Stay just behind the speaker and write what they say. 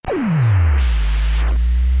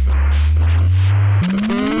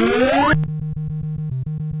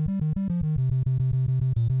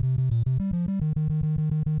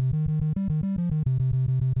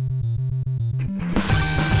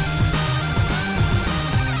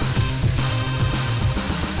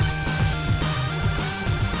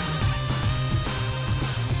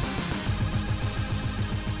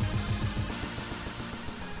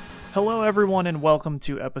Hello, everyone, and welcome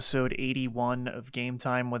to episode 81 of Game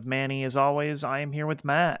Time with Manny. As always, I am here with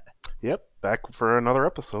Matt, Yep, back for another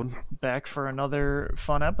episode. back for another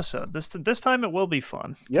fun episode. This time it will be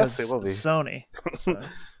fun Yes, it because will be. Sony. So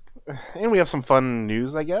And we have some fun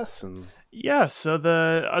news, I guess. And yeah, so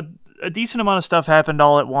a decent amount of stuff happened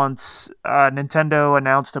all at once. Nintendo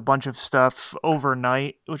announced a bunch of stuff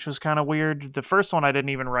overnight, which was kind of weird. The first one I didn't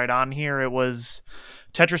even write on here. It was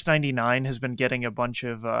Tetris 99 has been getting a bunch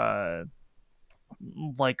of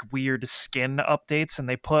like weird skin updates, and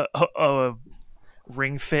they put a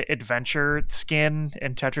Ring Fit Adventure skin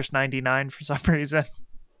in Tetris 99 for some reason.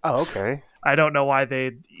 oh, okay. I don't know why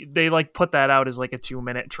they like put that out as like a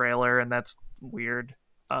 2-minute trailer, and that's weird.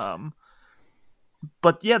 Um,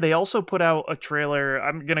 but yeah, they also put out a trailer.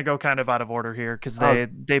 I'm gonna go kind of out of order here because Oh,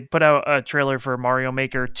 they put out a trailer for Mario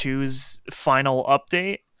Maker 2's final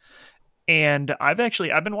update. And I've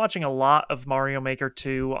been watching a lot of Mario Maker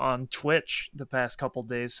 2 on Twitch the past couple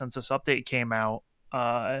days since this update came out.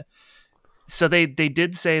 So they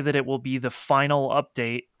did say that it will be the final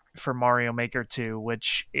update for Mario Maker 2,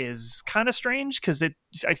 which is kind of strange because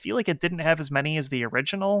I feel like it didn't have as many as the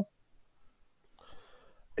original.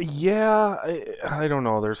 yeah. I don't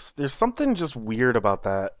know. There's something just weird about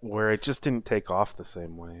that where it just didn't take off the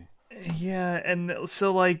same way. Yeah, and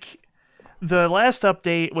so like the last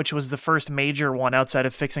update, which was the first major one outside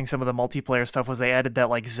of fixing some of the multiplayer stuff, was they added that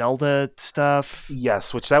like Zelda stuff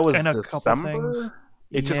Yes, which that was and a couple things. December.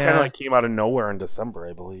 It just kind of Yeah. like came out of nowhere in December,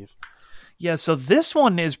 I believe. Yeah, so this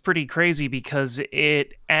one is pretty crazy because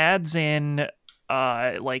it adds in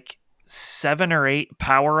like 7 or 8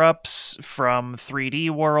 power-ups from 3D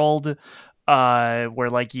World, where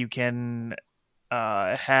like you can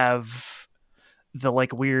have the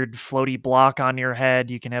like weird floaty block on your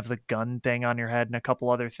head. You can have the gun thing on your head and a couple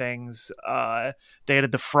other things. They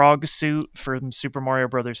added the frog suit from Super Mario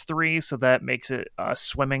Brothers 3, so that makes it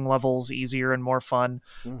swimming levels easier and more fun.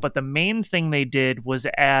 Hmm. But the main thing they did was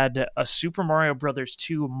add a Super Mario Brothers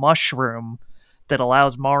 2 mushroom that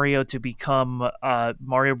allows Mario to become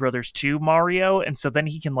Mario Brothers 2 Mario, and so then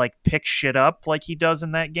he can like pick shit up like he does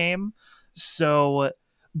in that game. So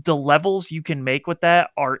the levels you can make with that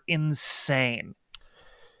are insane.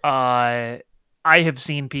 uh I have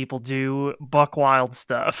seen people do buck wild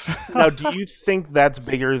stuff. Now, do you think that's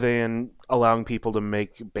bigger than allowing people to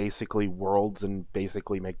make basically worlds and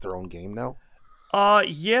basically make their own game now?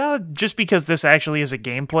 Yeah, just because this actually is a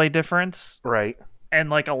gameplay difference Right. and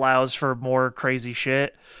like allows for more crazy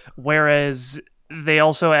shit, whereas they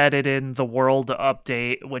also added in the world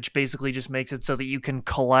update, which basically just makes it so that you can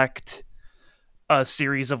collect a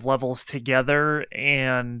series of levels together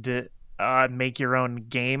and make your own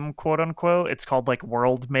game, quote unquote. It's called like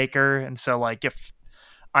World Maker, and so like if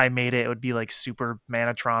I made it, it would be like Super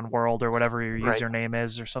Manatron World or whatever your Right. username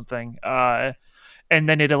is or something. And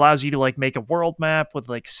then it allows you to like make a world map with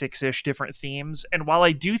like 6-ish different themes. And while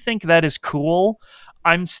I do think that is cool,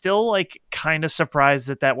 I'm still like kind of surprised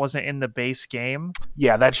that that wasn't in the base game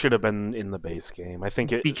Yeah, that should have been in the base game. I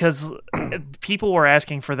think it. because people were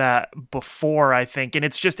asking for that before, I think. And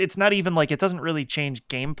it's not even like it doesn't really change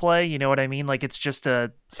gameplay. You know what I mean? Like it's just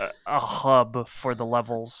a hub for the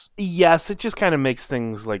levels. Yes, it just kind of makes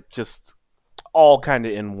things like just all kind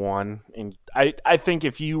of in one. And I think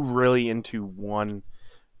if you really into one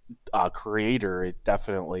creator, it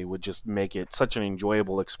definitely would just make it such an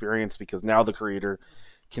enjoyable experience because now the creator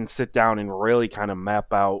can sit down and really kind of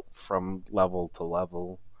map out from level to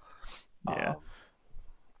level. Yeah. Um,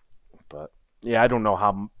 but yeah, I don't know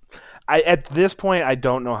how. I at this point I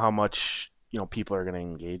don't know how much people are going to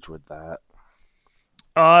engage with that.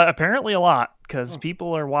 Apparently a lot because Hmm.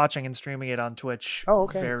 people are watching and streaming it on Twitch Oh,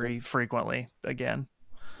 okay. very frequently again.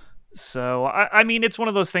 So I mean, it's one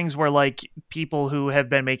of those things where like people who have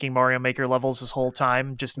been making Mario Maker levels this whole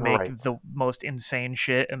time just make Right. the most insane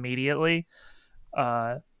shit immediately.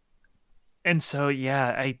 Uh, and so yeah,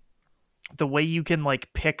 I the way you can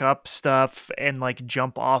like pick up stuff and like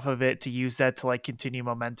jump off of it to use that to like continue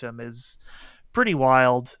momentum is pretty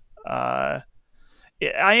wild. I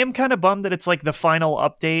am kind of bummed that it's like the final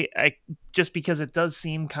update, just because it does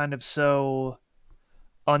seem kind of so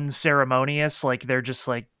unceremonious. Like they're just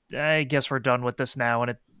like, I guess we're done with this now,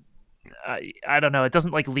 and I don't know. It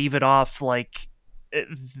doesn't like leave it off like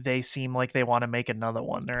they seem like they want to make another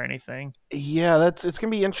one or anything. Yeah, that's it's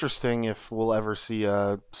gonna be interesting if we'll ever see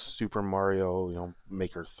a Super Mario,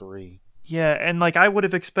 Maker 3. Yeah, and like I would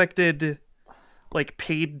have expected like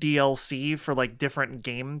paid DLC for like different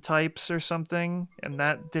game types or something, and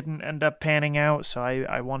that didn't end up panning out. So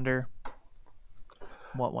I wonder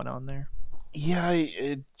what went on there. Yeah,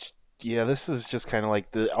 Yeah, this is just kind of like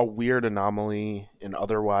a weird anomaly and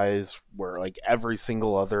otherwise where like every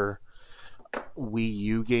single other Wii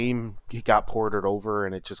U game got ported over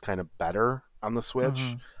and it just kind of better on the Switch.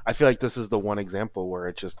 Hmm. I feel like this is the one example where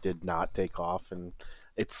it just did not take off, and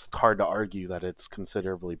it's hard to argue that it's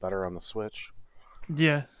considerably better on the Switch.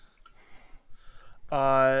 Yeah.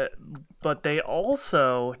 Uh, but they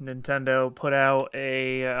also Nintendo put out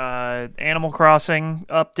a Animal Crossing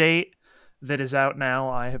update that is out now.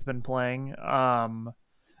 I have been playing.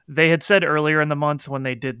 They had said earlier in the month when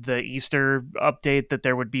they did the Easter update that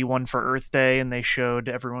there would be one for Earth Day, and they showed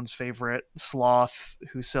everyone's favorite sloth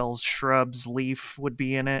who sells shrubs, Leaf, would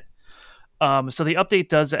be in it. So the update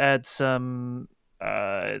does add some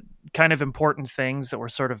uh, kind of important things that were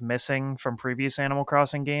sort of missing from previous Animal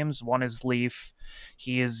Crossing games. One is Leaf.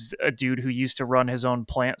 He is a dude who used to run his own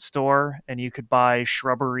plant store, and you could buy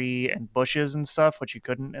shrubbery and bushes and stuff, which you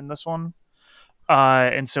couldn't in this one.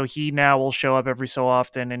 And so he now will show up every so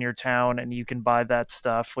often in your town, and you can buy that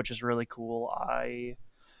stuff, which is really cool. I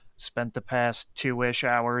spent the past 2-ish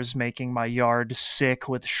hours making my yard sick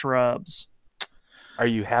with shrubs. Are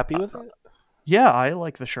you happy with it? Yeah, I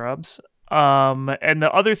like the shrubs. And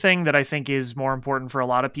the other thing that I think is more important for a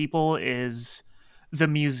lot of people is the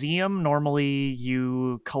museum. Normally,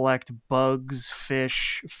 you collect bugs,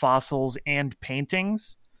 fish, fossils, and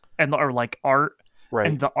paintings, and or like art. Right.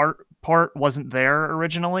 And the art part wasn't there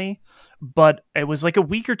originally, but it was like a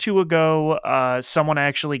week or two ago. Someone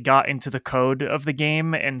actually got into the code of the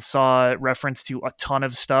game and saw reference to a ton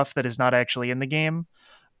of stuff that is not actually in the game,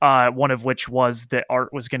 one of which was that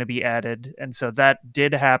art was going to be added. And so that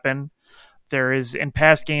did happen. There is, in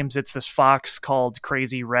past games, it's this fox called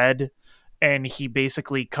Crazy Red. And he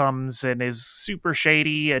basically comes and is super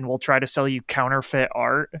shady and will try to sell you counterfeit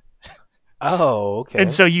art. Oh, And okay.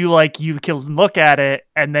 so you can look at it,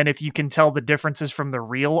 and then if you can tell the differences from the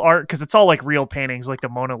real art, because it's all like real paintings, like the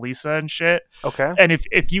Mona Lisa and shit. Okay. And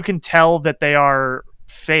if you can tell that they are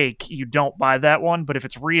fake, you don't buy that one. But if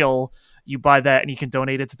it's real, you buy that and you can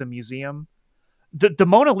donate it to the museum. The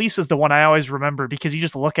Mona Lisa is the one I always remember because you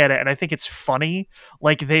just look at it and I think it's funny.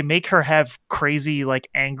 Like they make her have crazy, like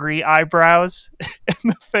angry eyebrows in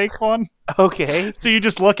the fake one. Okay. So you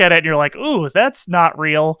just look at it and you're like, ooh, that's not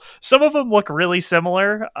real. Some of them look really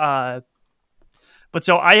similar. But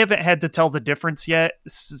so I haven't had to tell the difference yet.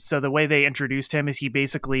 So the way they introduced him is he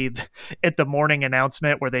basically, at the morning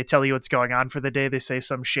announcement where they tell you what's going on for the day, they say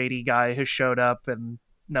some shady guy has showed up and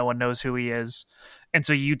no one knows who he is. And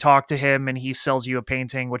so you talk to him and he sells you a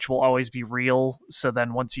painting, which will always be real. So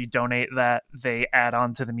then once you donate that, they add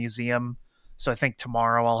on to the museum. So I think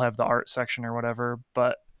tomorrow I'll have the art section or whatever.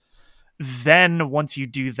 But then once you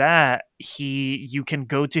do that, you can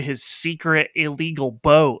go to his secret illegal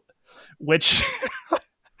boat, which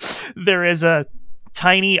there is a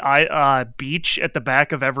tiny beach at the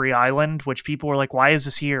back of every island, which people were like, why is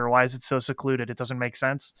this here? Why is it so secluded? It doesn't make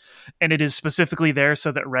sense. And it is specifically there so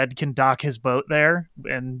that Red can dock his boat there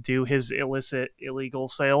and do his illegal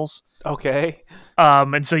sales. Okay.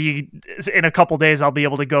 And so in a couple days, I'll be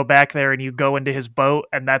able to go back there and you go into his boat,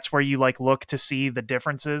 and that's where you like look to see the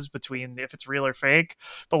differences between if it's real or fake.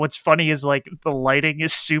 But what's funny is like the lighting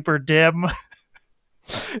is super dim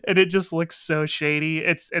and it just looks so shady.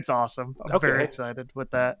 It's awesome. I'm very Okay. excited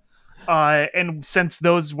with that. And since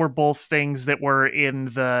those were both things that were in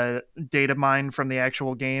the data mine from the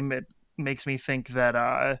actual game, it makes me think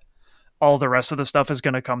that all the rest of the stuff is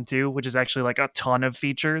going to come too, which is actually like a ton of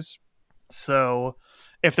features. So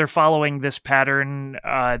if they're following this pattern,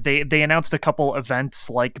 they announced a couple events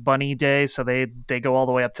like Bunny Day, so they go all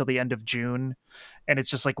the way up till the end of June, and it's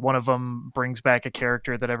just like one of them brings back a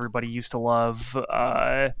character that everybody used to love.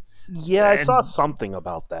 Yeah, I saw And something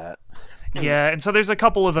about that. yeah, and so there's a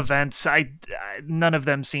couple of events. None of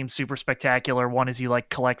them seem super spectacular. One is you like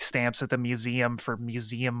collect stamps at the museum for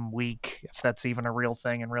Museum Week, if that's even a real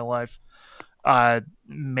thing in real life.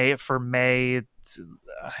 May,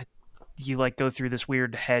 you like go through this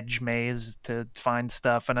weird hedge maze to find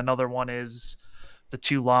stuff, and another one is the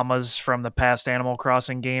two llamas from the past Animal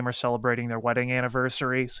Crossing game are celebrating their wedding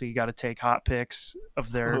anniversary, so you got to take hot pics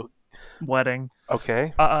of their wedding.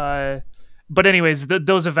 Okay. But anyways,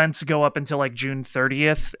 those events go up until like June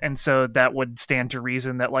 30th, and so that would stand to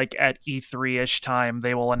reason that like at E3-ish time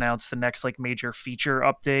they will announce the next like major feature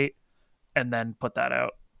update and then put that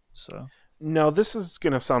out. So No, this is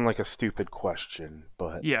going to sound like a stupid question,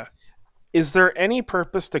 but yeah. is there any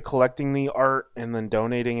purpose to collecting the art and then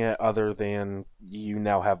donating it other than you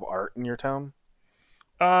now have art in your town?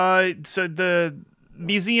 So the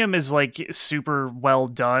museum is like super well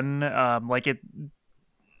done. Like it,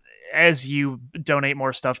 as you donate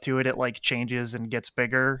more stuff to it, it like changes and gets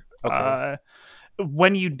bigger. Okay.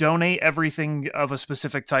 When you donate everything of a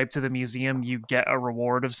specific type to the museum, you get a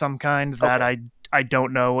reward of some kind that Okay. I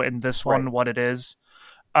don't know in this Right. one what it is.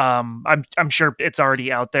 I'm sure it's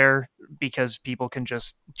already out there because people can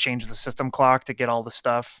just change the system clock to get all the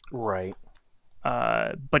stuff. Right.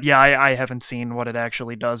 But yeah, I haven't seen what it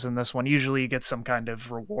actually does in this one. Usually, you get some kind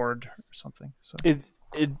of reward or something. So,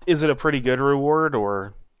 Is it a pretty good reward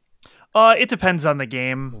or? it depends on the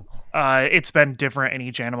game. It's been different in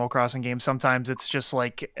each Animal Crossing game. Sometimes it's just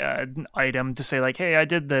like an item to say like, "Hey, I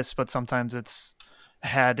did this," but sometimes it's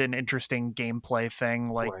had an interesting gameplay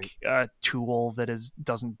thing, Right. like a tool that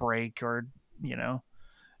doesn't break or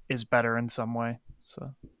is better in some way.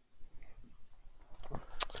 So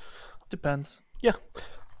depends. Yeah.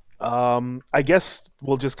 I guess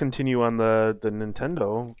we'll just continue on the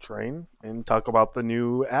Nintendo train and talk about the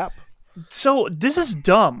new app. So this is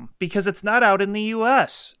dumb because it's not out in the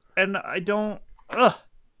U.S. and I don't. Ugh.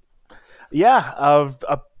 Yeah.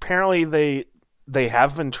 Apparently they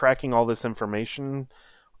have been tracking all this information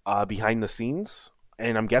behind the scenes,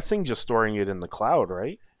 and I'm guessing just storing it in the cloud,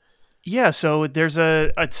 right? Yeah, so there's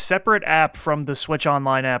a separate app from the Switch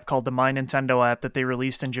Online app called the My Nintendo app that they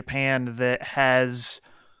released in Japan that has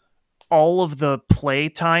all of the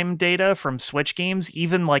playtime data from Switch games,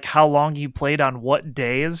 even like how long you played on what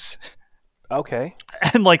days Okay.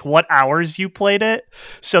 and like what hours you played it.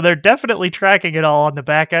 So they're definitely tracking it all on the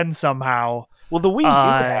back end somehow. Well, the Wii U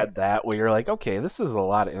Uh, had that where you're like, okay, this is a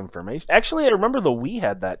lot of information. Actually, I remember the Wii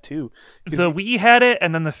had that too. 'Cause the Wii had it,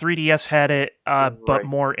 and then the 3DS had it, but right.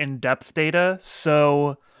 more in-depth data.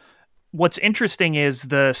 So what's interesting is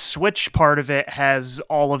the Switch part of it has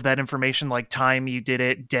all of that information, like time you did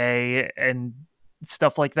it, day, and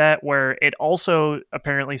stuff like that, where it also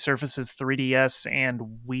apparently surfaces 3DS and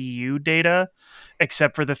Wii U data,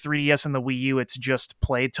 except for the 3DS and the Wii U, it's just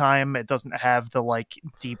playtime. It doesn't have the like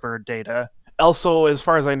deeper data. Also, as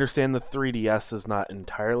far as I understand, the 3DS is not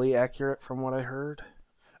entirely accurate from what I heard.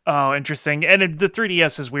 Oh, interesting. And the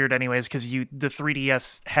 3DS is weird anyways because the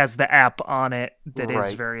 3DS has the app on it that is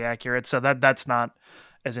Right. very accurate. So that's not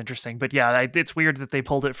as interesting. But yeah, it's weird that they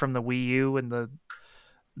pulled it from the Wii U, and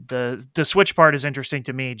the Switch part is interesting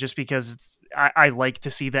to me just because I like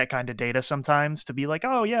to see that kind of data sometimes to be like,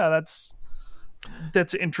 "Oh yeah, that's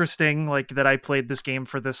interesting like that I played this game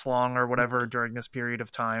for this long or whatever during this period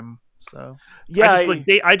of time." So Yeah,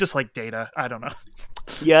 I just like data. I don't know.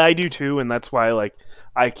 yeah, I do too, and that's why like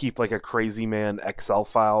I keep like a crazy man Excel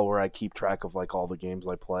file where I keep track of like all the games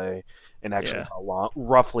I play and actually Yeah.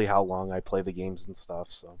 roughly how long I play the games and stuff.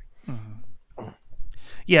 So Mhm.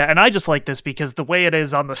 Yeah, and I just like this because the way it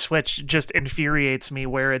is on the Switch just infuriates me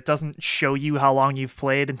where it doesn't show you how long you've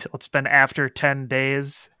played until it's been after 10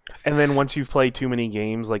 days. and then once you've played too many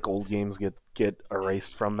games, like old games get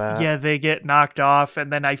erased from that. Yeah, they get knocked off,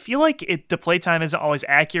 and then I feel like the playtime isn't always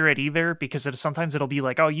accurate either because sometimes it'll be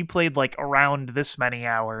like, "Oh, you played like around this many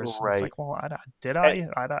hours." And it's Right. like, "Well, did It,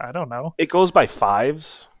 I? I don't know." it goes by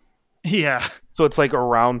fives. Yeah. So it's like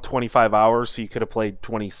around 25 hours, so you could have played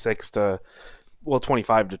 26 to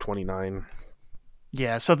 25 to 29.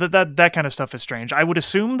 Yeah, so that kind of stuff is strange. I would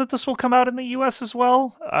assume that this will come out in the US as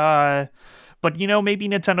well. But maybe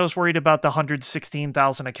Nintendo's worried about the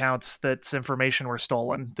 116,000 accounts that's information were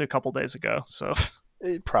stolen a couple days ago. So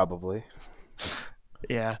Probably.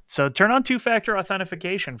 yeah, so turn on two-factor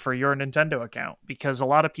authentication for your Nintendo account because a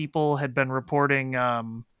lot of people had been reporting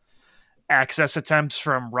access attempts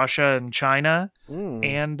from Russia and China, Mm,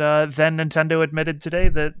 and then Nintendo admitted today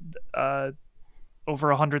that over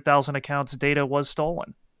 100,000 accounts data was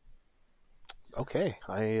stolen. okay.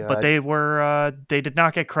 But they did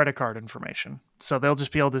not get credit card information, so they'll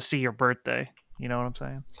just be able to see your birthday. You know what I'm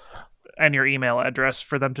saying? And your email address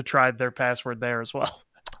for them to try their password there as well.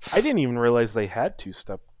 I didn't even realize they had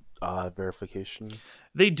two-step verification.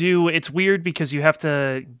 They do. It's weird because you have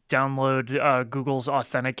to download Google's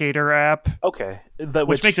Authenticator app, Okay.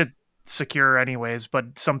 which makes it secure anyways.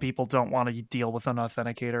 But some people don't want to deal with an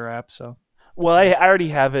Authenticator app, so Well, I already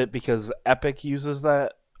have it because Epic uses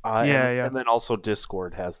that. yeah. And then also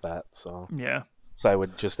Discord has that. So Yeah. I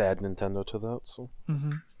would just add Nintendo to that. So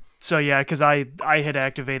hmm So yeah, because I had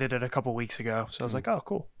activated it a couple weeks ago, so I was like, oh,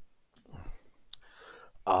 cool.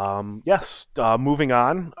 yes. Moving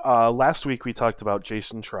on. Last week we talked about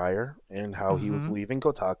Jason Schreier and how he was Mhm. leaving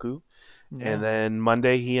Kotaku, Yeah. and then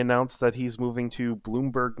Monday he announced that he's moving to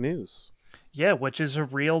Bloomberg News. Yeah, which is a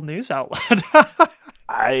real news outlet.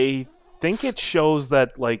 I think it shows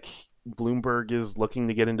that like Bloomberg is looking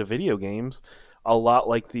to get into video games, a lot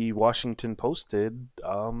like the Washington Post did.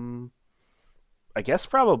 I guess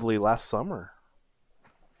probably last summer.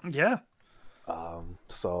 Yeah.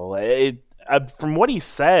 So it from what he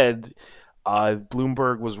said,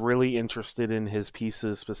 Bloomberg was really interested in his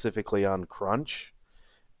pieces specifically on Crunch,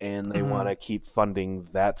 and they want Mhm. to keep funding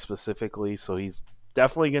that specifically. So he's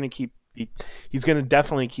definitely going to he's going to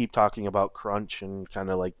definitely keep talking about Crunch and kind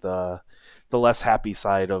of like the less happy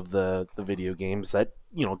side of the video games that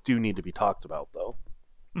do need to be talked about though.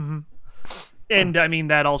 Mhm. And I mean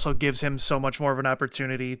that also gives him so much more of an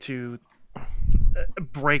opportunity to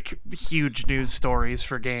break huge news stories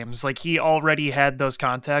for games. Like he already had those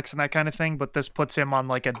contacts and that kind of thing, but this puts him on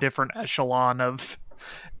like a different echelon of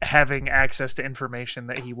having access to information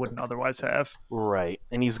that he wouldn't otherwise have. Right,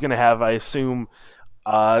 and he's going to have, I assume,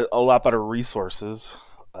 a lot better resources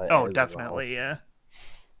Oh, as well. definitely, yeah.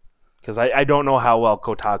 Because I don't know how well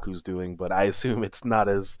Kotaku's doing, but I assume it's not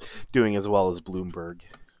as doing as well as Bloomberg.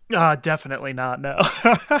 Definitely not. No.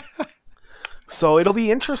 So it'll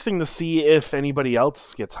be interesting to see if anybody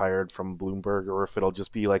else gets hired from Bloomberg, or if it'll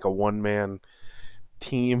just be like a one-man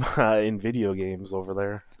team in video games over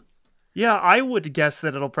there. Yeah, I would guess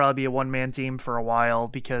that it'll probably be a one-man team for a while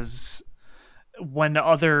because when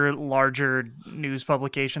other larger news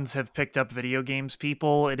publications have picked up video games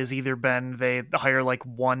people, it has either been they hire like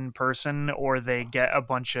one person or they get a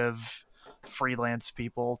bunch of freelance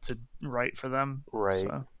people to write for them. Right.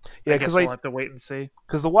 So Yeah, I because guess we'll have to wait and see.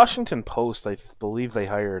 the Washington Post, believe they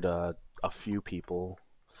hired a few people,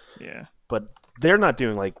 Yeah. but they're not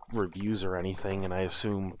doing like reviews or anything, and I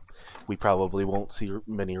assume we probably won't see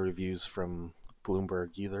many reviews from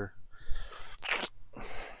Bloomberg either.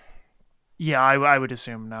 Yeah, I would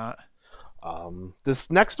assume not. This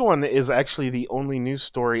next one is actually the only news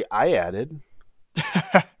story I added,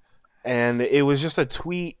 and it was just a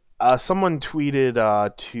tweet. Someone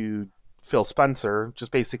tweeted to Phil Spencer,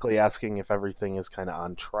 just basically asking if everything is kind of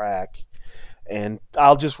on track. And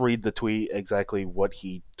I'll just read the tweet exactly what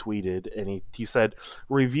he tweeted. And he said,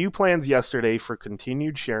 "Review plans yesterday for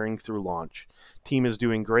continued sharing through launch. Team is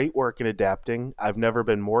doing great work in adapting. I've never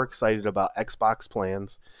been more excited about Xbox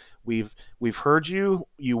plans. We've heard you.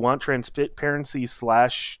 You want transparency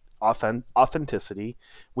slash authenticity.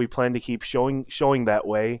 We plan to keep showing that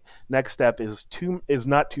way. Next step is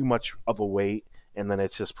not too much of a wait." And then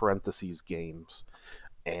it's just parentheses games.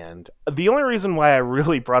 And the only reason why I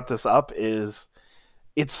really brought this up is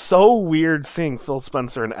it's so weird seeing Phil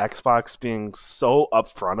Spencer and Xbox being so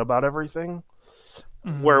upfront about everything,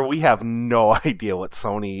 where Mhm. we have no idea what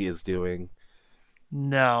Sony is doing.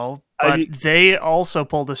 No, I but mean, they also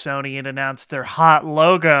pulled a Sony and announced their hot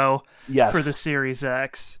logo for the yes, Series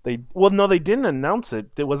X. no, they didn't announce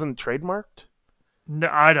it. It wasn't trademarked. No,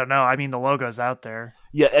 I don't know. I mean, the logo's out there.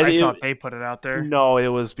 Yeah, I thought they put it out there. no, it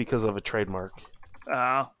was because of a trademark.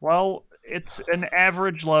 Well, it's an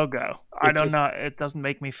average logo. I It don't know. just, It doesn't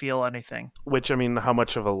make me feel anything. which I mean, how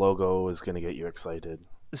much of a logo is going to get you excited?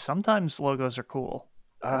 Sometimes logos are cool.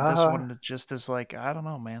 And this Uh, one just is like, I don't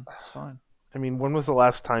know, man. It's fine. I mean, when was the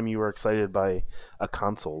last time you were excited by a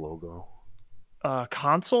console logo?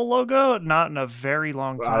 Console logo? Not in a very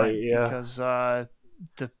long time Yeah, because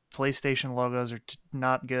the PlayStation logos are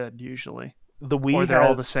not good usually, the or Wii they're all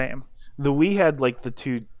had the same. the Wii had like the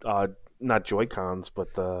two, not Joy Cons,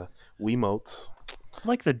 but the Wiimotes. I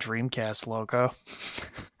like the Dreamcast logo,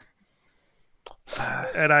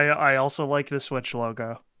 and I also like the Switch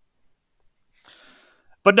logo.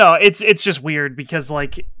 But no, it's just weird because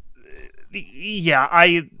like, yeah,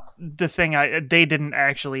 they didn't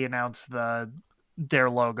actually announce their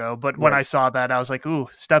logo, but when I Right. saw that, I was like, ooh,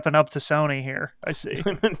 stepping up to Sony here. I see.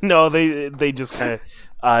 No, they just kind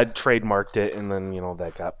of trademarked it, and then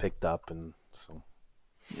that got picked up, and so.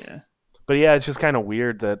 Yeah. But yeah, it's just kind of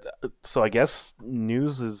weird that. So I guess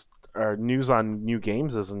news on new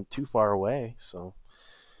games isn't too far away. So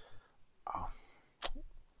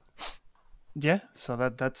Yeah, so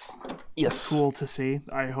that's yes, cool to see.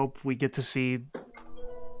 I hope we get to see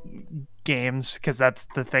games because that's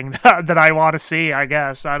the thing that I want to see. I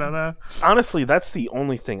guess I don't know. honestly, that's the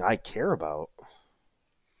only thing I care about.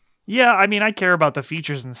 Yeah, I mean, I care about the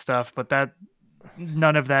features and stuff, but that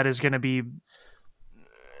none of that is going to be.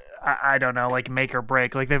 I don't know, like make or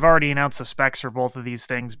break. Like they've already announced the specs for both of these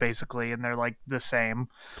things, basically, and they're like the same.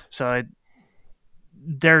 So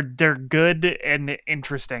they're good and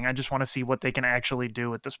interesting. I just want to see what they can actually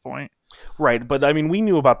do at this point. Right, but I mean, we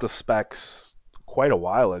knew about the specs quite a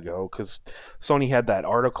while ago because Sony had that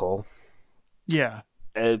article, Yeah.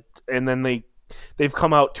 and then they've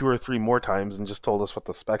come out two or three more times and just told us what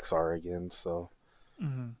the specs are again. So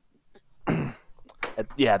Mhm.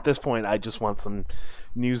 at this point, I just want some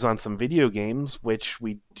news on some video games, which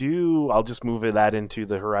we do. I'll just move that into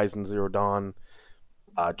the Horizon Zero Dawn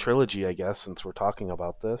trilogy, I guess, since we're talking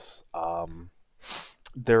about this.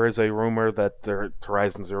 there is a rumor that their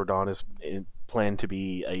Horizon Zero Dawn is planned to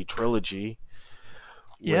be a trilogy,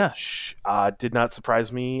 Yeah. which did not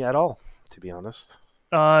surprise me at all, to be honest.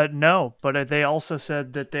 No, but they also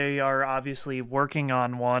said that they are obviously working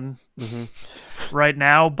on one Hmm. right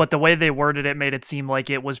now, but the way they worded it made it seem like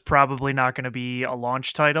it was probably not going to be a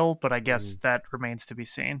launch title, but I guess that remains to be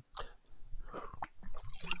seen.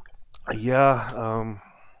 Yeah,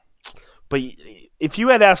 but if you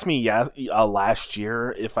had asked me, last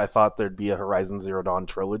year if I thought there'd be a Horizon Zero Dawn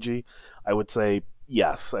trilogy, I would say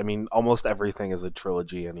yes. I mean, almost everything is a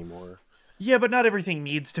trilogy anymore. Yeah, but not everything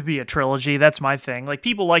needs to be a trilogy. That's my thing. Like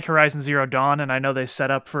people like Horizon Zero Dawn, and I know they set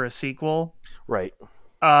up for a sequel. Right.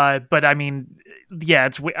 But I mean, yeah,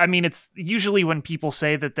 I mean, it's usually when people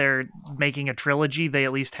say that they're making a trilogy, they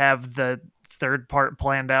at least have the third part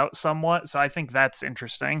planned out somewhat. So I think that's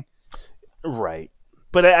interesting. Right.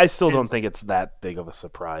 But I still don't think Is it's that big of a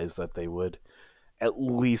surprise that they would at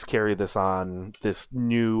least carry this on, this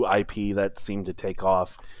new IP that seemed to take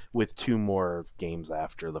off with two more games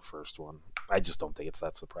after the first one. I just don't think it's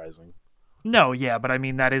that surprising. No, yeah, but I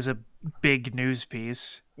mean that is a big news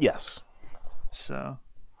piece. Yes. So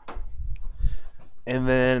And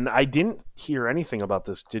then I didn't hear anything about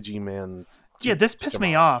this Digimon. yeah, this pissed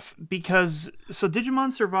me off because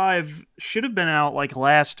Digimon Survive should have been out like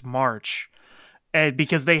last March.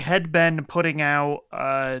 Because they had been putting out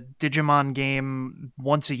a Digimon game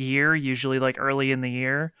once a year, usually like early in the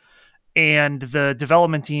year. And the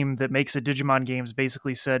development team that makes the Digimon games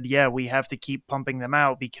basically said, yeah, we have to keep pumping them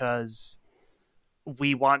out because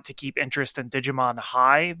we want to keep interest in Digimon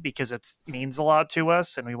high because it means a lot to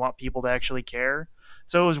us and we want people to actually care.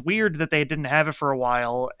 So it was weird that they didn't have it for a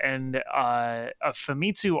while. And a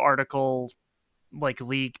Famitsu article like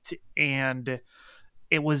leaked, and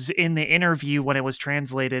it was in the interview when it was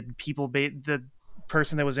translated. The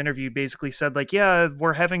person that was interviewed basically said like, yeah,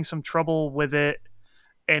 we're having some trouble with it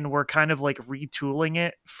and we're kind of like retooling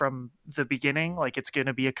it from the beginning. Like it's going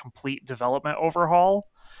to be a complete development overhaul,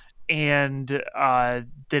 and that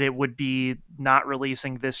it would be not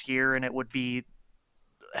releasing this year and it would be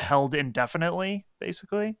held indefinitely,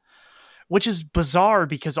 basically. Which is bizarre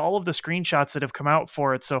because all of the screenshots that have come out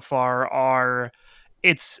for it so far are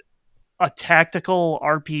it's a tactical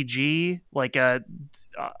RPG, like a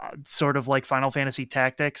sort of like Final Fantasy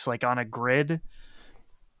Tactics, like on a grid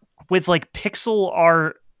with like pixel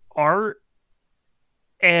art,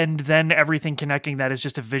 and then everything connecting that is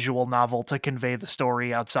just a visual novel to convey the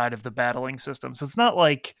story outside of the battling system. So it's not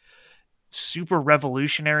like super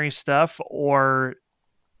revolutionary stuff or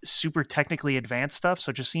super technically advanced stuff.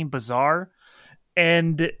 So it just seemed bizarre.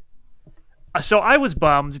 And so I was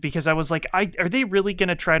bummed because I was like, are they really going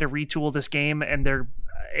to try to retool this game? And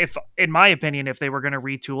if in my opinion, if they were going to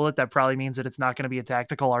retool it, that probably means that it's not going to be a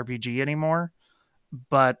tactical RPG anymore.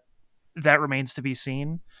 But that remains to be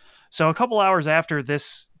seen. So a couple hours after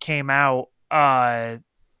this came out, the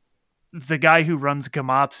guy who runs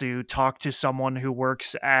Gamatsu talked to someone who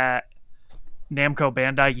works at Namco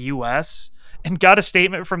Bandai US and got a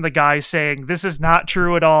statement from the guy saying this is not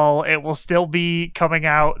true at all. It will still be coming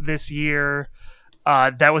out this year.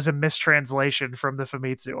 That was a mistranslation from the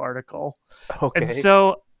Famitsu article. Okay. And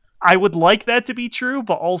so I would like that to be true,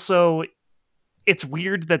 but also it's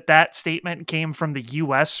weird that that statement came from the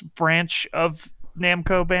US branch of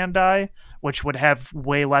Namco Bandai, which would have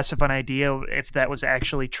way less of an idea if that was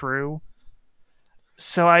actually true.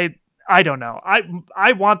 So I don't know.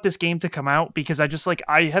 I want this game to come out because I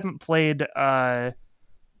haven't played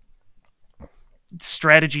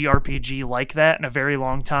strategy RPG like that in a very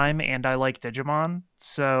long time, and I like Digimon.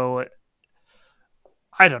 So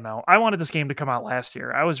I don't know. I wanted this game to come out last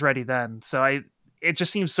year. I was ready then. It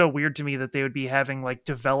just seems so weird to me that they would be having like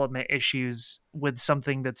development issues with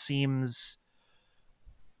something that seems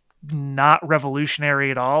not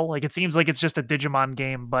revolutionary at all. Like it seems like it's just a Digimon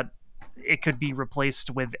game, but it could be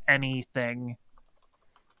replaced with anything.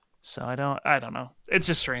 So I don't know. It's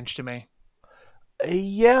just strange to me.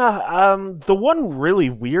 Yeah, the one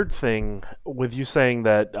really weird thing with you saying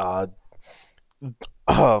that Bandai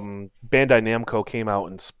Namco came out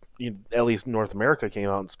and at least North America came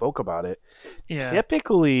out and spoke about it. Yeah.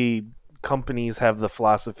 Typically, companies have the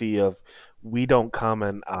philosophy of we don't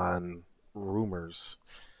comment on rumors.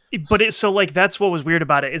 But that's what was weird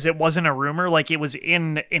about it is it wasn't a rumor, like it was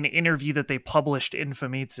in an interview that they published in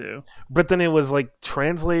Famitsu. But then it was like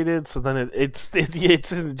translated, so then it's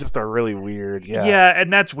just a really weird, yeah,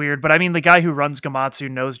 and that's weird. But I mean, the guy who runs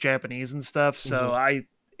Gamatsu knows Japanese and stuff, so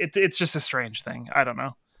it's just a strange thing. I don't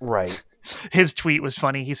know. Right. His tweet was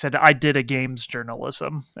funny. He said, "I did a games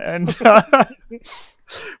journalism," and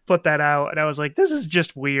put that out, and I was like, "This is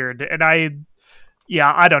just weird." And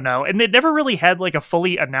Yeah, I don't know. And it never really had like a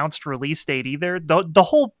fully announced release date either. The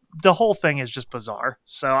whole thing is just bizarre.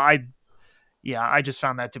 So I just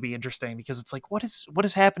found that to be interesting because it's like what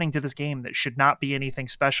is happening to this game that should not be anything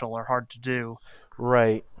special or hard to do.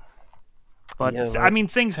 Right. But Yeah, I mean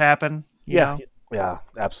things happen, yeah, yeah,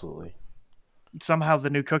 absolutely. Somehow the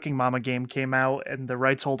new Cooking Mama game came out and the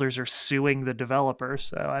rights holders are suing the developers.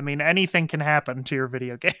 So I mean anything can happen to your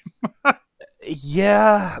video game.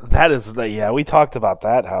 Yeah, that is the yeah. We talked about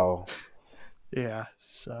that. How Yeah.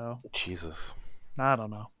 So Jesus I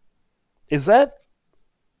don't know. is that?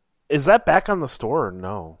 Is that back on the store or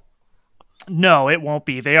no? No, it won't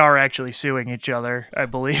be. They are actually suing each other, I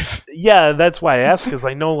believe. Yeah, that's why I asked because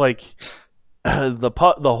I know like the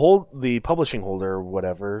publishing holder or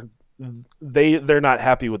whatever they're not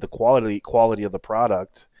happy with the quality of the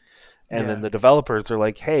product, and then Yeah. the developers are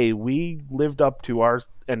like, hey, we lived up to our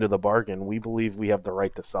end of the bargain. We believe we have the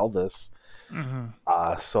right to sell this. hmm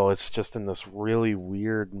So it's just in this really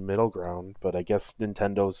weird middle ground. But I guess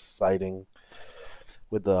Nintendo's siding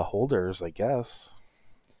with the holders, I guess.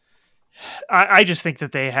 I just think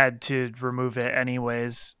that they had to remove it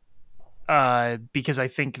anyways, because I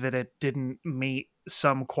think that it didn't meet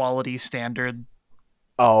some quality standard.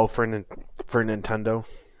 Oh, for Nintendo.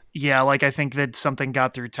 Yeah, like I think that something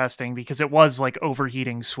got through testing because it was like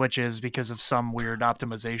overheating switches because of some weird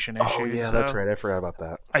optimization Oh issues. yeah, So that's right. I forgot about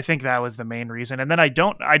that. I think that was the main reason. And then I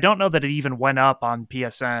don't know that it even went up on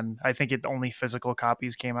PSN. I think it only physical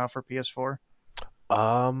copies came out for PS4.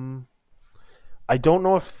 Um, I don't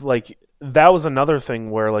know if like that was another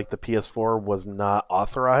thing where like the PS4 was not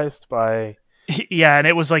authorized by. Yeah, and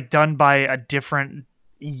it was like done by a different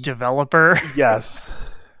developer. Yes.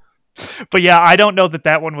 But yeah, I don't know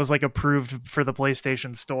that one was like approved for the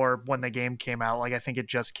PlayStation Store when the game came out. Like I think it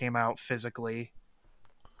just came out physically.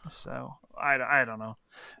 So I don't know.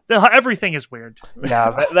 Everything is weird.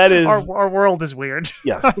 Yeah, that is. Our world is weird.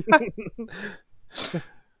 Yes.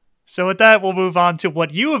 So with that, we'll move on to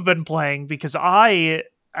what you have been playing because I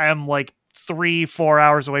am like 3-4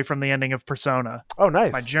 hours away from the ending of Persona. Oh,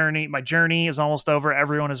 nice. My journey is almost over.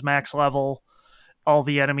 Everyone is max level. All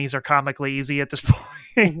the enemies are comically easy at this point.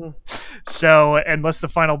 Mm-hmm. So unless the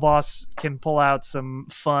final boss can pull out some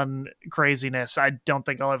fun craziness, I don't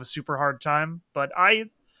think I'll have a super hard time. But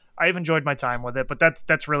I've enjoyed my time with it. But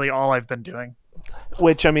that's really all I've been doing.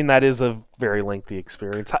 Which, I mean, that is a very lengthy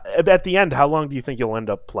experience. At the end, how long do you think you'll end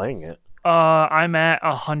up playing it? I'm at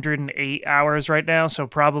 108 hours right now, so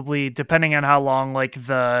probably depending on how long like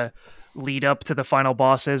the lead up to the final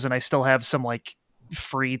boss is, and I still have some like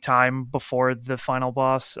free time before the final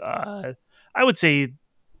boss. I would say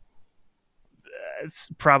it's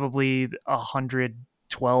probably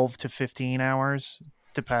 112 to 15 hours.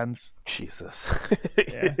 Depends. Jesus.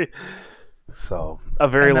 Yeah. So a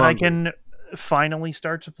very And then long. I can finally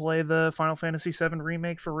start to play the Final Fantasy VII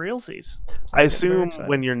remake for realsies. So I I'm getting very assume excited.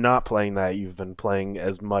 when you're not playing that, you've been playing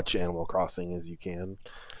as much Animal Crossing as you can.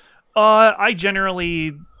 I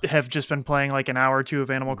generally have just been playing like an hour or two of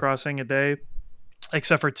Animal Crossing a day.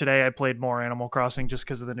 Except for today, I played more Animal Crossing just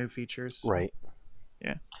because of the new features. Right.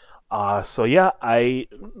 Yeah. So yeah,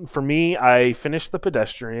 for me, I finished the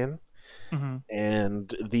Pedestrian, hmm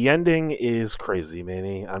and the ending is crazy,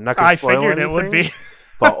 Manny. I'm not gonna I spoil figured anything, it would be.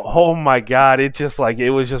 but oh my god, it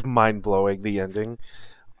was just mind blowing. The ending.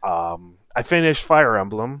 I finished Fire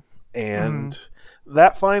Emblem, and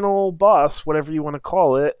that final boss, whatever you want to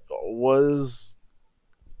call it, was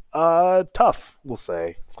tough. We'll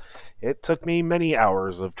say it took me many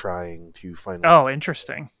hours of trying to find. Oh,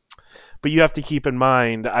 interesting. But you have to keep in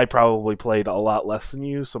mind, I probably played a lot less than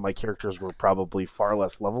you, so my characters were probably far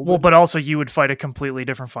less leveled. Well, but also you would fight a completely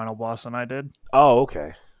different final boss than I did. Oh,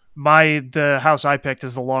 okay. The house I picked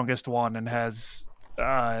is the longest one and has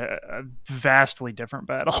a vastly different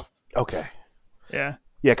battle. Okay. Yeah.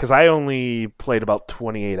 Yeah, because I only played about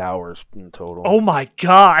 28 hours in total. Oh my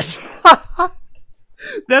god.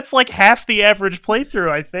 That's like half the average playthrough,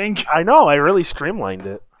 I think. I know, I really streamlined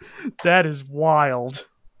it. That is wild.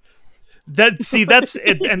 That's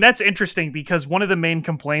interesting because one of the main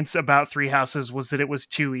complaints about Three Houses was that it was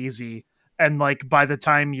too easy, and like by the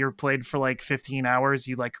time you're played for like 15 hours,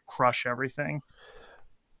 you like crush everything.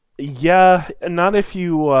 Yeah, not if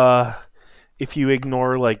you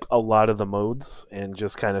ignore like a lot of the modes and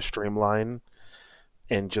just kind of streamline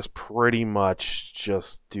and just pretty much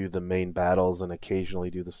just do the main battles and occasionally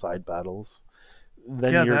do the side battles.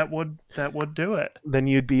 Then Yeah, that would do it. Then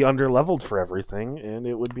you'd be underleveled for everything, and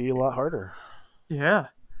it would be a lot harder. Yeah,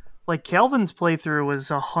 like Calvin's playthrough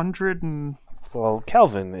was 100 and Well,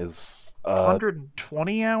 Calvin is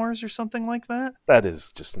 120 hours or something like that. that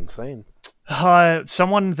is just insane.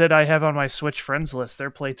 Someone that I have on my Switch friends list, their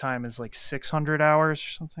playtime is like 600 hours or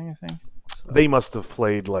something, I think. So They must have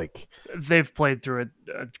played like they've played through it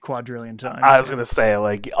a quadrillion I times. was gonna say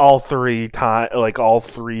like all three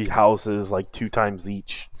houses like 2 times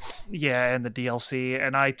each. Yeah, and the DLC.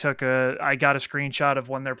 And I got a screenshot of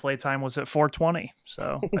when their playtime was at 420.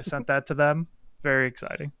 So I sent that to them. Very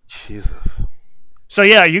exciting. Jesus. So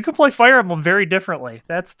yeah, you can play Fire Emblem very differently.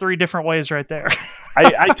 That's 3 different ways right there.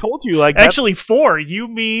 I told you like Actually 4. You,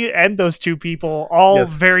 me, and those 2 people, all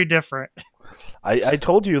Yes. very different. I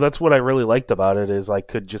told you that's what I really liked about it is I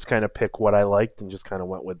could just kind of pick what I liked and just kind of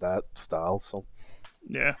went with that style. So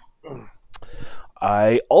Yeah.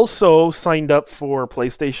 I also signed up for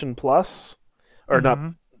PlayStation Plus, or not?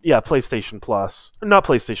 Mhm. Yeah, PlayStation Plus, not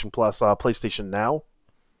PlayStation Plus. PlayStation Now,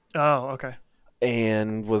 Oh, okay.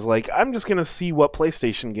 and was like, I'm just gonna see what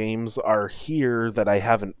PlayStation games are here that I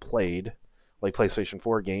haven't played, like PlayStation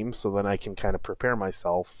 4 games, so then I can kind of prepare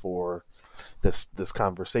myself for this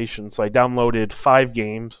conversation. So I downloaded 5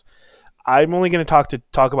 games. I'm only going to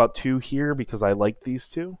talk about 2 here because I like these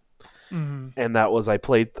 2, Mhm. and that was I've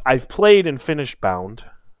played and finished Bound.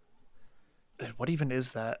 What even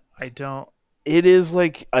is that? I don't. It is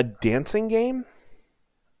like a dancing game.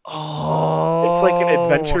 Oh, It's like an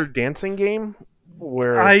adventure dancing game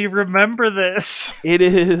where I remember this. it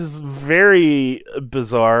is very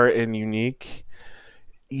bizarre and unique.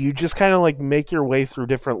 You just kind of like make your way through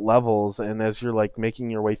different levels, and as you're like making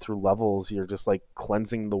your way through levels, you're just like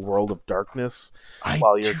cleansing the world of darkness I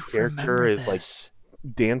while your do character remember is like this.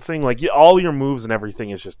 dancing. Like all your moves and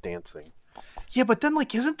everything is just dancing. Yeah, but then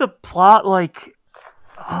like, isn't the plot like?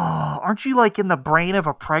 Aren't you like in the brain of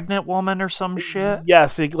a pregnant woman or some shit?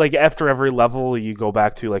 Yes, like after every level, you go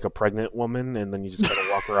back to like a pregnant woman, and then you just kind of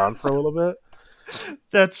walk around for a little bit.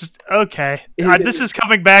 That's okay. This is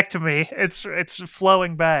coming back to me. It's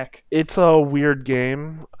flowing back. It's a weird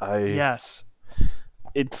game. Yes.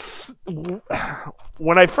 It's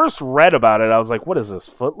when I first read about it, I was like, "What is this?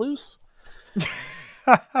 Footloose?"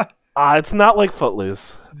 It's not like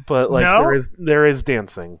Footloose, but like No? there is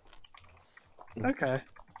dancing. Okay.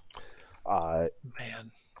 Uh,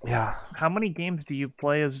 Man, yeah, how many games do you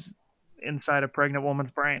play as inside a pregnant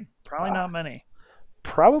woman's brain? Probably not many.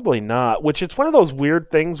 probably not. Which it's one of those weird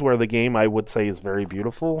things where the game I would say is very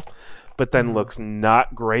beautiful, but then looks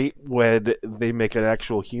not great when they make an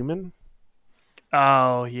actual human.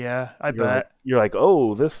 Oh yeah, I bet. You're like,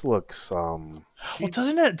 oh, this looks Well,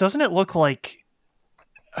 doesn't it look like?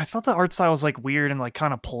 I thought the art style was like weird and like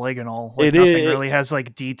kind of polygonal. Like It nothing is- really has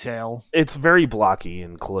like detail. it's very blocky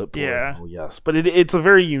and political, Yeah. yes, but it's a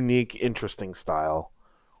very unique, interesting style.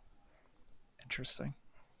 Interesting.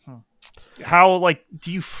 How like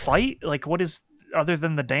do you fight? Like what is other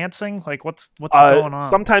than the dancing? Like what's going on?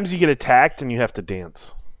 Sometimes you get attacked and you have to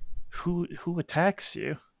dance. Who attacks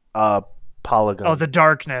you? Polygon. Oh, the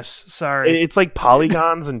darkness. Sorry. It's like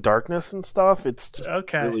polygons and darkness and stuff. It's just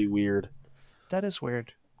Okay. really weird. That is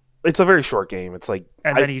weird. It's a very short game. It's like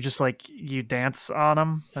And then you just like you dance on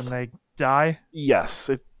them and they die. yes.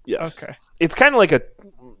 Okay. It's kind of like a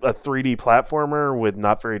 3D platformer with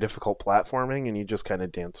not very difficult platforming, and you just kind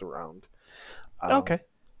of dance around. Okay.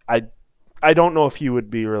 I don't know if you would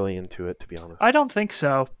be really into it, to be honest. I don't think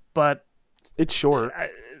so, but It's short,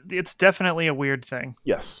 it's definitely a weird thing.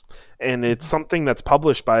 yes, and it's something that's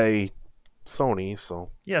published by Sony, so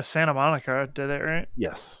Yeah, Santa Monica did it, right?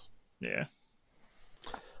 yes. Yeah.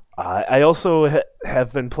 I also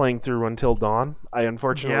have been playing through Until Dawn. I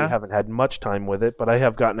unfortunately Yeah. haven't had much time with it, but I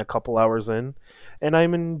have gotten a couple hours in, and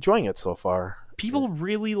I'm enjoying it so far. People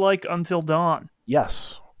really like Until Dawn.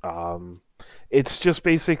 Yes. It's just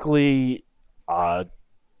basically like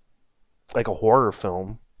a horror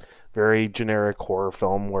film, very generic horror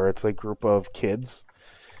film where it's a group of kids.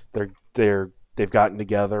 They've gotten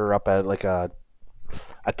together up at like a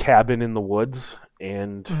cabin in the woods,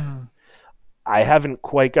 and I haven't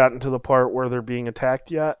quite gotten to the part where they're being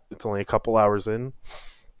attacked yet. It's only a couple hours in,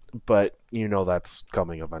 but that's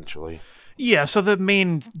coming eventually. Yeah, so the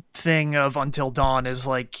main thing of Until Dawn is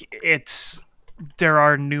like there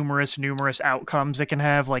are numerous outcomes it can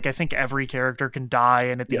have. Like I think every character can die,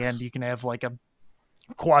 and at the Yes. end you can have like a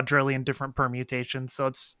quadrillion different permutations. So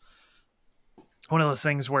it's one of those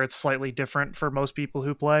things where it's slightly different for most people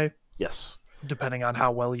who play, Yes. depending on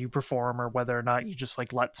how well you perform or whether or not you just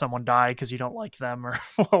like let someone die because you don't like them or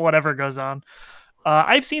whatever goes on.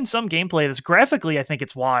 I've seen some gameplay that's graphically, I think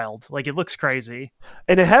it's wild. Like it looks crazy.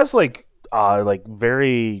 And it has like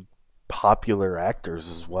very popular actors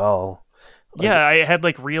as well. Yeah, I had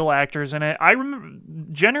like real actors in it. I remember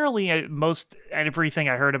generally most everything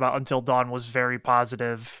I heard about Until Dawn was very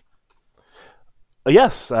positive.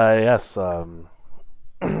 Yes, yes.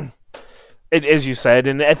 As you said,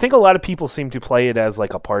 and I think a lot of people seem to play it as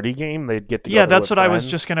like a party game. They'd get Yeah, together that's with what I was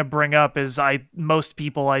just friends. gonna bring up. Is most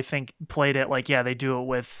people I think played it like they do it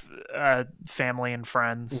with family and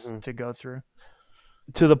friends Hmm. to go through.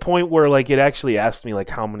 To the point where like it actually asked me like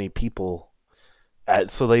how many people.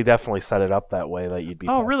 So they definitely set it up that way that you'd be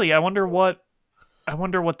Oh, playing. really? I wonder what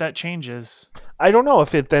that changes. I don't know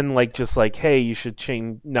if it then like just like, hey, you should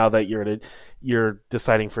change now that you're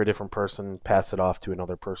deciding for a different person, pass it off to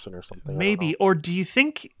another person or something. I don't know. Maybe. Or do you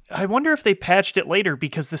think I wonder if they patched it later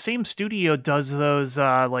because the same studio does those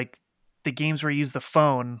like the games where you use the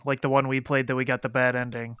phone, like the one we played that we got the bad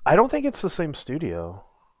ending. I don't think it's the same studio.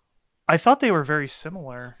 I thought they were very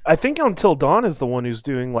similar. I think Until Dawn is the one who's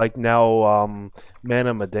doing like now Man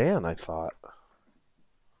of Medan, I thought.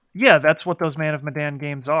 Yeah, that's what those Man of Medan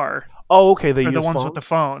games are. Oh, okay, they Or the use ones with the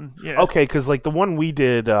phones. phone. Yeah. Okay, because like the one we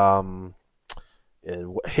did, Hidden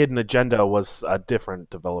Agenda was a different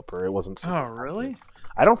developer. It wasn't Oh, Supermassive. really?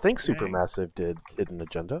 I don't think Dang. Supermassive did Hidden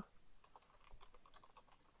Agenda.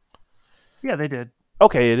 Yeah, they did.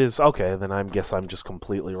 Okay, it is okay. Then I guess I'm just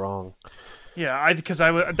completely wrong. Yeah,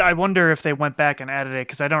 I wonder if they went back and added it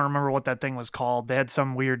because I don't remember what that thing was called. They had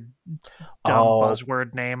some weird dumb Oh,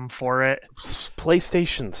 buzzword name for it.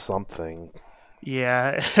 PlayStation something.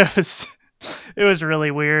 Yeah, it was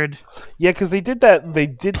really weird. Yeah, because they did that. They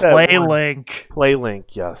did that one PlayLink.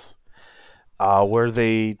 PlayLink, yes, where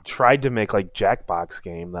they tried to make like Jackbox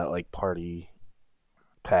game, that like party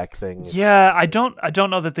pack thing. Yeah, I don't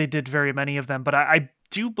know that they did very many of them, but I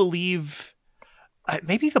do believe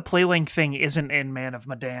maybe the PlayLink thing isn't in Man of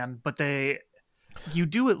Medan, but you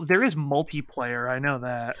do it. There is multiplayer. I know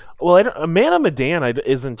that. Well, Man of Medan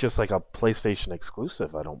isn't just like a PlayStation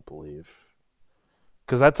exclusive. I don't believe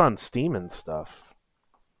because that's on Steam and stuff.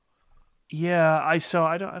 Yeah, I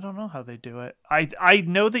don't know how they do it. I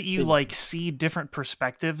know that you It- like see different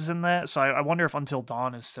perspectives in that, so I wonder if Until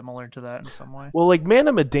Dawn is similar to that in some way. well, like Man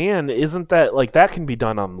of Medan, isn't that like that can be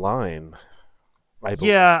done online? I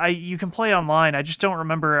believe. Yeah, I you can play online. I just don't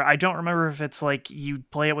remember. I don't remember if it's like you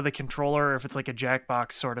play it with a controller or if it's like a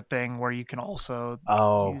Jackbox sort of thing where you can also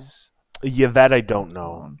Oh, use yeah, that I the don't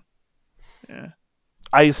know. phone. Yeah,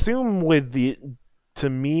 I assume to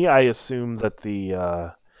me, I assume that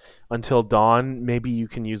the Until Dawn, maybe you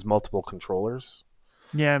can use multiple controllers.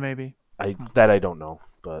 yeah, maybe. I don't know,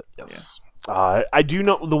 but Yeah. yes, I do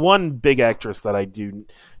know the one big actress that I did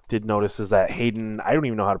notice is that Hayden. I don't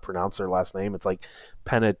even know how to pronounce her last name. It's like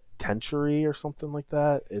Penitentiary or something like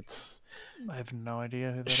that. It's I have no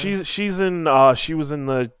idea who that is. she's in she was in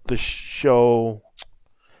the show,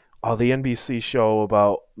 the NBC show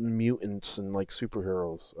about mutants and like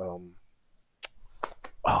superheroes.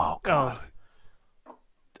 Oh God.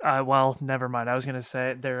 Oh, well, never mind. I was gonna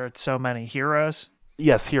say there are so many heroes.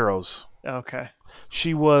 Yes, Heroes. Okay,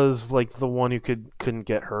 She was like the one who couldn't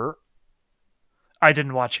get hurt. I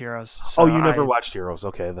didn't watch Heroes, Oh, so you never I watched Heroes?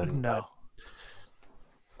 Okay, then no.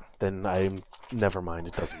 then I'm never mind.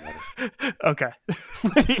 It doesn't matter. Okay.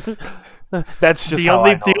 That's just the how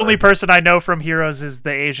only I know the only her. person I know from Heroes is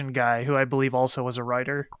the Asian guy who I believe also was a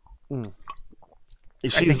writer. Mm. I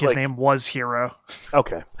She's think his like name was Hero.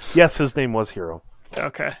 okay. Yes, his name was Hero.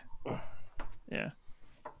 Okay. Yeah.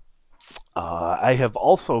 I have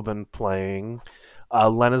also been playing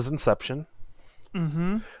Lena's Inception,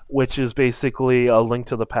 Mm-hmm. which is basically a Link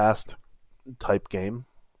to the Past type game.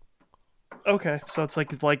 Okay. So it's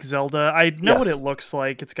like Zelda. I know what it Yes, looks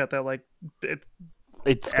like. It's got that like it's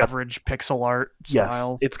it's got average pixel art yes,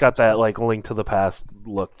 style. it's got that like Link to the Past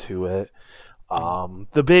look to it.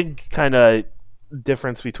 The big kind of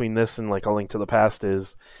difference between this and like a Link to the Past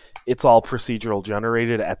is it's all procedural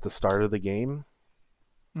generated at the start of the game.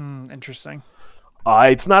 Interesting.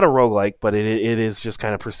 It's not a roguelike, but it is just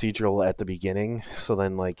kind of procedural at the beginning. So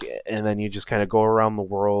then and then you just kind of go around the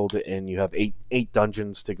world and you have eight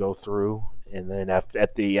dungeons to go through, and then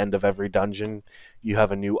at the end of every dungeon, you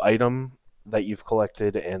have a new item that you've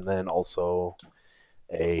collected, and then also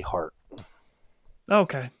a heart.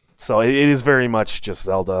 Okay. So it is very much just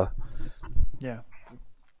Zelda. Yeah.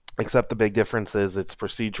 Except the big difference is it's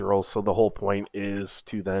procedural, so the whole point is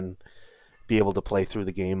to then be able to play through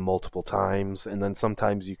the game multiple times, and then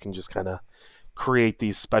sometimes you can just kind of create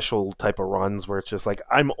these special type of runs where it's just like,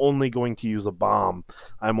 I'm only going to use a bomb,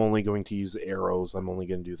 I'm only going to use arrows, I'm only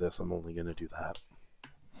going to do this, I'm only going to do that.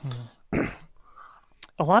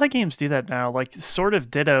 A lot of games do that now. Like Sort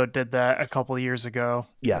of Ditto did that a couple of years ago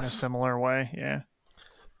in a Yes. similar way. Yeah.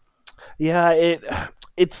 Yeah,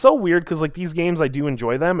 it's so weird because like these games I do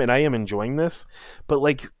enjoy them and I am enjoying this, but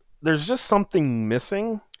like there's just something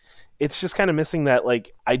missing. it's just kind of missing that,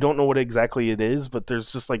 like, I don't know what exactly it is, but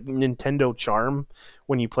there's just like Nintendo charm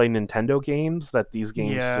when you play Nintendo games that these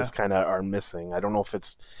games Yeah. just kind of are missing. I don't know if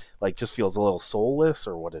it's like just feels a little soulless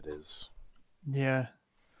or what it is. Yeah.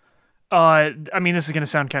 I mean, this is going to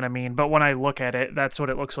sound kind of mean, but when I look at it, that's what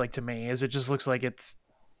it looks like to me. Is it just looks like it's,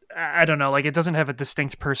 I don't know, like it doesn't have a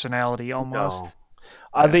distinct personality almost.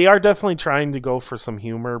 No. They are definitely trying to go for some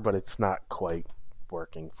humor, but it's not quite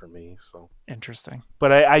working for me. So Interesting.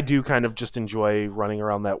 but I do kind of just enjoy running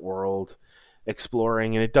around that world,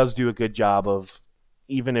 exploring, and it does do a good job of,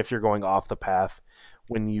 even if you're going off the path,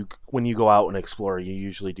 when you go out and explore, you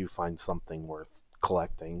usually do find something worth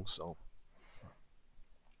collecting. So,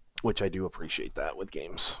 which I do appreciate that with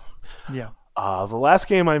games. Yeah. The last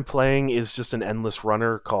game I'm playing is just an endless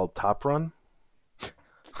runner called Top Run.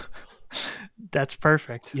 That's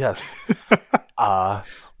perfect. Yes.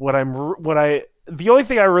 The only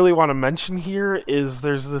thing I really want to mention here is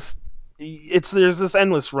there's this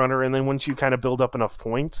endless runner, and then once you kind of build up enough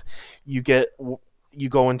points, you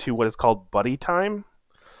go into what is called buddy time,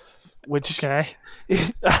 which Okay.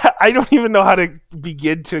 I don't even know how to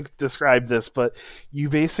begin to describe this, but you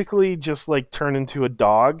basically just like turn into a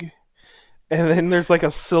dog, and then there's like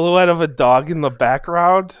a silhouette of a dog in the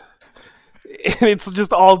background. And it's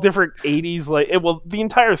just all different 80s, like the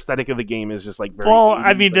entire aesthetic of the game is just like very. Well, 80s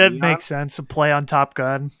I mean that neon. makes sense. A play on Top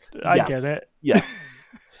Gun. I Yes. get it. Yes.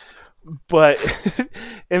 But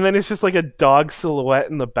and then it's just like a dog silhouette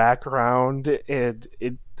in the background, and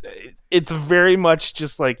it's very much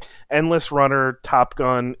just like endless runner, Top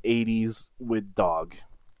Gun 80s with dog.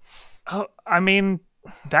 Oh, I mean,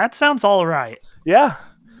 that sounds all right. Yeah.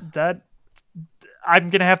 That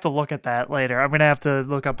I'm gonna have to look at that later. I'm gonna have to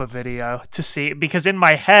look up a video to see, because in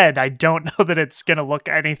my head I don't know that it's gonna look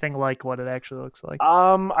anything like what it actually looks like.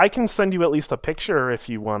 I can send you at least a picture if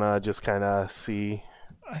you want to just kind of see.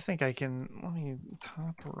 I think I can. Let me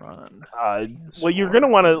Top Run. Well, you're gonna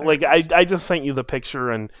want to like. I just sent you the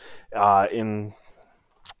picture in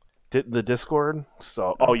the Discord.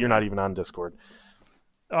 So, you're not even on Discord.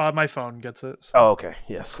 My phone gets it. So. Oh, okay.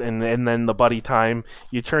 Yes, and then the buddy time,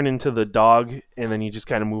 you turn into the dog, and then you just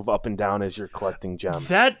kind of move up and down as you're collecting gems.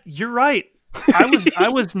 That you're right. I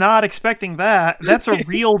was not expecting that. That's a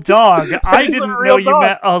real dog. I didn't know you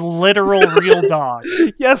meant a literal real dog.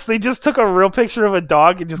 Yes, they just took a real picture of a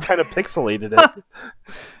dog and just kind of pixelated it.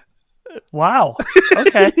 Wow.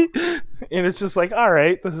 Okay. And it's just like, all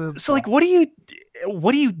right, this is so like, what do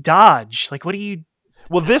you dodge? Like, what do you?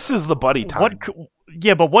 Well, this is the buddy time.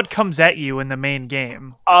 Yeah, but what comes at you in the main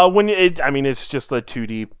game? It's just a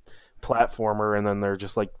 2D platformer, and then they're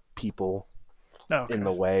just like people in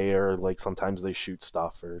the way, or like sometimes they shoot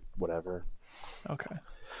stuff or whatever. Okay.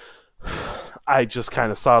 I just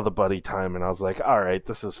kind of saw the buddy time, and I was like, all right,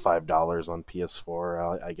 this is $5 on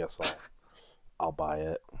PS4. I guess I'll buy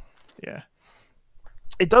it. Yeah.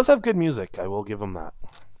 It does have good music. I will give them that.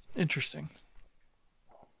 Interesting.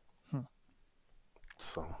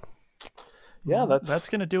 So, yeah, that's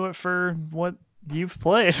gonna do it for what you've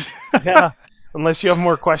played. Yeah, unless you have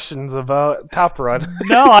more questions about Top Run.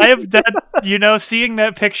 No, I have that. Seeing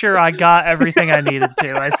that picture, I got everything I needed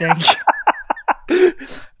to. I think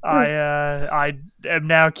I am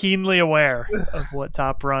now keenly aware of what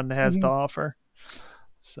Top Run has to offer.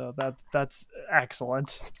 So that's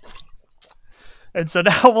excellent. And so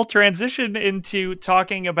now we'll transition into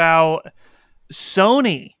talking about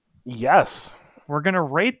Sony. Yes. We're gonna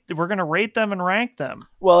rate them and rank them.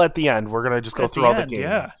 Well, at the end, we're gonna just go through all the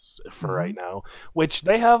games for right now, which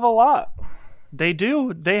they have a lot. They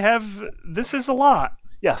do. They have. This is a lot.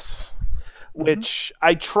 Yes. Which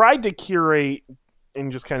I tried to curate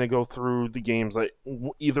and just kind of go through the games that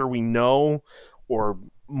either we know or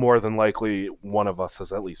more than likely one of us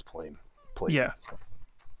has at least played. Yeah.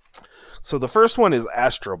 So the first one is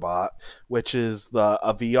Astrobot, which is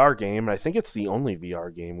a VR game. I think it's the only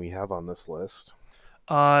VR game we have on this list.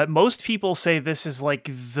 Most people say this is like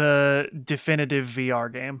the definitive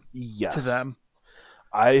VR game. Yes. To them.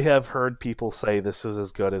 I have heard people say this is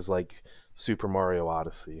as good as like Super Mario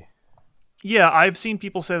Odyssey. Yeah, I've seen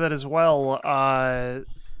people say that as well.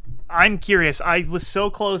 I'm curious. I was so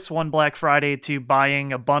close one Black Friday to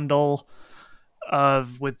buying a bundle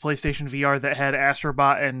with PlayStation VR that had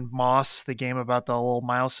Astrobot and Moss, the game about the little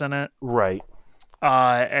mouse in it. Right.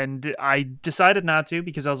 And I decided not to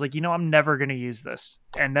because I was like, I'm never going to use this.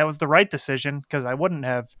 And that was the right decision because I wouldn't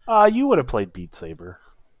have. You would have played Beat Saber.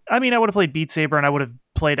 I mean, I would have played Beat Saber and I would have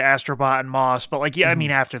played Astrobot and Moss. But like, I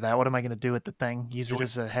mean, after that, what am I going to do with the thing? Use it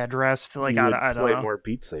as a headrest? Like, I don't know. Play more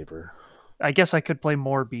Beat Saber. I guess I could play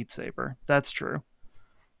more Beat Saber. That's true.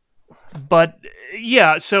 But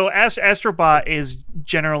yeah, so Astrobot is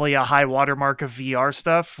generally a high watermark of VR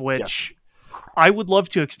stuff, Yes. which I would love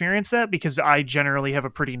to experience that because I generally have a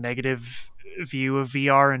pretty negative view of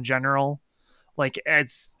VR in general. Like,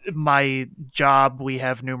 as my job, we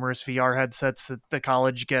have numerous VR headsets that the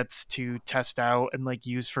college gets to test out and like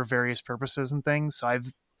use for various purposes and things. So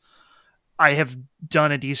I have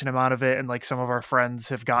done a decent amount of it, and like some of our friends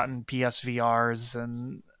have gotten PSVRs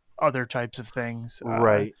and other types of things.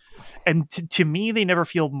 Right. And to me, they never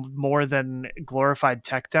feel more than glorified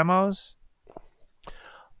tech demos.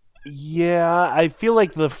 Yeah, I feel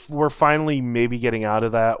like we're finally maybe getting out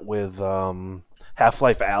of that with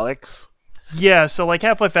Half-Life Alyx. Yeah, so like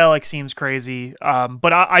Half-Life Alyx seems crazy,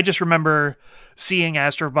 but I just remember seeing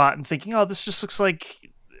Astrobot and thinking, oh, this just looks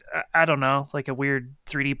like, I don't know, like a weird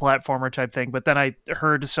 3D platformer type thing. But then I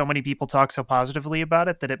heard so many people talk so positively about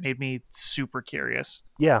it that it made me super curious.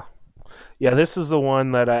 Yeah. Yeah, this is the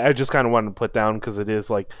one that I just kind of wanted to put down because it is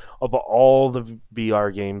like, of all the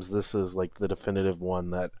VR games, this is like the definitive one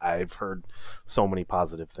that I've heard so many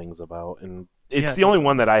positive things about, and it's Yeah, the only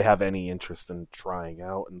one that I have any interest in trying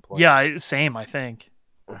out and playing. yeah, same, I think.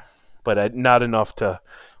 But not enough to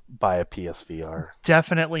buy a PSVR.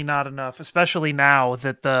 Definitely not enough, especially now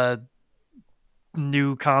that the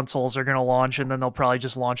new consoles are going to launch and then they'll probably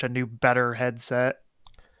just launch a new, better headset.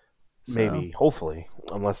 So. Maybe, hopefully,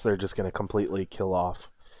 unless they're just going to completely kill off.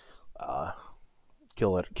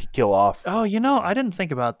 Kill off. Oh, I didn't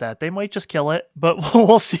think about that. They might just kill it, but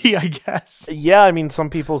we'll see, I guess. Yeah, I mean, some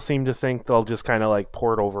people seem to think they'll just kind of like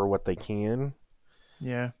port over what they can.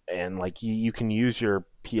 Yeah. And like you can use your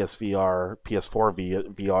PSVR,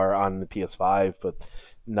 PS4 VR on the PS5, but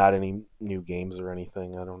not any new games or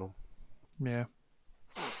anything. I don't know. Yeah.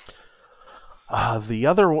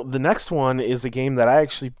 The next one is a game that I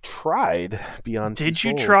actually tried, Beyond Two Did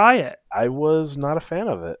you Souls. try it? I was not a fan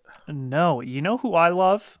of it. No. You know who I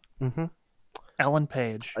love? Mm-hmm. Ellen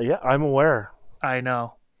Page. Yeah, I'm aware. I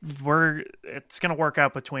know. It's gonna work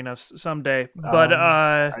out between us someday. But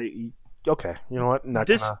okay, you know what? Not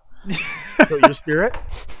this gonna kill your spirit.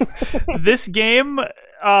 this game,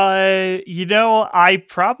 it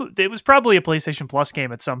was probably a PlayStation Plus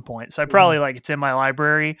game at some point, so I probably like it's in my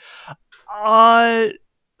library.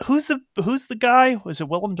 Who's the guy? Was it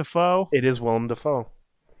Willem Dafoe? It is Willem Dafoe.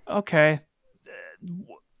 Okay,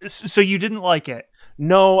 so you didn't like it?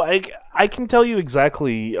 No, I can tell you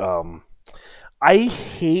exactly. I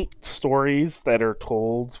hate stories that are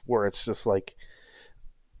told where it's just like,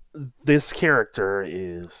 this character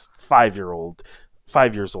is 5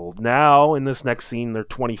 years old. Now in this next scene they're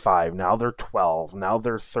 25. Now they're 12. Now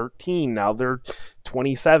they're 13. Now they're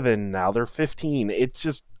 27. Now they're 15. It's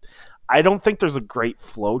just, I don't think there's a great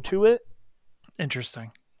flow to it.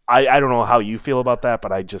 Interesting. I don't know how you feel about that,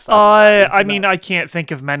 but I just I mean, I can't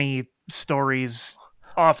think of many stories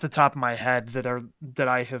off the top of my head that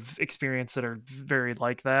I have experienced that are very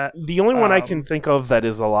like that. The only one I can think of that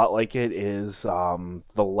is a lot like it is the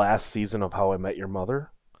last season of How I Met Your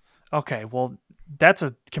Mother. Okay, well, that's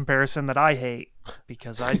a comparison that I hate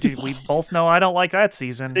because I do. We both know I don't like that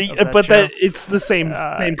season. But it's the same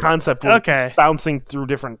concept. Okay, bouncing through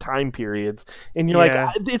different time periods, and you're like,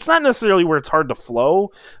 it's not necessarily where it's hard to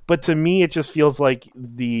flow, but to me, it just feels like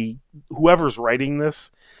whoever's writing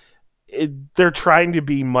this, they're trying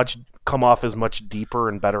to come off as much deeper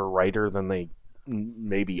and better writer than they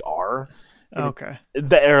maybe are. Okay,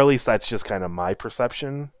 or at least that's just kind of my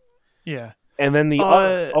perception. Yeah. And then the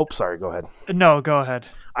other... Oh, sorry, go ahead. No, go ahead.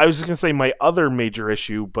 I was just going to say my other major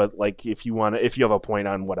issue, but like if you have a point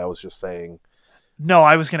on what I was just saying. No,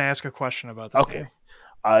 I was going to ask a question about this game.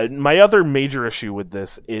 My other major issue with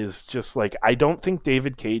this is just like, I don't think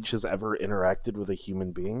David Cage has ever interacted with a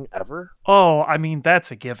human being ever. Oh, I mean,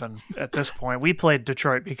 that's a given at this point. We played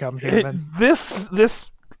Detroit Become Human. This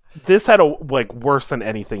had worse than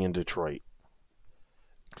anything in Detroit.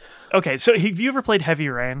 Okay, so have you ever played Heavy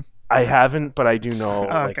Rain? I haven't, but I do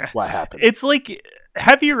know what happened. It's like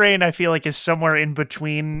Heavy Rain, I feel like, is somewhere in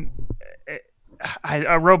between.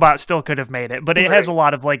 A robot still could have made it, but it has a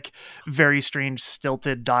lot of like very strange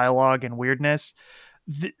stilted dialogue and weirdness.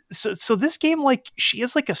 So this game, like, she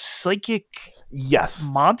is like a psychic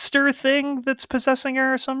monster thing that's possessing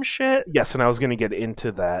her or some shit. Yes, and I was going to get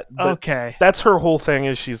into that. Okay. That's her whole thing,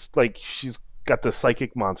 is she's got the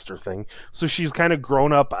psychic monster thing. So she's kind of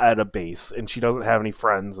grown up at a base, and she doesn't have any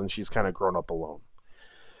friends, and she's kind of grown up alone.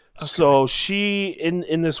 Okay. So she,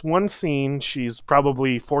 in this one scene, she's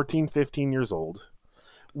probably 14, 15 years old.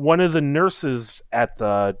 One of the nurses at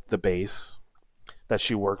the base that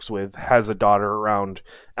she works with has a daughter around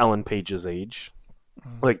Ellen Page's age,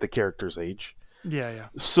 like the character's age. Yeah, yeah.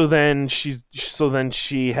 So then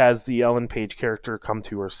she has the Ellen Page character come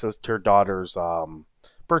to her daughter's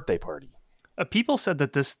birthday party. People said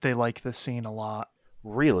that they like this scene a lot.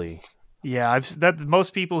 Really? Yeah, that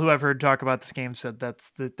most people who I've heard talk about this game said that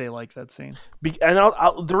they like that scene. And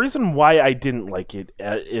the reason why I didn't like it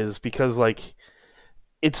is because like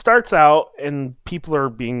it starts out and people are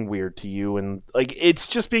being weird to you, and like it's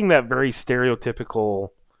just being that very stereotypical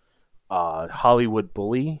Hollywood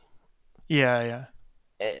bully. Yeah,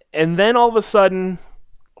 yeah. And then all of a sudden,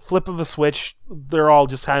 flip of a switch, they're all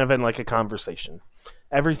just kind of in like a conversation.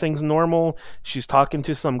 Everything's normal. She's talking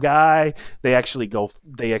to some guy. They actually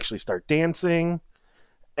start dancing.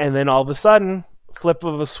 And then all of a sudden, flip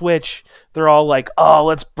of a switch, they're all like, "Oh,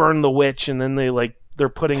 let's burn the witch." And then they're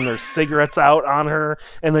putting their cigarettes out on her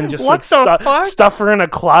and then just stuff her in a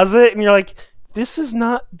closet, and you're like, this is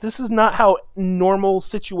not how normal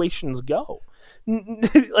situations go.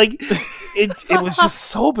 Like it was just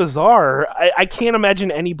so bizarre. I can't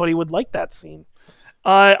imagine anybody would like that scene.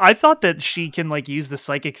 I thought that she can like use the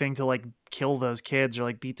psychic thing to like kill those kids or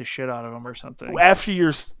like beat the shit out of them or something. After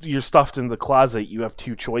you're stuffed in the closet, you have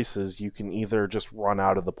two choices. You can either just run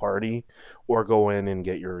out of the party or go in and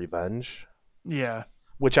get your revenge. Yeah.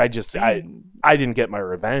 Which I didn't get my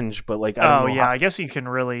revenge, but like I guess you can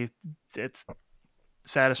really. It's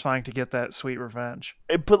satisfying to get that sweet revenge.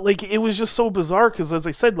 But like it was just so bizarre because, as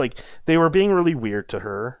I said, like they were being really weird to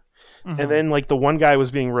her, and then like the one guy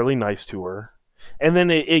was being really nice to her, and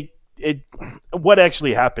then it what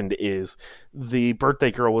actually happened is the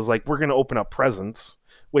birthday girl was like, "We're going to open up presents,"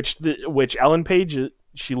 which Ellen Page,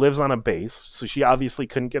 she lives on a base, so she obviously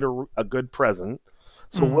couldn't get a good present.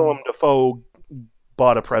 So Willem Dafoe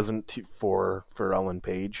bought a present for Ellen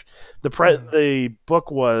Page. The present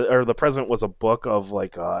was a book of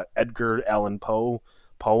like Edgar Allan Poe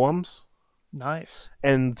poems. Nice.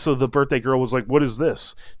 And so the birthday girl was like, "What is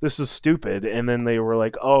this? This is stupid." And then they were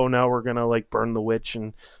like, "Oh, now we're gonna like burn the witch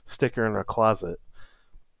and stick her in a closet."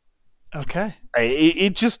 Okay.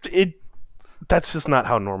 That's just not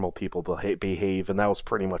how normal people behave, and that was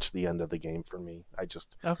pretty much the end of the game for me. I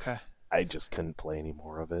just couldn't play any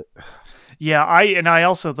more of it. Yeah, I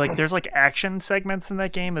also like there's like action segments in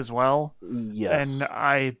that game as well. Yes. And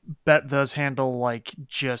I bet those handle like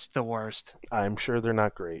just the worst. I'm sure they're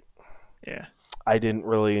not great. Yeah. I didn't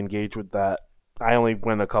really engage with that. I only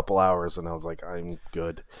went a couple hours and I was like, I'm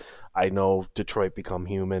good. I know Detroit Become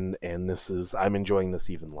Human, and I'm enjoying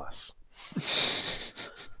this even less.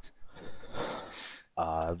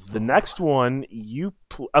 The next one,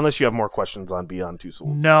 unless you have more questions on Beyond Two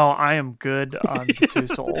Souls. No, I am good on the Two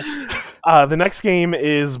Souls. The next game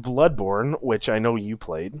is Bloodborne, which I know you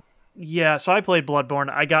played. Yeah, so I played Bloodborne.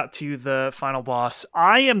 I got to the final boss.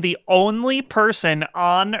 I am the only person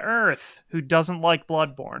on Earth who doesn't like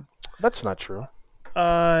Bloodborne. That's not true.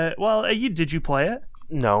 Well, did you play it?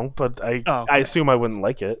 No, but I assume I wouldn't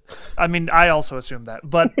like it. I mean, I also assume that,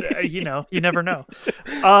 but you never know.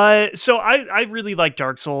 So I really like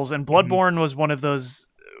Dark Souls, and Bloodborne was one of those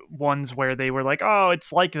ones where they were like, "Oh,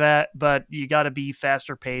 it's like that, but you got to be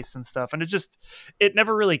faster paced and stuff." And it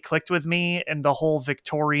never really clicked with me, and the whole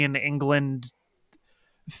Victorian England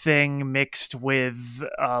thing mixed with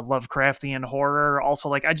Lovecraftian horror. Also,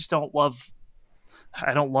 like I don't love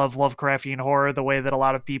Lovecraftian horror the way that a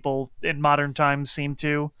lot of people in modern times seem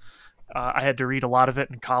to. I had to read a lot of it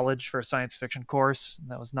in college for a science fiction course,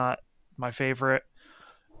 and that was not my favorite.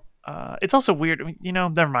 It's also weird. I mean,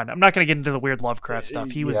 never mind. I'm not going to get into the weird Lovecraft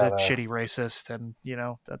stuff. He was a shitty racist, and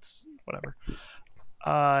that's whatever.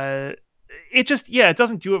 It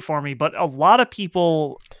doesn't do it for me. But a lot of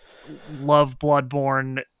people love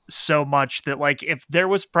Bloodborne so much that like if there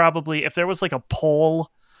was like a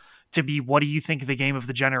poll to be what do you think the game of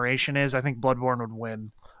the generation is, I think Bloodborne would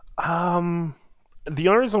win. The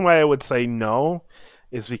only reason why I would say no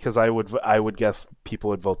is because I would guess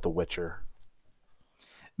people would vote The Witcher.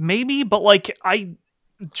 Maybe, but like I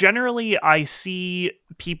see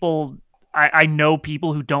people. I know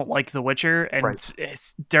people who don't like The Witcher, and right.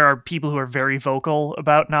 There are people who are very vocal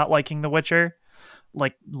about not liking The Witcher,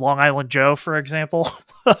 like Long Island Joe, for example.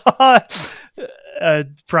 A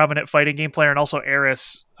prominent fighting game player, and also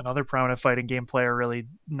Eris, another prominent fighting game player, really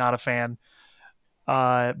not a fan.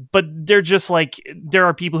 But they're just like, there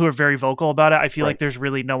are people who are very vocal about it. I feel like there's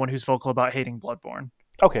really no one who's vocal about hating Bloodborne.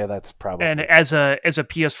 Okay, that's probably. And as a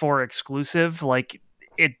PS4 exclusive, like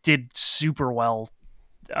it did super well,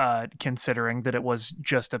 considering that it was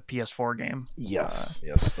just a PS4 game. Yes.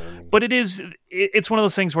 But it's one of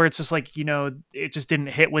those things where it's just like, it just didn't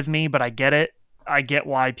hit with me, but I get it. I get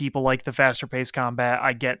why people like the faster paced combat.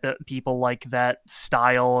 I get that people like that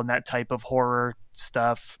style and that type of horror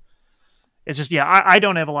stuff. It's just, yeah, I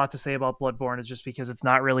don't have a lot to say about Bloodborne. It's just because it's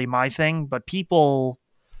not really my thing, but people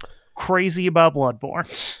crazy about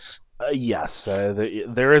Bloodborne. Yes,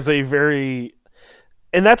 there is a very,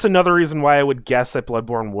 and that's another reason why I would guess that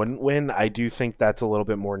Bloodborne wouldn't win. I do think that's a little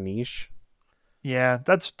bit more niche. Yeah,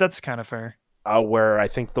 that's kind of fair. Where I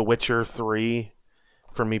think The Witcher 3,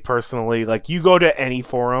 for me personally, like you go to any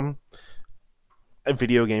forum, a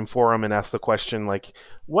video game forum, and ask the question like,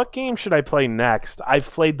 "What game should I play next?" I've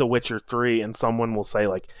played The Witcher 3, and someone will say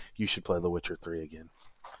like, "You should play The Witcher 3 again."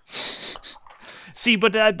 See,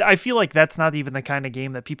 but I feel like that's not even the kind of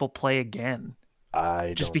game that people play again.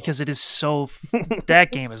 Just because it is so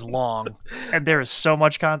that game is long and there is so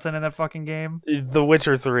much content in that fucking game. The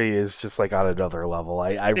Witcher 3 is just like on another level.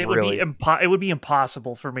 It would be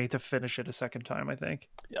impossible for me to finish it a second time, I think.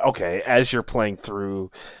 Okay, as you're playing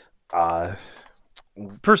through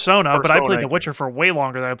Persona, but I played The Witcher for way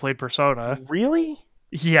longer than I played Persona. Really?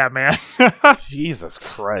 Yeah, man. Jesus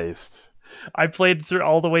Christ. I played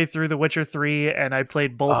all the way through The Witcher 3, and I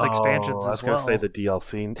played both expansions as well. I was going to say the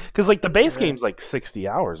DLC. Because like the base game's like 60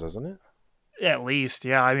 hours, isn't it? At least,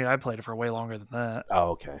 yeah. I mean, I played it for way longer than that.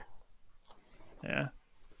 Oh, okay. Yeah.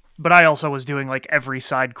 But I also was doing like every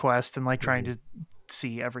side quest and like trying to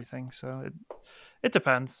see everything, so it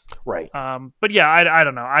depends. Right. But yeah, I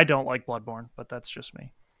don't know. I don't like Bloodborne, but that's just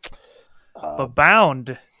me. But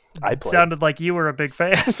Bound... It sounded like you were a big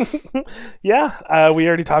fan. Yeah, we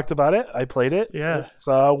already talked about it. I played it. Yeah. It's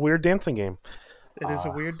a weird dancing game. It is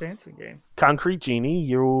a weird dancing game. Concrete Genie,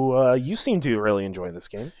 you seem to really enjoy this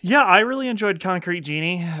game. Yeah, I really enjoyed Concrete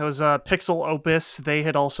Genie. It was Pixel Opus. They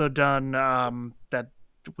had also done that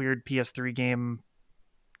weird PS3 game.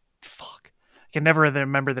 Fuck. I can never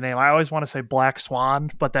remember the name. I always want to say Black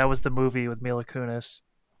Swan, but that was the movie with Mila Kunis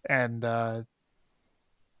and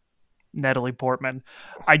Natalie Portman.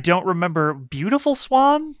 I don't remember Beautiful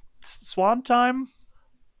Swan Time.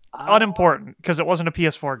 Unimportant because it wasn't a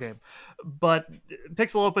PS4 game. But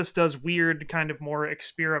Pixel Opus does weird, kind of more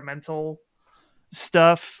experimental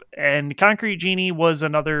stuff. And Concrete Genie was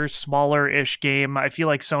another smaller-ish game. I feel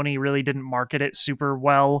like Sony really didn't market it super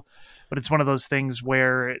well. But it's one of those things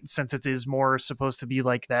where, since it is more supposed to be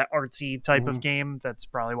like that artsy type of game, that's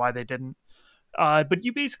probably why they didn't. But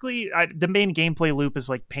you basically, the main gameplay loop is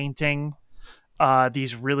like painting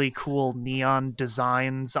these really cool neon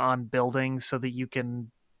designs on buildings so that you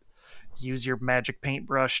can use your magic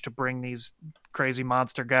paintbrush to bring these crazy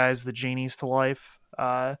monster guys, the genies, to life.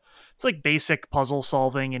 It's like basic puzzle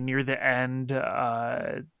solving, and near the end,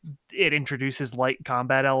 it introduces light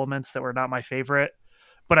combat elements that were not my favorite.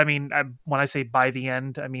 But I mean, when I say by the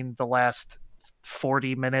end, I mean the last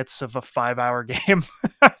 40 minutes of a 5-hour game.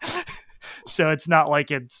 So it's not like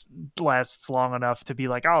it lasts long enough to be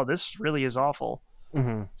like, oh, this really is awful.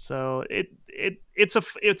 Mm-hmm. So it's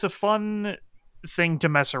a fun thing to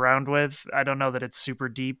mess around with. I don't know that it's super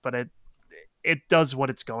deep, but it does what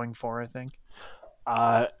it's going for, I think.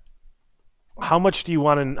 How much do you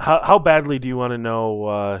want to? How badly do you want to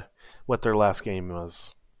know what their last game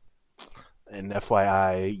was? And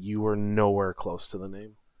FYI, you were nowhere close to the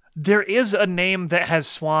name. There is a name that has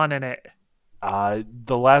Swan in it.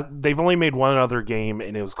 They've only made one other game,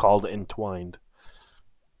 and it was called Entwined.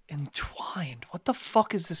 Entwined? What the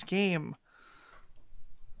fuck is this game?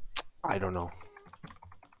 I don't know.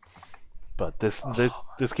 But this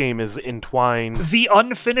game is Entwined. The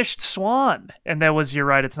Unfinished Swan. And that was, you're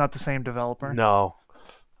right, it's not the same developer. No.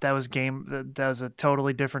 That was a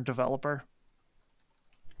totally different developer.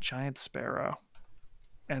 Giant Sparrow.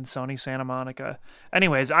 And Sony Santa Monica.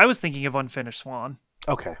 Anyways, I was thinking of Unfinished Swan.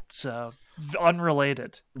 Okay. So,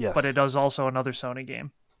 unrelated. Yes. But it does also another Sony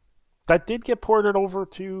game. That did get ported over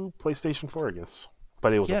to PlayStation 4, I guess.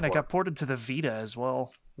 But it was and it got ported to the Vita as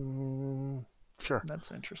well. Sure. That's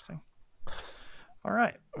interesting. All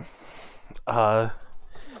right.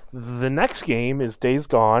 The next game is Days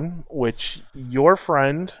Gone, which your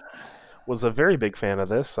friend was a very big fan of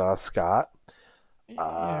this, Scott.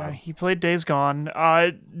 Yeah, he played Days Gone.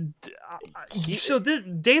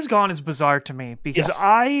 Days Gone is bizarre to me because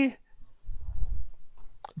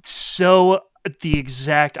the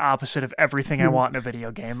exact opposite of everything I want in a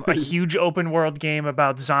video game. A huge open world game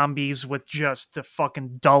about zombies with just the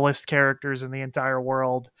fucking dullest characters in the entire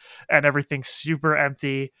world, and everything's super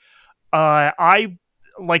empty.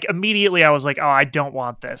 Immediately I was like, oh, I don't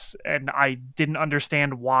want this. And I didn't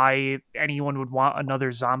understand why anyone would want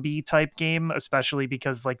another zombie type game, especially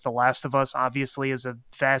because like The Last of Us obviously is a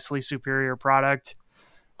vastly superior product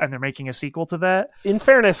and they're making a sequel to that. In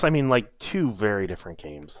fairness, I mean, like, two very different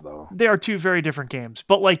games, though. They are two very different games.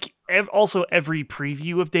 But like also every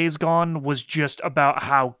preview of Days Gone was just about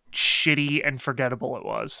how shitty and forgettable it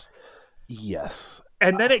was. Yes.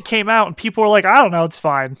 And then it came out, and people were like, "I don't know, it's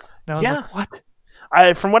fine." And I was Yeah. like,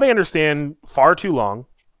 "What?" From what I understand, far too long.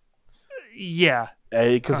 Yeah.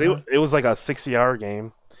 Because Uh-huh. it was like a 60-hour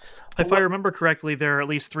game. But If I remember correctly, there are at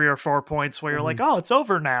least 3 or 4 points where you're like, "Oh, it's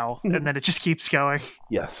over now," and then it just keeps going.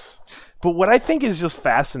 Yes. But what I think is just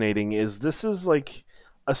fascinating is this is like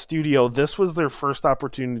a studio. This was their first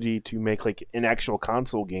opportunity to make like an actual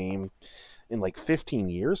console game in like 15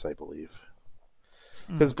 years, I believe.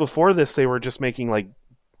 Because before this, they were just making like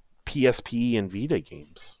PSP and Vita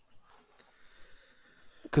games.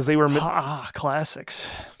 Because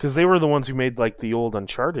Classics. they were the ones who made like the old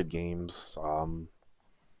Uncharted games on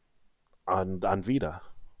Vita.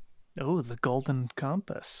 Oh, the Golden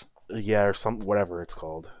Compass. Yeah, or some whatever it's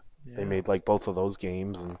called. Yeah. They made like both of those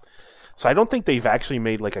games, and so I don't think they've actually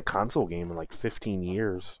made like a console game in like 15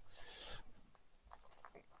 years.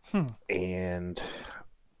 And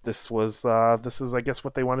this is I guess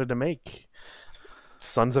what they wanted to make.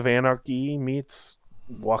 Sons of Anarchy meets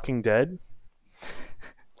Walking Dead.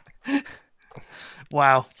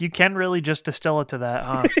 Wow, you can really just distill it to that,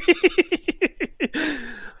 huh?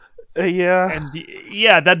 Yeah. And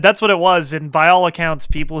yeah, that's what it was. And by all accounts,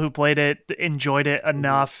 people who played it enjoyed it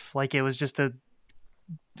enough. Like it was just a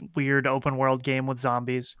weird open world game with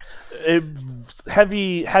zombies.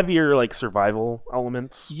 Heavier like survival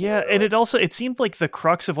elements. Yeah, and it seemed like the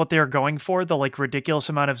crux of what they were going for, the like ridiculous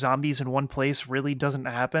amount of zombies in one place, really doesn't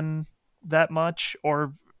happen that much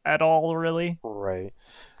or at all, really. Right.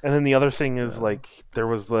 And then the other thing is like there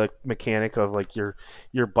was the mechanic of like your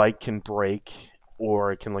bike can break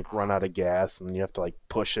or it can like run out of gas and you have to like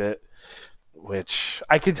push it, which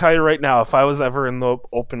I can tell you right now, if I was ever in the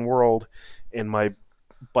open world and my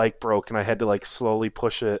bike broke and I had to like slowly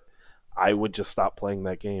push it, I would just stop playing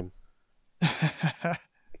that game.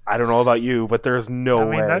 I don't know about you, but there's no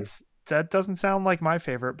way. That doesn't sound like my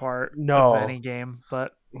favorite part No. of any game,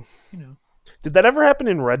 but you know. Did that ever happen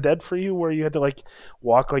in Red Dead for you where you had to like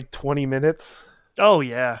walk like 20 minutes? Oh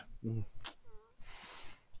yeah.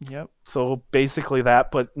 Yep. So basically that,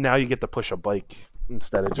 but now you get to push a bike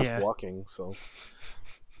instead of just walking, so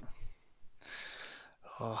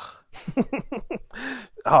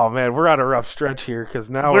oh man, we're on a rough stretch here because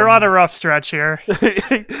now we're on a rough stretch here.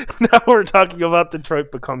 Now we're talking about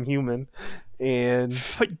Detroit Become Human, and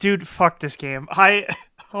dude, fuck this game.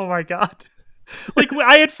 Oh my god, like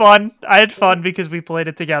I had fun. I had fun because we played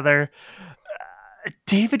it together.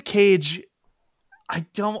 David Cage, I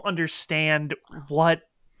don't understand what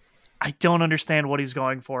he's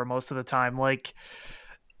going for most of the time. Like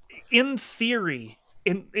in theory,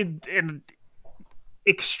 in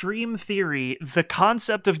extreme theory, the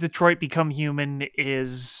concept of Detroit Become Human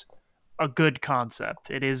is a good concept.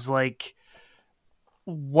 It is like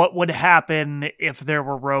what would happen if there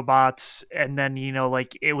were robots and then,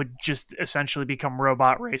 like it would just essentially become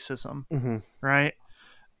robot racism, right?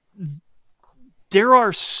 There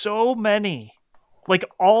are so many, like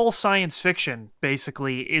all science fiction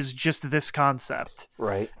basically is just this concept.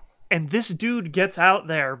 Right. And this dude gets out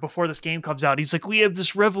there before this game comes out. He's like, we have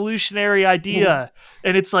this revolutionary idea.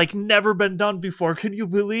 And it's like never been done before. Can you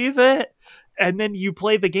believe it? And then you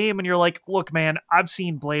play the game and you're like, look, man, I've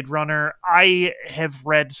seen Blade Runner. I have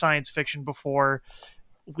read science fiction before.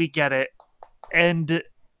 We get it. And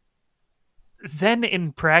then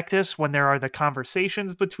in practice, when there are the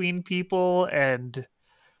conversations between people and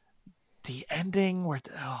the ending where,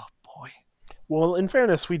 oh boy. Well, in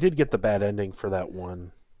fairness, we did get the bad ending for that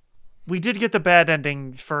one. We did get the bad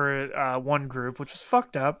ending for one group, which was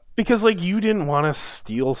fucked up. Because, like, you didn't want to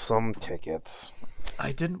steal some tickets.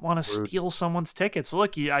 I didn't want to steal someone's tickets.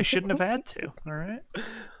 Look, I shouldn't have had to, all right?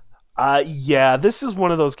 Yeah, this is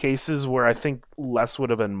one of those cases where I think less would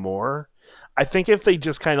have been more. I think if they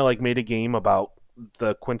just kind of, like, made a game about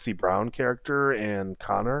the Quincy Brown character and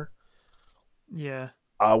Connor. Yeah.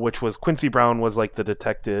 Which was, Quincy Brown was, like, the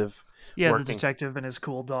detective. Yeah, the detective and his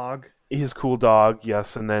cool dog. His cool dog,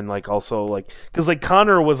 yes, and then like also like because like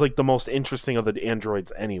Connor was like the most interesting of the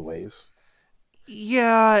androids, anyways.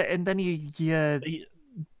 Yeah, and then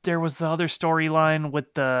there was the other storyline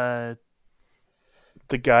with the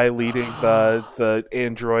guy leading the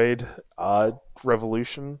android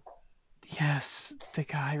revolution. Yes, the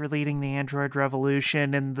guy leading the android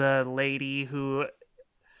revolution and the lady who.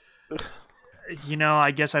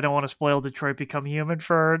 I guess I don't want to spoil Detroit Become Human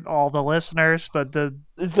for all the listeners, but the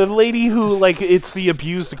lady who like it's the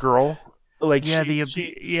abused girl, like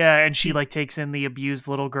and she like takes in the abused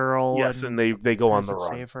little girl. Yes, and they go on the run.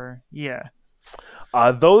 Save her. Yeah.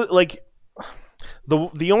 Though like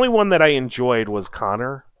the only one that I enjoyed was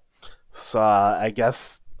Connor. So I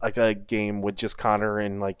guess like a game with just Connor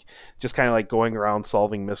and like just kind of like going around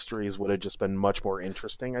solving mysteries would have just been much more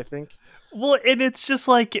interesting, I think. Well, and it's just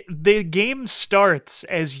like the game starts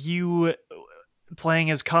as you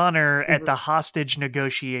playing as Connor at the hostage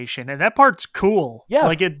negotiation, and that part's cool. Yeah.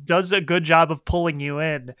 Like it does a good job of pulling you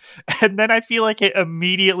in. And then I feel like it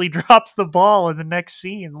immediately drops the ball in the next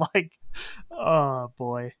scene. Like, oh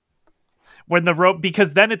boy. When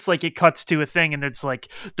because then it's like it cuts to a thing and it's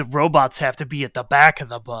like the robots have to be at the back of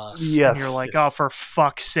the bus. Yes. And you're like, oh, for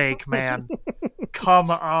fuck's sake, man.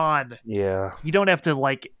 Come on. Yeah. You don't have to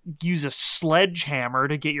like use a sledgehammer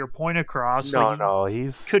to get your point across. No,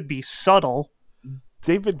 he's could be subtle.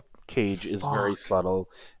 David Cage is very subtle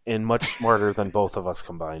and much smarter than both of us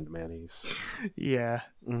combined, man. Yeah.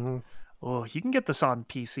 Mm-hmm. Oh, you can get this on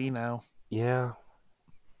PC now. Yeah.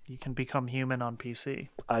 You can become human on PC.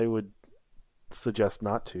 I would suggest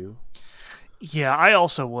not to. Yeah, I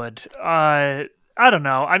also would. I don't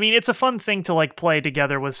know. I mean, it's a fun thing to like play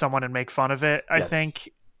together with someone and make fun of it, I think.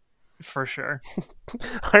 For sure.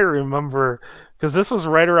 I remember because this was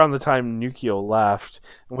right around the time Nukio left,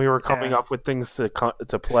 and we were coming up with things to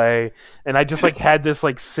play, and I just like had this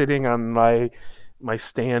like sitting on my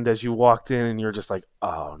stand as you walked in, and you're just like,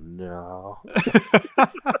 oh no.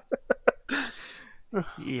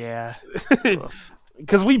 Yeah.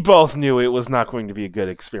 Because we both knew it was not going to be a good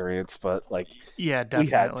experience, but like, yeah,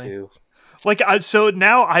 definitely. We had to. Like, so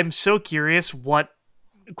now I'm so curious what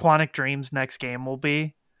Quantic Dream's next game will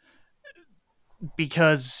be.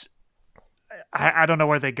 Because I don't know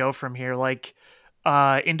where they go from here. Like,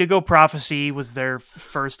 Indigo Prophecy was their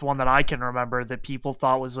first one that I can remember that people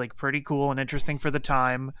thought was like pretty cool and interesting for the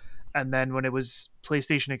time. And then when it was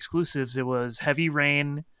PlayStation exclusives, it was Heavy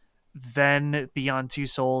Rain, then Beyond Two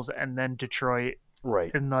Souls, and then Detroit. Right.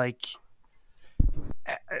 And like,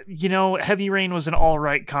 you know, Heavy Rain was an all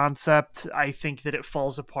right concept. I think that it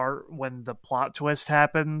falls apart when the plot twist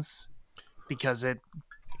happens because it,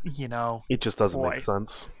 you know, it just doesn't make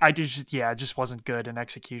sense. It just wasn't good in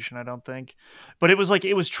execution, I don't think. But it was like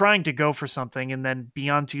it was trying to go for something, and then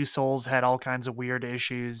Beyond Two Souls had all kinds of weird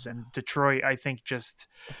issues, and Detroit, I think, just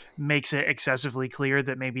makes it excessively clear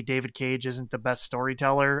that maybe David Cage isn't the best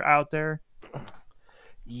storyteller out there.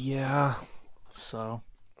 Yeah. So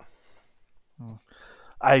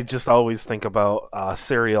I just always think about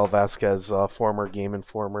Serial Vasquez, former Game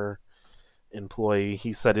Informer employee.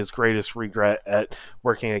 He said his greatest regret at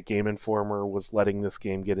working at Game Informer was letting this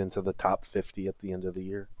game get into the top 50 at the end of the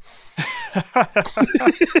year.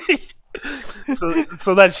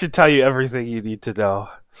 so that should tell you everything you need to know.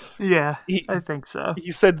 Yeah, I think so.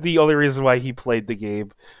 He said the only reason why he played the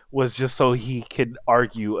game was just so he could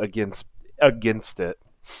argue against it.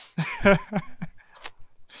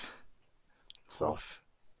 So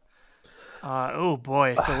oh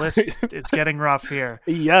boy, the list is getting rough here.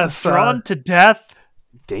 Yes. Drawn to Death.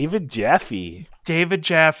 David Jaffe.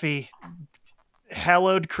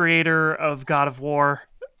 Hallowed creator of God of War.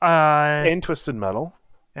 And Twisted Metal.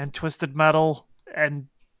 And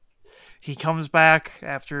he comes back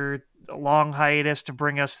after a long hiatus to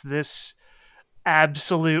bring us this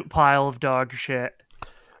absolute pile of dog shit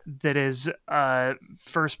that is a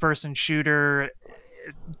first-person shooter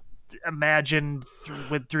imagined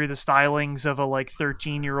through the stylings of a like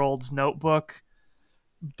 13-year-old's notebook,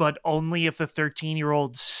 but only if the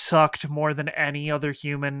 13-year-old sucked more than any other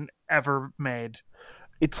human ever made.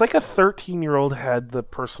 It's like a 13-year-old had the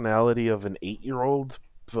personality of an 8-year-old,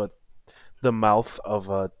 but the mouth of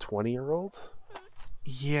a 20-year-old.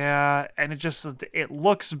 Yeah, and it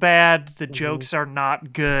looks bad. The jokes are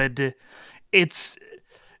not good. It's,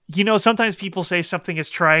 you know, sometimes people say something is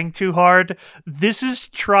trying too hard. This is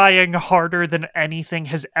trying harder than anything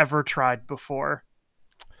has ever tried before.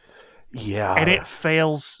 Yeah. And it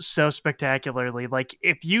fails so spectacularly. Like,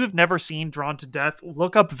 if you have never seen Drawn to Death,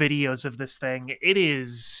 look up videos of this thing. It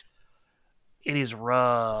is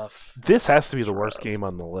rough. This has to be the worst game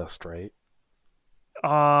on the list, right?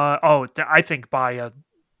 I think by a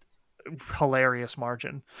hilarious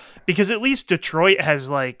margin. Because at least Detroit has,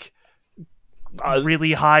 like,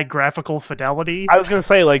 really high graphical fidelity. I was going to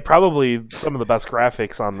say, like, probably some of the best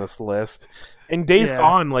graphics on this list. And Days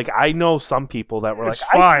Gone, like, I know some people that were it's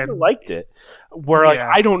like, fine. I really liked it. Where, like,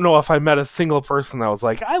 I don't know if I met a single person that was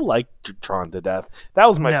like, I liked Drawn to Death. That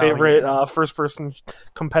was my favorite first-person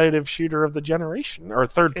competitive shooter of the generation, or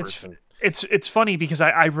third-person. It's funny because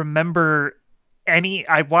I remember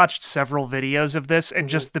I watched several videos of this, and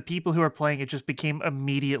just the people who are playing it just became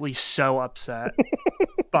immediately so upset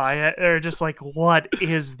by it. They're just like, what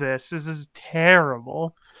is this? This is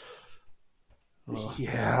terrible.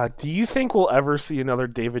 Yeah. Do you think we'll ever see another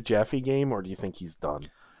David Jaffe game, or do you think he's done?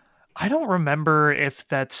 I don't remember if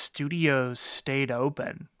that studio stayed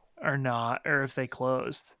open or not, or if they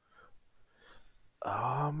closed.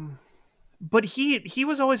 Um, But he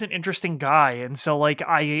was always an interesting guy, and so like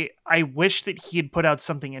I wish that he had put out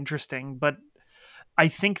something interesting, but I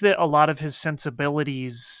think that a lot of his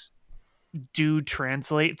sensibilities do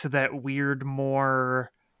translate to that weird,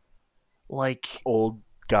 more like, old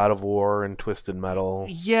God of War and Twisted Metal.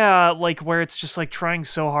 yeah, like where it's just like trying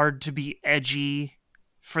so hard to be edgy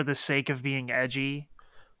for the sake of being edgy.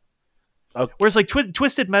 Okay. Whereas like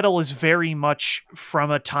Twisted Metal is very much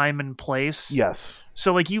from a time and place. Yes.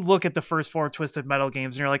 So like you look at the first four Twisted Metal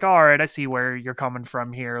games and you're like, oh, all right, I see where you're coming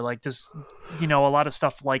from here. Like this, a lot of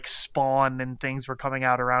stuff like Spawn and things were coming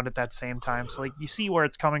out around at that same time. So like you see where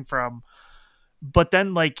it's coming from. But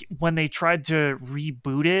then like when they tried to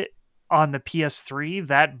reboot it on the PS3,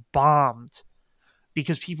 that bombed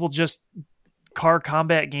because people just car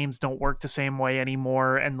combat games don't work the same way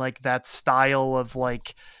anymore, and like that style of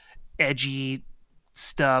like edgy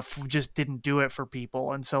stuff just didn't do it for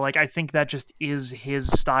people. And so like I think that just is his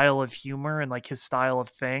style of humor and like his style of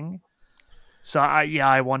thing. So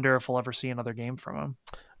I wonder if we'll ever see another game from him.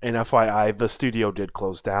 And FYI, the studio did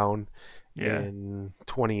close down Yeah. in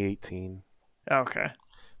 2018, Okay.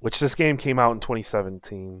 which this game came out in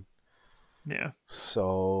 2017. Yeah.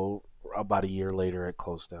 So about a year later, it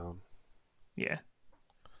closed down. Yeah.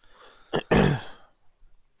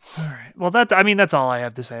 All right. Well, that's all I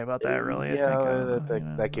have to say about that, really. Yeah, I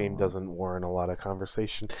think that game doesn't warrant a lot of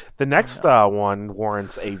conversation. The next one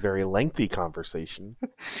warrants a very lengthy conversation.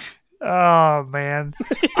 Oh man,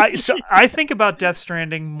 I think about Death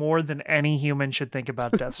Stranding more than any human should think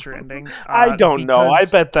about Death Stranding. I don't know. I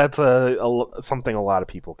bet that's something a lot of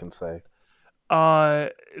people can say.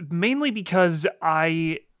 Mainly because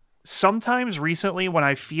I sometimes recently when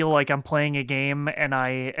I feel like I'm playing a game and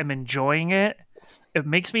I am enjoying it, it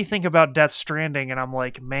makes me think about Death Stranding, and I'm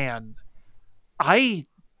like, man, I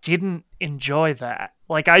didn't enjoy that.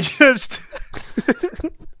 Like I just.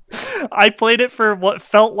 I played it for what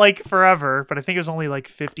felt like forever, but I think it was only like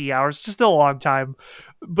 50 hours, just still a long time.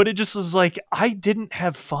 But it just was like, I didn't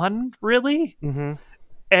have fun, really. Mm-hmm.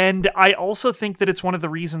 And I also think that it's one of the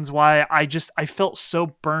reasons why I felt so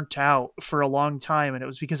burnt out for a long time. And it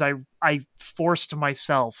was because I forced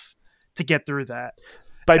myself to get through that.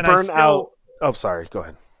 By and burn out. Oh, sorry. Go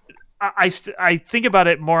ahead. I think about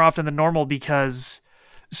it more often than normal because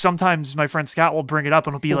sometimes my friend Scott will bring it up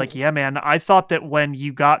and he'll be like, yeah, man, I thought that when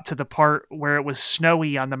you got to the part where it was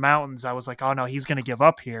snowy on the mountains, I was like, oh no, he's going to give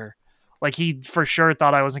up here. Like he for sure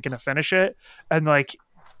thought I wasn't going to finish it. And like,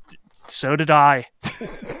 so did I.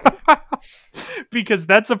 Because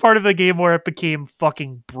that's the part of the game where it became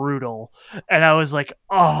fucking brutal. And I was like,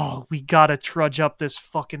 oh, we got to trudge up this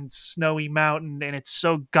fucking snowy mountain and it's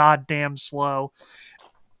so goddamn slow.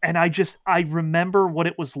 And I remember what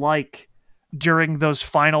it was like during those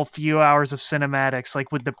final few hours of cinematics,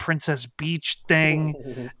 like with the Princess Beach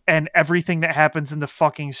thing and everything that happens in the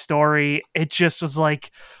fucking story. It just was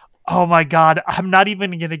like, oh my God, I'm not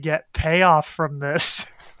even going to get payoff from this.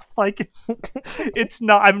 Like,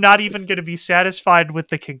 I'm not even going to be satisfied with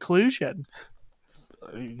the conclusion.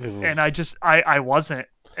 And I wasn't.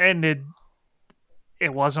 And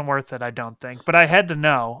it wasn't worth it, I don't think. But I had to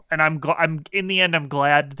know. And I'm in the end, I'm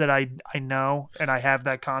glad that I know and I have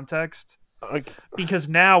that context. Because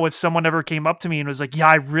now if someone ever came up to me and was like, yeah,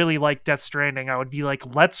 I really like Death Stranding, I would be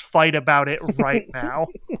like, let's fight about it right now.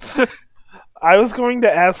 I was going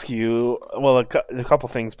to ask you, well, a couple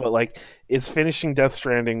things, but like, is finishing Death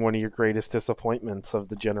Stranding one of your greatest disappointments of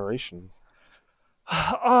the generation?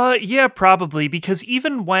 Yeah, probably, because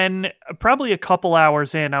even when probably a couple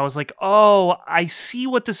hours in, I was like, oh, I see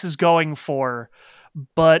what this is going for,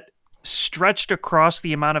 but stretched across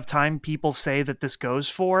the amount of time people say that this goes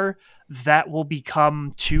for, that will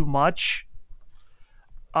become too much.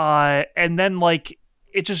 And then like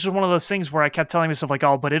it's just one of those things where I kept telling myself like,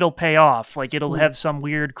 oh, but it'll pay off. Like it'll have some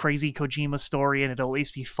weird, crazy Kojima story and it'll at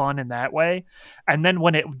least be fun in that way. And then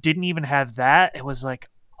when it didn't even have that, it was like,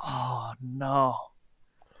 oh no.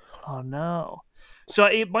 Oh no. So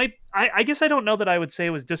it might, I guess I don't know that I would say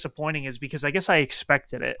it was disappointing is because I guess I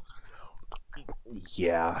expected it.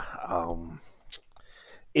 Yeah.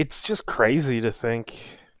 It's just crazy to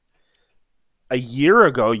think a year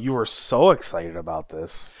ago you were so excited about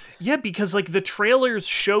this. Yeah, because like the trailers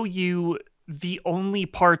show you the only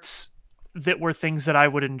parts that were things that I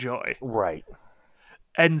would enjoy. Right.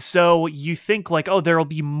 And so you think like, oh, there'll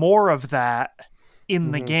be more of that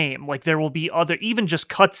in the game. Like there will be other, even just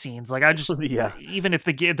cutscenes. Like I just, yeah. Even if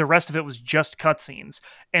the rest of it was just cutscenes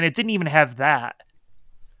and it didn't even have that.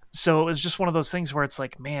 So it was just one of those things where it's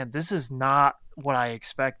like, man, this is not what I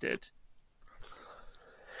expected.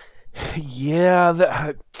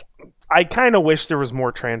 Yeah, I kind of wish there was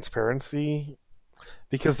more transparency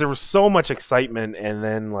because there was so much excitement, and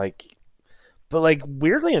then but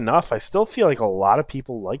weirdly enough, I still feel like a lot of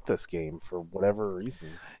people like this game for whatever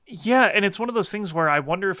reason. Yeah, and it's one of those things where I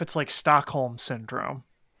wonder if it's like Stockholm syndrome,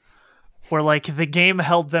 where like the game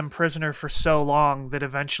held them prisoner for so long that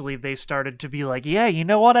eventually they started to be like, yeah, you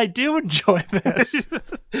know what, I do enjoy this.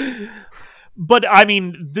 But I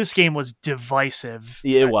mean, this game was divisive.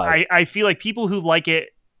 Yeah, it was. I feel like people who liked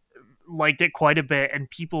it quite a bit, and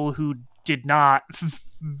people who did not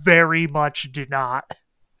very much do not.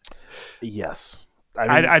 Yes.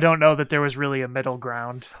 I don't know that there was really a middle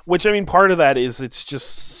ground. Which, I mean, part of that is it's just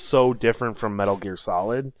so different from Metal Gear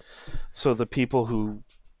Solid. So the people who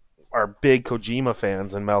are big Kojima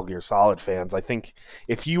fans and Metal Gear Solid fans, I think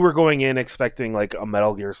if you were going in expecting like a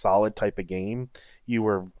Metal Gear Solid type of game, you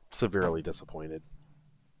were severely disappointed.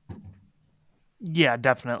 Yeah,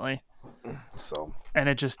 definitely. So, and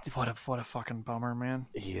it just what a fucking bummer, man.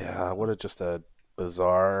 Yeah, just a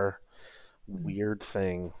bizarre, weird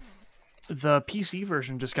thing. The PC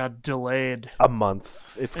version just got delayed a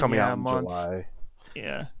month. It's coming out in month. July.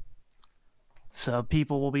 Yeah. So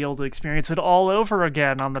people will be able to experience it all over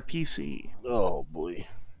again on the PC. Oh boy.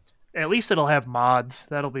 At least it'll have mods.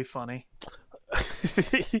 That'll be funny.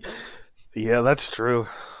 Yeah, that's true.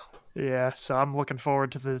 Yeah, so I'm looking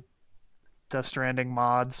forward to the Death Stranding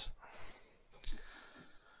mods.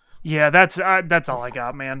 Yeah, that's all I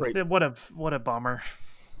got, man. Right. What a bummer.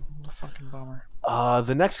 What a fucking bummer.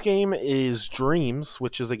 The next game is Dreams,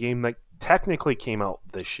 which is a game that technically came out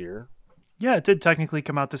this year. Yeah, it did technically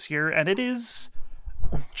come out this year, and it is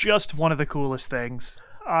just one of the coolest things.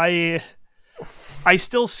 I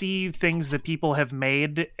still see things that people have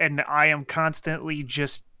made, and I am constantly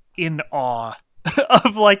just in awe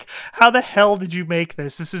of like, how the hell did you make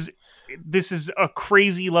this? This is a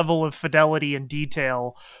crazy level of fidelity and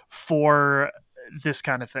detail for this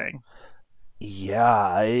kind of thing.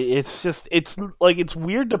 Yeah, it's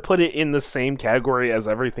weird to put it in the same category as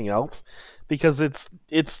everything else because it's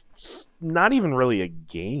not even really a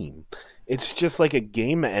game. It's just like a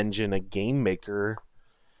game engine, a game maker.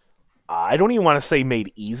 I don't even want to say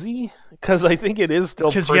made easy because I think it is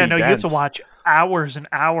still pretty dense. You have to watch hours and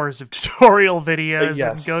hours of tutorial videos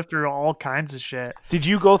yes. and go through all kinds of shit. Did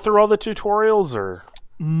you go through all the tutorials or?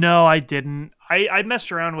 No, I didn't. I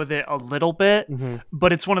messed around with it a little bit, mm-hmm.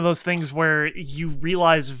 but it's one of those things where you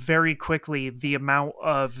realize very quickly the amount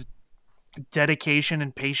of dedication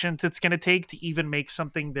and patience it's going to take to even make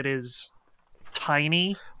something that is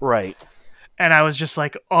tiny. Right. And I was just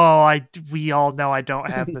like, oh, we all know I don't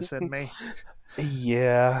have this in me.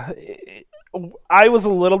 Yeah. I was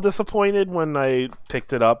a little disappointed when I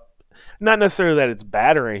picked it up. Not necessarily that it's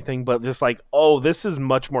bad or anything, but just like, oh, this is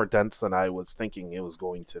much more dense than I was thinking it was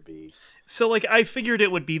going to be. So, like, I figured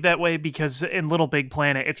it would be that way because in Little Big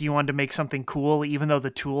Planet, if you wanted to make something cool, even though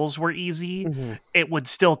the tools were easy, mm-hmm. it would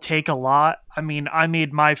still take a lot. I mean, I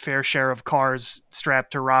made my fair share of cars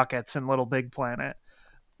strapped to rockets in Little Big Planet.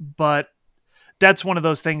 But that's one of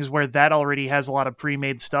those things where that already has a lot of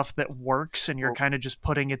pre-made stuff that works, and you're kind of just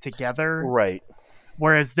putting it together. Right.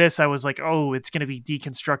 Whereas this, I was like, oh, it's going to be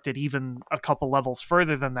deconstructed even a couple levels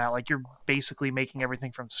further than that. Like, you're basically making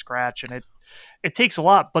everything from scratch, and it takes a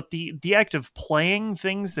lot. But the act of playing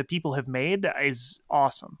things that people have made is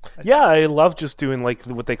awesome. Yeah, I love just doing like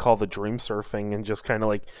what they call the dream surfing and just kind of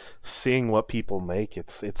like seeing what people make.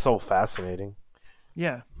 It's so fascinating.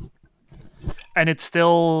 Yeah. And it's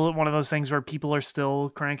still one of those things where people are still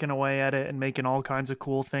cranking away at it and making all kinds of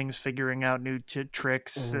cool things, figuring out new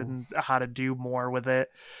tricks and how to do more with it.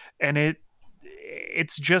 And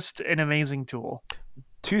it's just an amazing tool.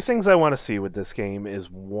 Two things I want to see with this game is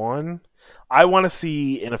one, I want to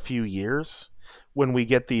see in a few years when we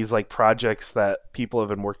get these like projects that people have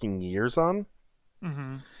been working years on.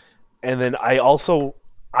 Mm-hmm. And then I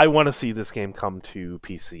want to see this game come to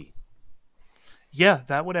PC. Yeah,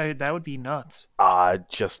 that would be nuts.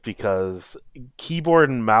 Just because keyboard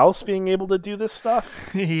and mouse being able to do this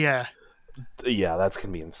stuff. Yeah, that's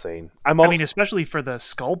gonna be insane. I mean, especially for the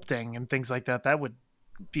sculpting and things like that, that would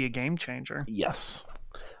be a game changer. Yes,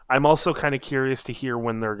 I'm also kind of curious to hear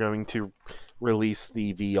when they're going to release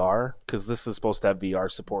the VR because this is supposed to have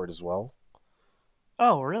VR support as well.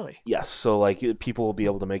 Oh, really? Yes. So like people will be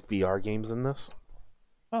able to make VR games in this.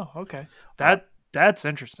 Oh, okay. That's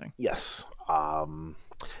interesting. Yes.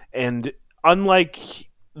 And unlike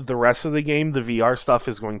the rest of the game, the VR stuff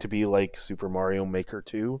is going to be like Super Mario Maker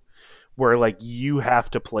 2, where like you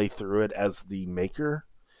have to play through it as the maker.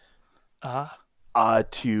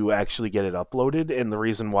 to actually get it uploaded, and the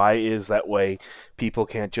reason why is that way people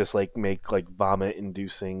can't just like make like vomit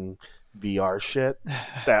inducing VR shit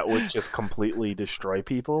that would just completely destroy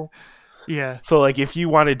people. Yeah. So like if you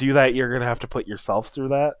want to do that, you're gonna have to put yourself through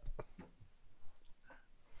that.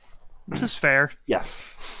 Which is fair.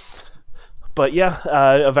 Yes. But yeah,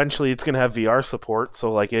 eventually it's gonna have VR support.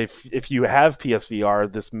 So like if you have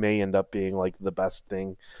PSVR, this may end up being like the best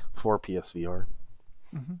thing for PSVR.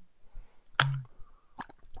 Mm-hmm.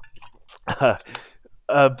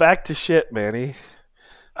 Back to shit, Manny.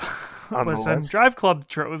 Listen, Drive Club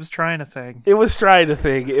was trying a thing. It was trying a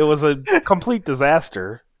thing. It was a complete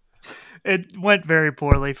disaster. It went very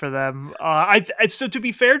poorly for them. So to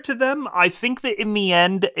be fair to them, I think that in the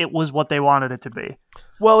end, it was what they wanted it to be.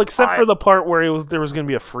 Well, except for the part where there was going to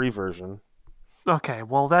be a free version. Okay,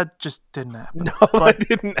 well that just didn't happen. No, that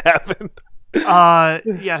didn't happen.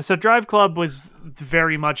 Yeah. So Drive Club was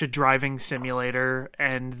very much a driving simulator,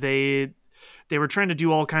 and they were trying to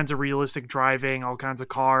do all kinds of realistic driving, all kinds of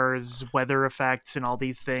cars, weather effects, and all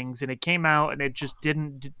these things. And it came out, and it just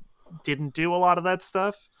didn't do a lot of that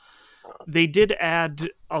stuff. They did add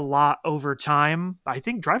a lot over time. I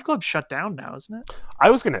think Drive Club shut down now, isn't it? I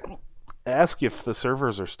was going to ask if the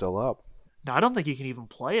servers are still up. No, I don't think you can even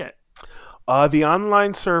play it. The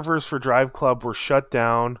online servers for Drive Club were shut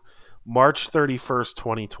down March 31st,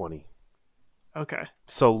 2020. Okay.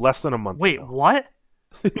 So less than a month Wait, ago. what?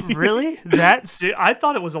 Really? I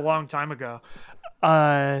thought it was a long time ago.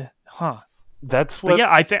 Huh. That's what. But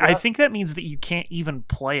yeah, I think that means that you can't even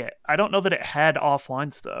play it. I don't know that it had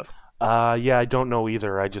offline stuff. Yeah, I don't know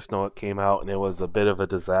either. I just know it came out and it was a bit of a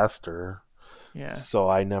disaster. Yeah. So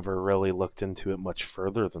I never really looked into it much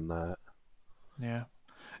further than that. Yeah.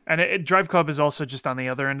 And Drive Club is also just on the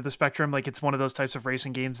other end of the spectrum. Like, it's one of those types of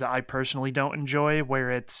racing games that I personally don't enjoy, where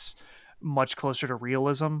it's much closer to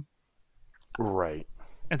realism. Right.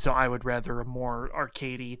 And so I would rather a more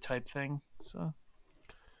arcadey type thing. So.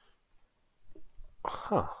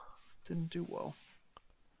 Huh. Didn't do well.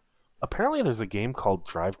 Apparently there's a game called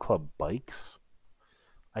Drive Club Bikes.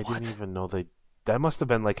 I didn't even know that must have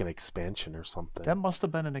been like an expansion or something. That must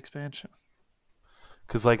have been an expansion.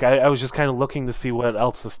 Because like I was just kind of looking to see what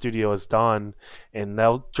else the studio has done, and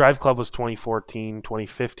now Drive Club was 2014,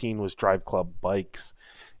 2015 was Drive Club Bikes,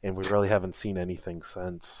 and we really haven't seen anything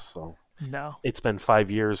since. So no, it's been 5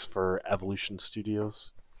 years for Evolution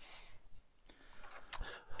Studios.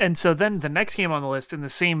 And so then the next game on the list in the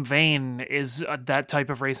same vein is that type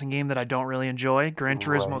of racing game that I don't really enjoy, Gran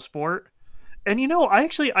Turismo Sport. And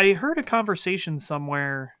I heard a conversation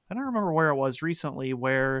somewhere, I don't remember where it was recently,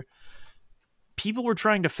 where people were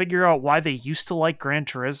trying to figure out why they used to like Gran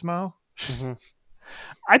Turismo. Mm-hmm.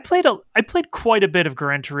 I played quite a bit of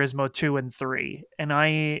Gran Turismo 2 and 3, and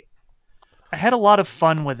I had a lot of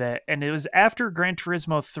fun with it. And it was after Gran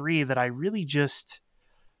Turismo 3 that I really just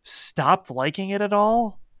stopped liking it at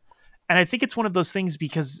all. And I think it's one of those things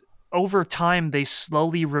because over time they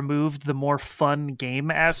slowly removed the more fun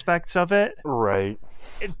game aspects of it. Right.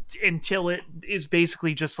 Until it is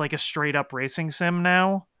basically just like a straight up racing sim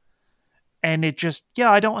now. And it just,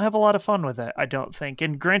 I don't have a lot of fun with it, I don't think.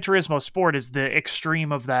 And Gran Turismo Sport is the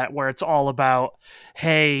extreme of that, where it's all about,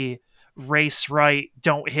 hey, race right,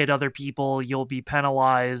 don't hit other people, you'll be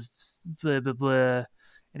penalized, blah, blah, blah.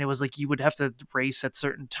 And it was like you would have to race at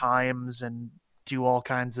certain times and do all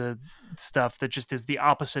kinds of stuff that just is the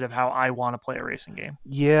opposite of how I want to play a racing game.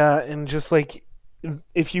 Yeah, and just like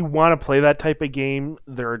if you want to play that type of game,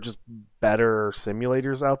 there are just better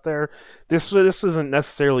simulators out there. This isn't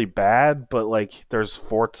necessarily bad, but like there's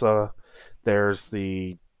Forza, there's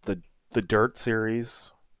the Dirt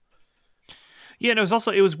series. Yeah, and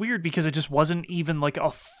it was weird because it just wasn't even like a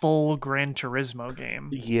full Gran Turismo game.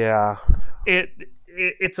 Yeah.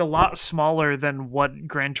 It's a lot smaller than what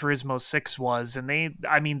Gran Turismo 6 was, and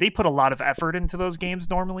they put a lot of effort into those games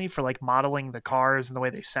normally for like modeling the cars and the way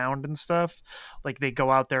they sound and stuff. Like they go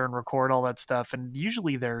out there and record all that stuff, and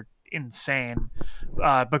usually they're insane.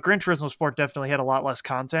 But Gran Turismo Sport definitely had a lot less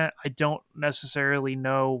content. I don't necessarily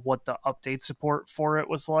know what the update support for it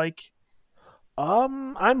was like.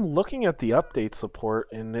 I'm looking at the update support,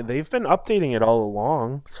 and they've been updating it all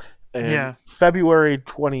along. And yeah. February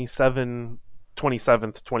 27th,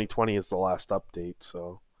 2020 is the last update.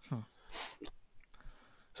 So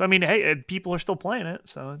I mean, hey, people are still playing it.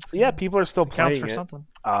 So people are still playing it. Counts for something.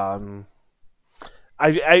 And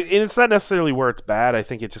it's not necessarily where it's bad. I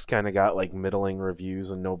think it just kind of got like middling reviews,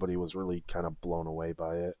 and nobody was really kind of blown away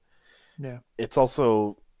by it. Yeah. It's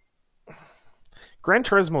also Gran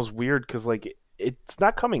Turismo's weird because like it's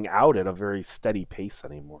not coming out at a very steady pace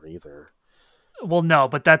anymore either. Well, no,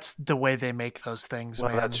 but that's the way they make those things, well,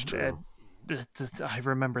 man. That's true. I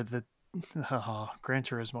remember the Gran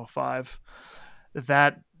Turismo 5.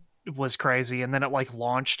 That was crazy, and then it like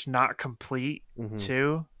launched not complete Mm-hmm.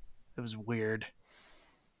 too. It was weird.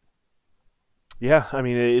 Yeah, I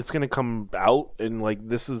mean it's gonna come out, and like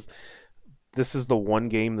this is the one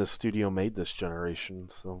game the studio made this generation.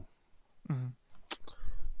 So, Mhm.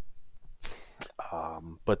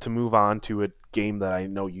 but to move on to a game that I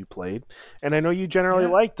know you played, and I know you generally Yeah,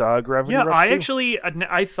 liked, Gravity yeah. Rush I 2. actually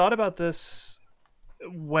I thought about this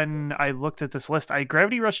when I looked at this list. I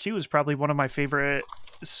Gravity Rush 2 is probably one of my favorite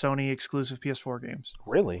Sony exclusive PS4 games.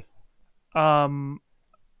 Really? Um,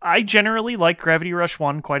 I generally like Gravity Rush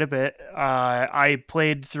 1 quite a bit. I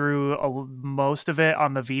played through most of it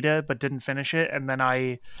on the Vita, but didn't finish it. And then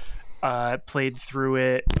I played through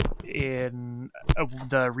it in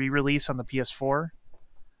the re release on the PS4.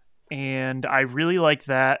 And I really like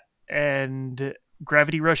that. And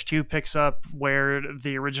Gravity Rush 2 picks up where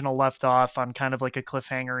the original left off on kind of like a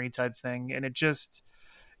cliffhangery type thing. And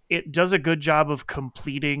it does a good job of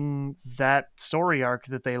completing that story arc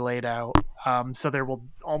that they laid out. So there will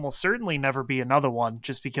almost certainly never be another one,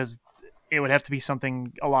 just because it would have to be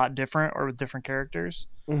something a lot different or with different characters.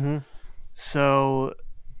 Mm-hmm. So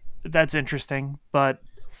that's interesting, but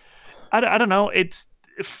I don't know. It's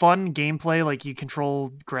fun gameplay. Like you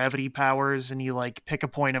control gravity powers and you like pick a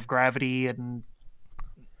point of gravity and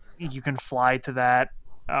you can fly to that.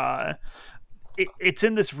 Uh, it's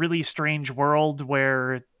in this really strange world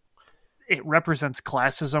where it represents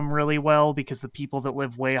classism really well because the people that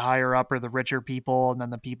live way higher up are the richer people, and then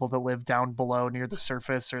the people that live down below near the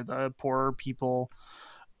surface are the poorer people.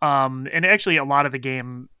 And actually, a lot of the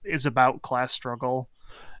game is about class struggle,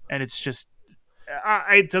 and it's just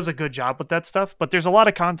it does a good job with that stuff. But there's a lot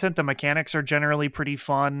of content. The mechanics are generally pretty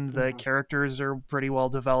fun. The characters are pretty well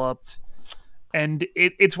developed, and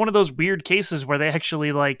it's one of those weird cases where they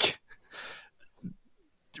actually like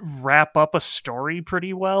wrap up a story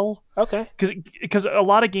pretty well. Okay. Because a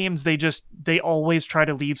lot of games they always try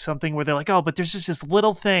to leave something where they're like, oh, but there's just this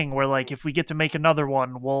little thing where like if we get to make another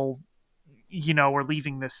one, we're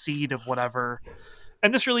leaving this seed of whatever.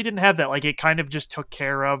 And this really didn't have that. Like it kind of just took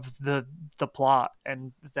care of the plot,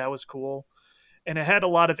 and that was cool. And it had a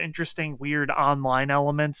lot of interesting weird online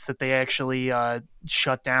elements that they actually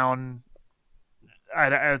shut down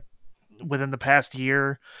within the past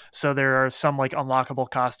year. So there are some like unlockable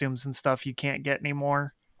costumes and stuff you can't get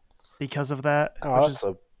anymore because of that, Oh, which that's is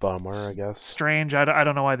a bummer, I guess. strange. I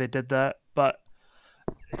don't know why they did that, but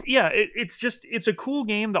yeah, it's a cool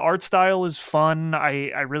game. The art style is fun.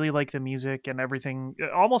 I really like the music and everything,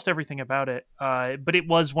 almost everything about it. But it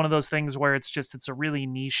was one of those things where it's a really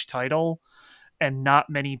niche title, and not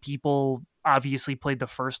many people obviously played the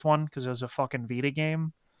first one because it was a fucking Vita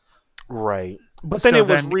game. Right. But then So it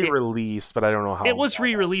was then re-released, but I don't know how. it was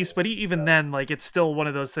re-released, but even then, like it's still one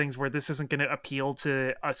of those things where this isn't going to appeal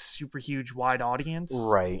to a super huge wide audience.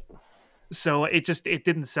 Right. So it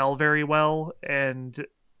didn't sell very well, and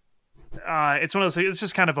it's one of those. It's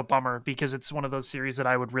just kind of a bummer because it's one of those series that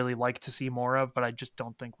I would really like to see more of, but I just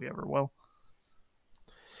don't think we ever will.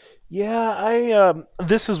 Yeah,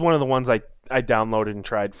 this is one of the ones I downloaded and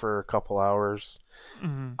tried for a couple hours.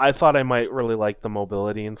 Mm-hmm. I thought I might really like the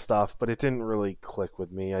mobility and stuff, but it didn't really click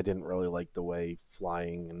with me. I didn't really like the way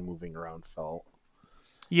flying and moving around felt.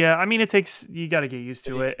 Yeah, I mean, you got to get used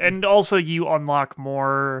to it, and also you unlock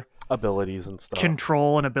more Abilities and stuff.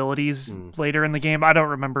 control and abilities later in the game. I don't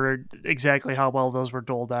remember exactly how well those were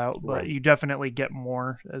doled out, but Right. you definitely get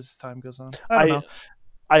more as time goes on. I don't know.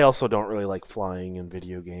 I also don't really like flying in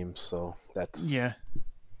video games, so that's Yeah.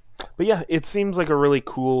 But yeah, it seems like a really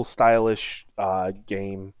cool, stylish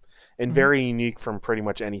game, and very unique from pretty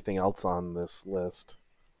much anything else on this list.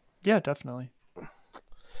 Yeah, definitely.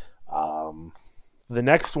 The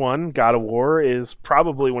next one, God of War, is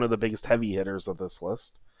probably one of the biggest heavy hitters of this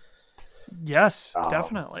list. Yes,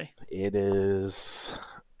 definitely. It is.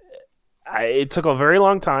 It took a very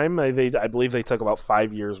long time. I believe they took about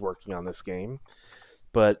 5 years working on this game,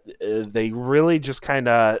 but they really just kind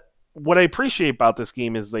of. What I appreciate about this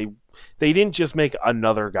game is they didn't just make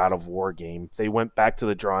another God of War game. They went back to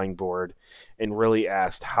the drawing board and really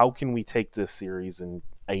asked, how can we take this series in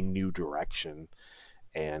a new direction?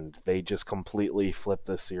 And they just completely flipped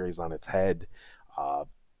this series on its head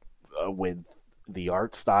with the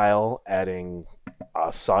art style, adding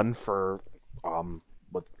a son for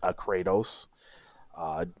with Kratos,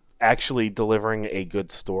 actually delivering a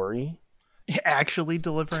good story. Actually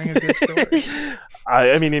delivering a good story.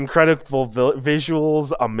 I mean, incredible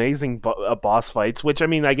visuals, amazing boss fights. Which I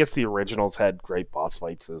mean, I guess the originals had great boss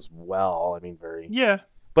fights as well. I mean, Yeah.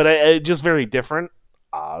 but just very different.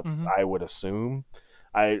 I would assume.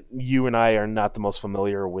 You and I are not the most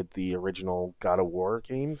familiar with the original God of War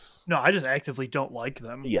games. No, I just actively don't like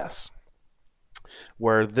them. Yes,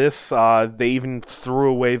 where this they even threw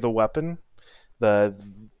away the weapon, the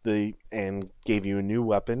and gave you a new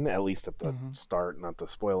weapon, at least at the start. Not to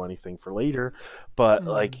spoil anything for later, but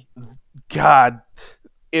like, God,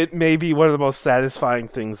 it may be one of the most satisfying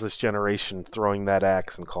things this generation, throwing that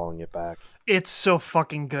axe and calling it back. It's so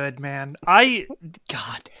fucking good, man.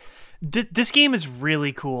 God, this game is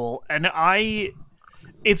really cool, and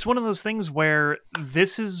it's one of those things where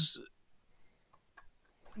this is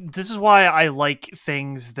why I like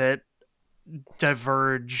things that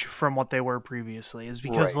diverge from what they were previously, is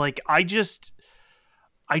because Right. like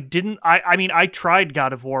I mean, I tried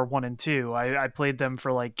God of War 1 and 2. I played them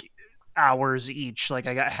for like hours each. Like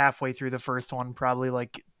I got halfway through the first one, probably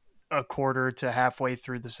like a quarter to halfway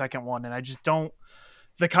through the second one, and I just don't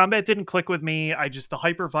the combat didn't click with me. The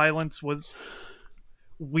hyper violence was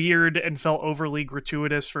weird and felt overly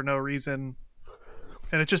gratuitous for no reason.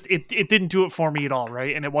 And it didn't do it for me at all,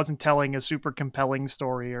 right? And it wasn't telling a super compelling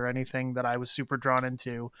story or anything that I was super drawn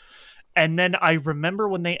into. And then I remember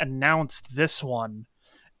when they announced this one,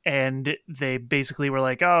 and they basically were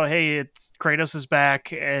like, "Oh, hey, it's Kratos is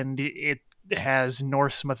back, and it has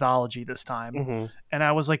Norse mythology this time." Mm-hmm. And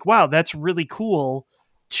I was like, "Wow, that's really cool.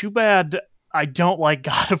 Too bad I don't like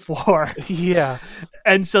God of War." Yeah.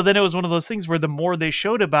 And so then it was one of those things where the more they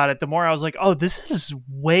showed about it, the more I was like, "Oh, this is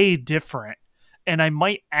way different, and I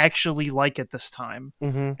might actually like it this time."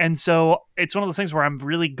 Mm-hmm. And so it's one of those things where I'm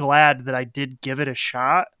really glad that I did give it a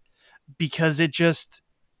shot, because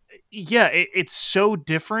it's so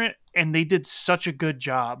different, and they did such a good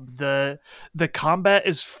job. The combat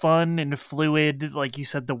is fun and fluid. Like you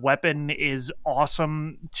said, the weapon is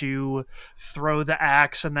awesome to throw the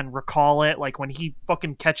axe and then recall it. Like when he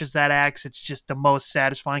fucking catches that axe, it's just the most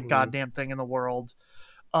satisfying goddamn thing in the world.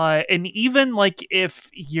 And even like if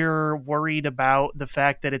you're worried about the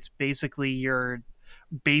fact that it's basically you're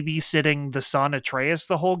babysitting the son Atreus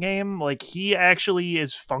the whole game, like he actually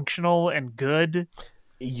is functional and good,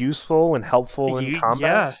 Useful and helpful in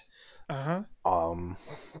combat. Yeah.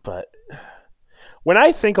 But when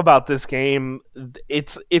I think about this game,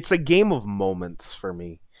 it's a game of moments for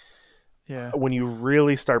me. Yeah. When you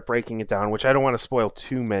really start breaking it down, which I don't want to spoil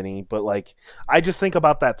too many, but like I just think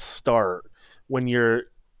about that start when you're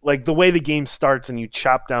like the way the game starts and you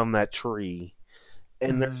chop down that tree,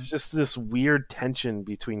 and there's just this weird tension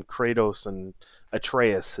between Kratos and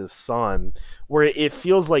Atreus, his son, where it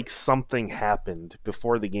feels like something happened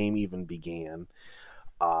before the game even began.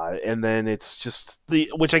 And then it's just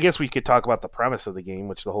which I guess we could talk about the premise of the game,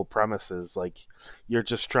 which the whole premise is like you're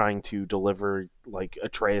just trying to deliver like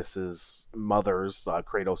Atreus's mother's,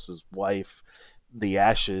 Kratos' wife, the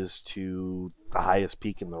ashes to the highest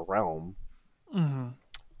peak in the realm.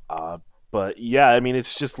 But yeah, I mean,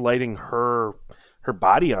 it's just lighting her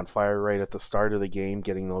body on fire right at the start of the game,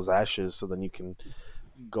 getting those ashes, so then you can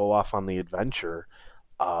go off on the adventure.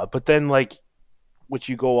 But then like, which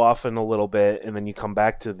you go off in a little bit, and then you come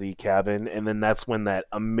back to the cabin, and then that's when that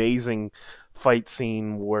amazing fight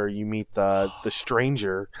scene where you meet the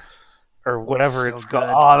stranger or whatever it's called.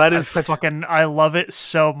 Oh, that is I love it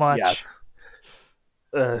so much.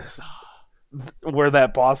 Yes. Where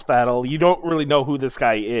that boss battle, you don't really know who this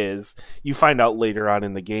guy is. You find out later on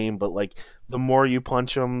in the game, but like the more you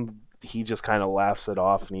punch him, he just kind of laughs it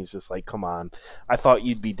off, and he's just like, "Come on, I thought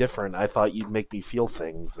you'd be different. I thought you'd make me feel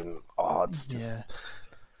things." And it's just,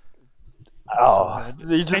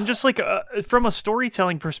 and just like from a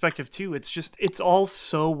storytelling perspective too, it's all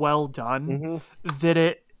so well done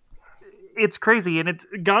that it's crazy. And it's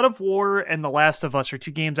God of War and The Last of Us are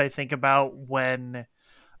two games I think about when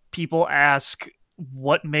people ask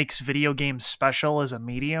what makes video games special as a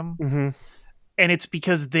medium. And it's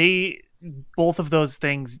because both of those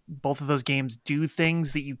games do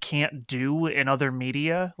things that you can't do in other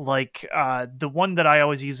media. Like the one that I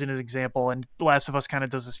always use as an example, and Last of Us kind of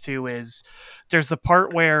does this too, is there's the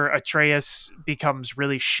part where Atreus becomes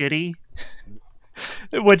really shitty,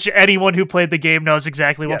 which anyone who played the game knows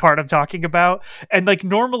exactly what part I'm talking about. And like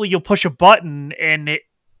normally you'll push a button and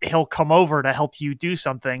he'll come over to help you do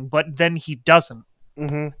something, but then he doesn't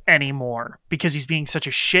anymore because he's being such a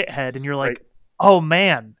shithead, and you're like, oh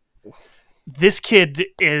man, this kid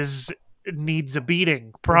needs a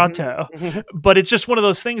beating pronto. But it's just one of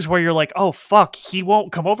those things where you're like, oh fuck, he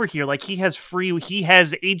won't come over here. Like he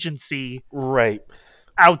has agency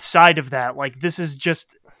outside of that. Like this is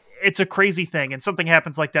just, it's a crazy thing. And something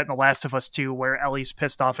happens like that in The Last of Us 2, where Ellie's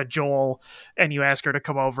pissed off at Joel, and you ask her to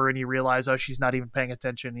come over, and you realize, oh, she's not even paying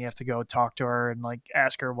attention. You have to go talk to her and like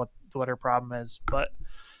ask her what her problem is. But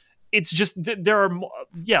it's just there are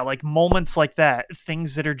like moments like that,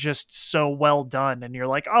 things that are just so well done, and you're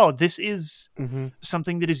like, oh, this is Mm-hmm.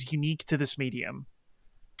 something that is unique to this medium,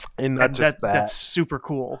 And not and just that's that. super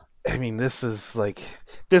cool. I mean, this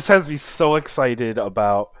has me so excited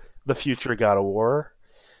about the future of God of War.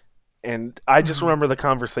 And I just Mhm. remember the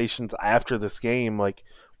conversations after this game, like,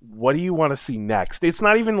 what do you want to see next? It's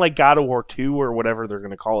not even like God of War 2 or whatever they're going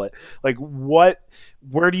to call it. Like,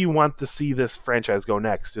 where do you want to see this franchise go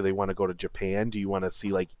next? Do they want to go to Japan? Do you want to see,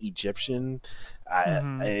 like, Egyptian?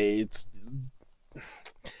 Mhm.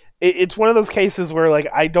 It's one of those cases where, like,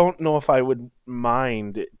 I don't know if I would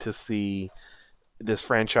mind to see this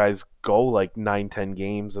franchise go like 9-10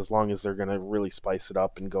 games, as long as they're going to really spice it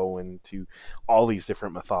up and go into all these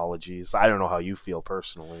different mythologies. I don't know how you feel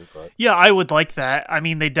personally, but Yeah, I would like that. I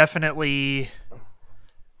mean, they definitely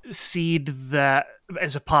seed that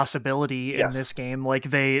as a possibility in yes, this game. Like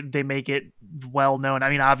they make it well known.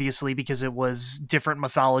 I mean, obviously because it was different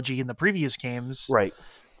mythology in the previous games right.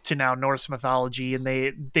 to now Norse mythology, and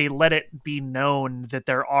they let it be known that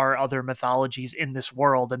there are other mythologies in this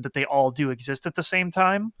world and that they all do exist at the same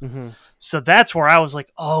time. Hmm. So that's where I was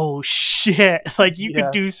like, oh shit, like you could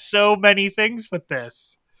Yeah, do so many things with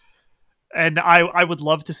this. And I would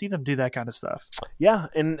love to see them do that kind of stuff. yeah.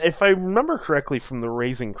 And if I remember correctly from the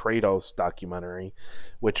Raising Kratos documentary,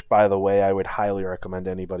 which, by the way, I would highly recommend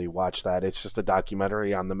anybody watch that. It's just a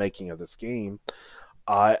documentary on the making of this game.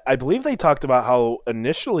 I believe they talked about how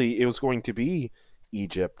initially it was going to be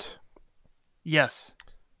Egypt, Yes.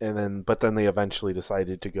 but then they eventually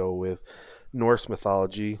decided to go with Norse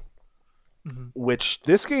mythology, Mhm. which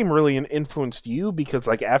this game really influenced you, because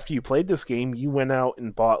like after you played this game, you went out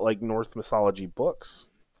and bought like Norse mythology books.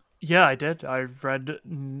 Yeah, I did. I read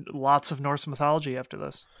lots of Norse mythology after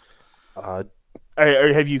this. Uh,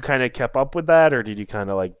 have you kind of kept up with that, or did you kind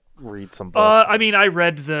of like read some books? I mean, I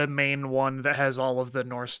read the main one that has all of the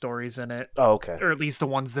Norse stories in it, Oh, okay, or at least the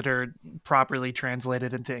ones that are properly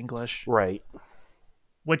translated into English, right.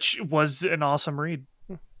 which was an awesome read.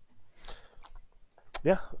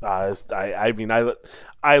 Yeah, I mean,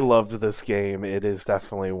 I loved this game. It is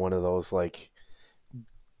definitely one of those like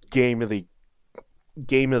game of the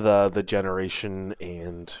game of the generation.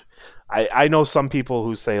 And I know some people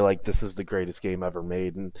who say like this is the greatest game ever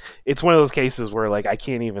made, and it's one of those cases where like I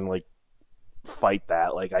can't even like fight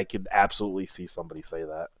that. Like I could absolutely see somebody say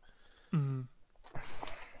that. Mm,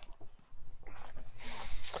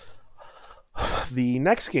 The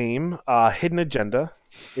next game, Hidden Agenda,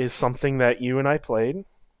 is something that you and I played.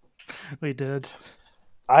 we did.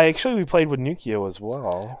 We played with Nukio as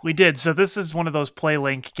well. We did. So this is one of those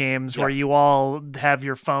PlayLink games where Yes. you all have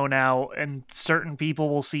your phone out and certain people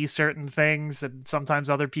will see certain things and sometimes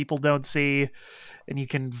other people don't see, and you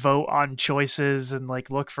can vote on choices and like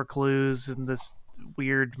look for clues and this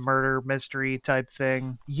weird murder mystery type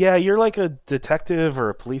thing. Yeah, you're like a detective or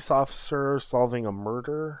a police officer solving a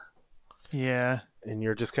murder, Yeah. and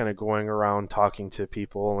you're just kind of going around talking to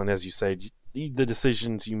people. And as you said, the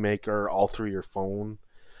decisions you make are all through your phone.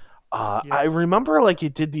 Yep. I remember like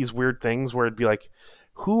it did these weird things where it'd be like,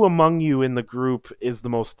 who among you in the group is the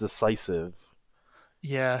most decisive?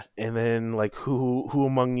 Yeah. And then like who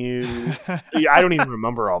among you? Yeah, I don't even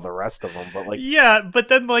remember all the rest of them, but like Yeah, but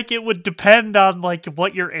then like it would depend on like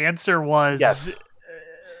what your answer was, yes,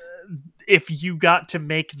 if you got to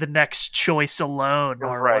make the next choice alone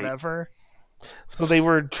or right. whatever. So they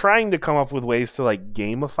were trying to come up with ways to like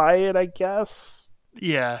gamify it, I guess,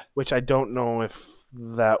 Yeah. which I don't know if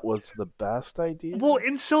that was the best idea. Well,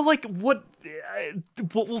 and so like what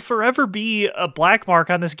will forever be a black mark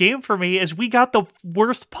on this game for me is we got the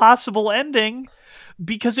worst possible ending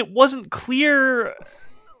because it wasn't clear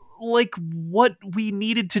like what we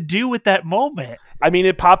needed to do at that moment. I mean,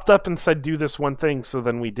 it popped up and said do this one thing, so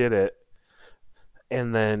then we did it,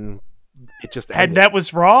 and then it just And ended. that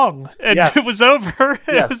was wrong. And Yes, it was over.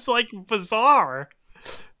 It yes. was like bizarre.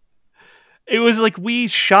 It was like we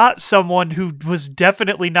shot someone who was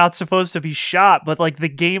definitely not supposed to be shot, but like the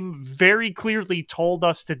game very clearly told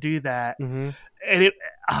us to do that. Hmm. And it,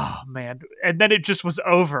 oh man. And then it just was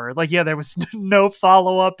over. Like, yeah, there was no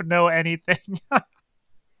follow up, no anything.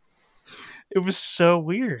 It was so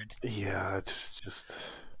weird. Yeah, it's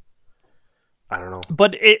just I don't know.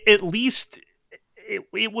 But at least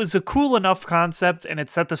it was a cool enough concept, and it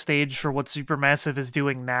set the stage for what Supermassive is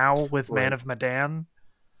doing now with Man Right. of Medan,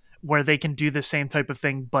 where they can do the same type of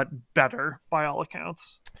thing but better by all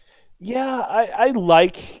accounts. Yeah, I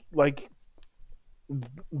like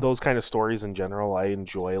those kind of stories in general. I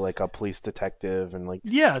enjoy like a police detective and like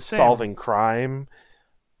Yeah, same. solving crime.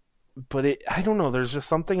 But I don't know. There's just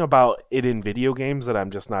something about it in video games that I'm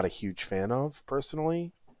just not a huge fan of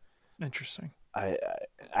personally. Interesting. I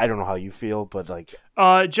I don't know how you feel, but like,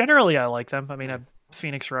 Generally I like them. I mean, I'm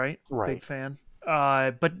Phoenix Wright, big right. fan.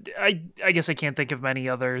 But I guess I can't think of many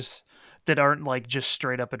others that aren't like just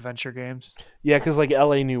straight up adventure games. Yeah, because like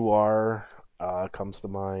L.A. Noire comes to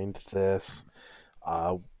mind. This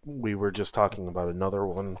we were just talking about another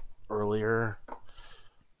one earlier.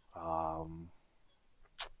 Um,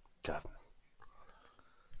 God.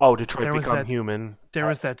 Oh, Detroit There was Become that Human. there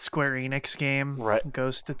was that Square Enix game, Right.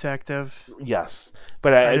 Ghost Detective. Yes,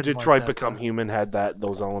 but I didn't like Detroit that Become though. Human had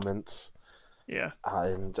those elements, Yeah.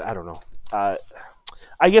 and I don't know. Uh,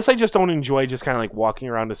 I guess I just don't enjoy just kind of like walking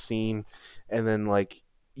around a scene, and then like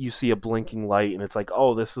you see a blinking light, and it's like,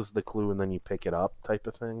 oh, this is the clue, and then you pick it up, type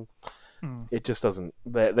of thing. Hmm. It just doesn't.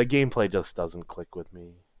 The gameplay just doesn't click with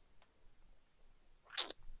me.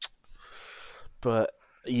 But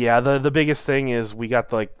yeah, the biggest thing is we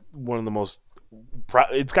got like one of the most.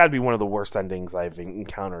 It's got to be one of the worst endings I've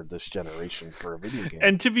encountered this generation for a video game.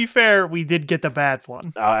 And to be fair, we did get the bad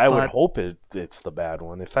one. I would But hope it's the bad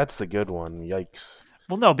one. If that's the good one, yikes!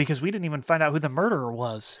 well, no, because we didn't even find out who the murderer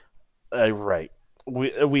was. Right.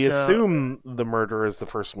 We So assume the murderer is the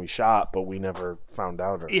person we shot, but we never found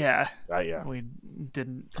out. Or yeah, yeah, we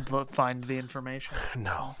didn't find the information.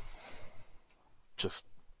 no, So, just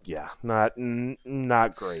yeah,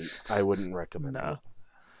 not great. I wouldn't recommend it. no,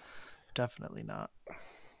 definitely not. All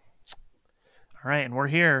right, and we're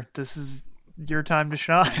here. This is your time to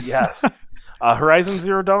shine. Yes, Horizon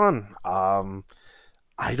Zero Dawn.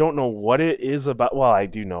 I don't know what it is about. Well, I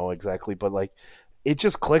do know exactly, but like, it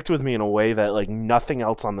just clicked with me in a way that like nothing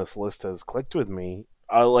else on this list has clicked with me.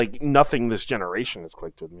 Like nothing this generation has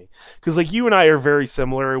clicked with me. Because like you and I are very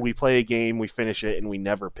similar. We play a game, we finish it, and we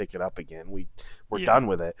never pick it up again. We're Yeah. done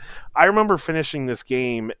with it. I remember finishing this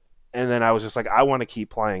game, and then I was just like, I want to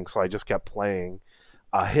keep playing, so I just kept playing.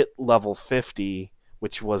 Hit level 50,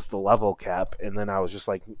 which was the level cap, and then I was just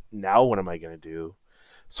like, now what am I gonna do?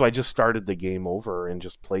 So I just started the game over and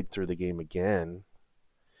just played through the game again.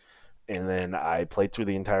 And then I played through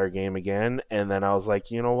the entire game again. And then I was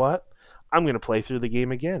like, you know what? I'm going to play through the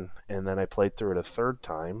game again. And then I played through it a third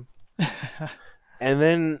time. And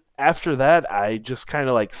then after that, I just kind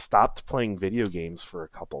of like stopped playing video games for a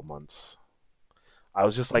couple months. I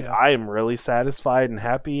was just like, Yeah. I am really satisfied and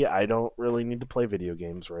happy. I don't really need to play video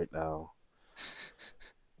games right now.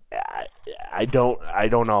 I, I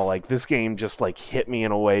don't know. Like this game just like hit me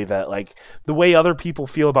in a way that like the way other people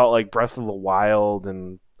feel about like Breath of the Wild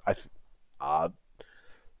and uh,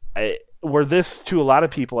 where this to a lot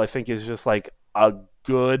of people I think is just like a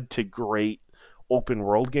good to great open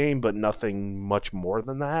world game, but nothing much more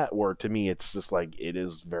than that. Or to me, it's just like it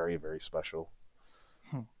is very very special.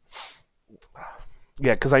 Hmm.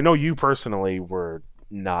 Yeah, because I know you personally were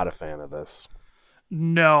not a fan of this.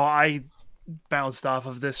 No, I bounced off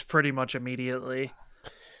of this pretty much immediately.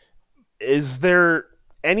 Is there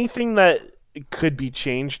anything that could be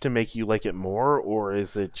changed to make you like it more, or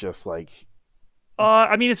is it just like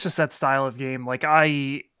I mean, it's just that style of game. Like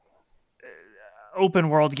open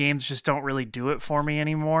world games just don't really do it for me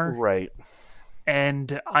anymore. right?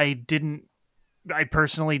 And I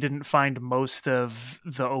personally didn't find most of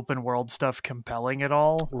the open world stuff compelling at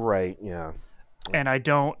all. Right, yeah. And I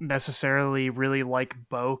don't necessarily really like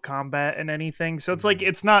bow combat and anything. So it's like Mhm.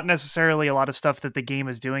 it's not necessarily a lot of stuff that the game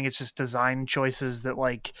is doing. It's just design choices that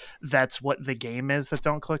like that's what the game is that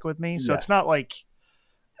don't click with me. So it's Yes. not like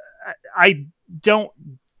I don't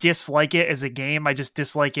dislike it as a game. I just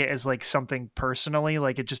dislike it as like something personally.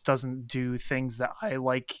 Like it just doesn't do things that I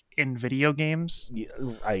like in video games. Yeah,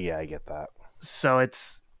 I get that. So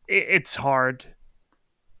it's hard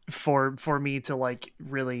for me to like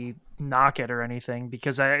really knock it or anything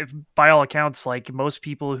because I by all accounts like most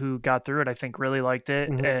people who got through it I think really liked it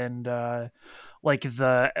Mhm. and like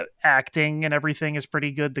the acting and everything is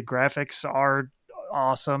pretty good. The graphics are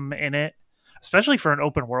awesome in it, especially for an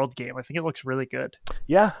open world game. I think it looks really good.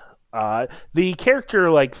 Yeah. The character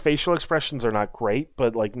like facial expressions are not great,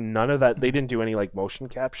 but like none of that they didn't do any like motion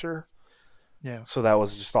capture. Yeah. So that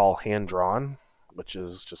was just all hand drawn, which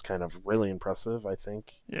is just kind of really impressive, I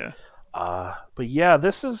think. Yeah. But yeah,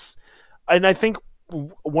 this is, and I think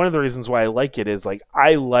one of the reasons why I like it is like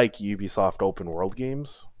I like Ubisoft open world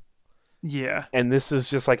games, Yeah. and this is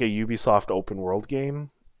just like a Ubisoft open world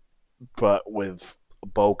game, but with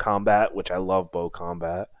bow combat, which I love bow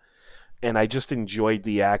combat, and I just enjoyed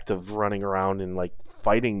the act of running around and like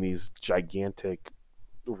fighting these gigantic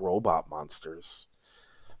robot monsters.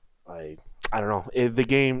 I don't know. The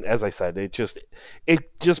game, as I said, it just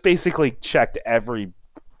basically checked every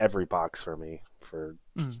box for me for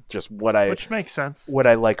just Which makes sense. what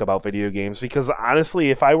I like about video games. Because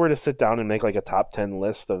honestly, if I were to sit down and make like a top 10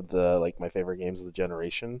 list of the like my favorite games of the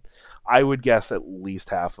generation, I would guess at least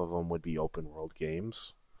half of them would be open world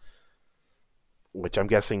games, which I'm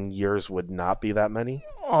guessing yours would not be that many.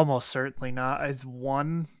 Almost certainly not. I've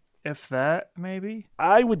one, if that, maybe.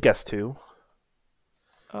 I would guess two,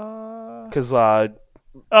 Uh because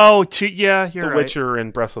oh, two. Yeah, you're The right. Witcher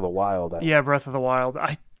and Breath of the Wild. Yeah, Breath of the Wild.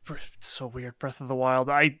 It's so weird. Breath of the Wild.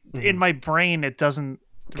 In my brain it doesn't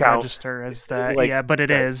Count. register as that. Like, yeah, but it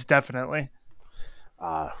right. is definitely.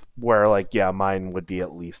 Where like mine would be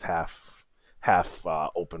at least half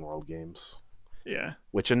open world games. Yeah.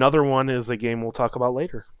 Which another one is a game we'll talk about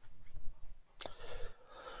later.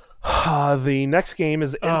 The next game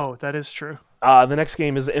is that is true. the next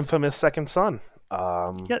game is Infamous Second Son.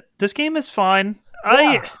 Yeah, this game is fine.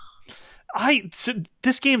 Yeah.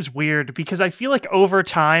 This game's weird because I feel like over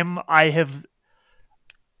time I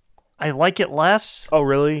like it less. Oh,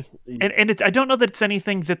 really? And I don't know that it's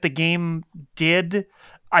anything that the game did.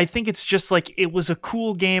 I think it's just like it was a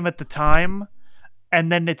cool game at the time, and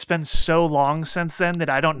then it's been so long since then that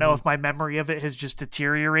I don't know if my memory of it has just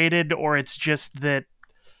deteriorated or it's just that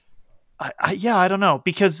I don't know,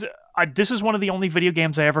 because this is one of the only video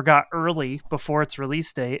games I ever got early before its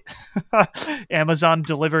release date. Amazon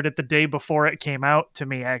delivered it the day before it came out to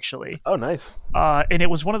me, actually. Oh, nice. And it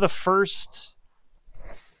was one of the first.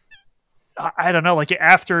 I don't know, like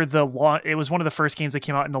after the launch, it was one of the first games that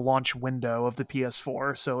came out in the launch window of the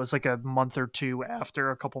PS4. So it was like a month or two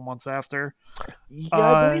after, a couple months after. Yeah,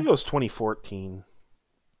 I believe it was 2014.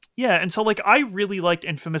 Yeah, and so like I really liked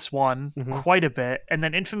Infamous 1 quite a bit, and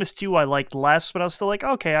then Infamous 2 I liked less, but I was still like,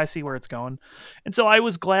 okay, I see where it's going. And so I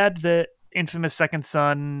was glad that Infamous Second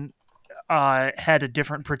Son had a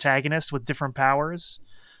different protagonist with different powers.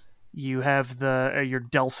 You have your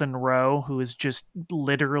Delson Rowe, who is just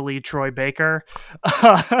literally Troy Baker.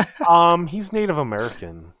 He's Native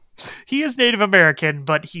American. He is Native American,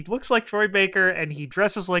 but he looks like Troy Baker and he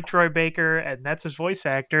dresses like Troy Baker, and that's his voice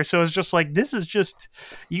actor. So it's just like, this is just,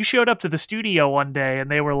 you showed up to the studio one day and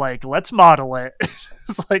they were like, let's model it.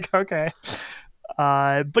 It's like, okay.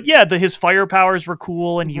 But yeah, his fire powers were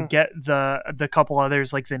cool, and you get the couple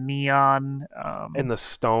others like the neon and the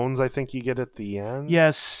stones. I think you get at the end.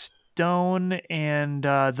 Yes, Stone and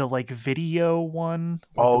the like video one.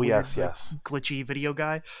 Oh, the yes, weird, yes. glitchy video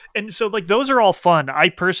guy. And so like those are all fun. I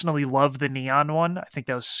personally love the neon one. I think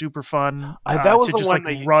that was super fun. That was to the just one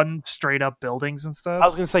like run straight up buildings and stuff. I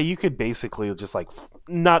was gonna say you could basically just like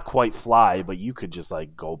not quite fly, but you could just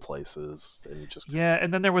like go places and just. Yeah,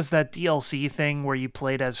 and then there was that DLC thing where you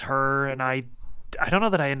played as her, and I don't know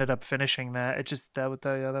that I ended up finishing that. It just that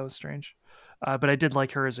was strange. But I did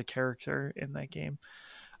like her as a character in that game.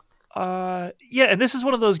 Yeah, and this is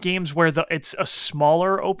one of those games where it's a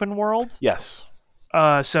smaller open world. Yes.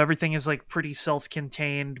 So everything is like pretty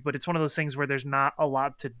self-contained, but it's one of those things where there's not a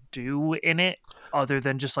lot to do in it other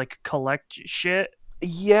than just like collect shit.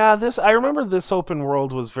 Yeah, I remember this open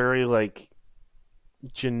world was very like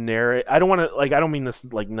generic. I don't mean this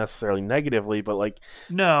like necessarily negatively, but like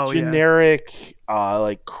generic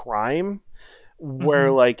like crime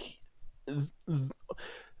where like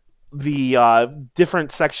the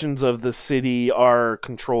different sections of the city are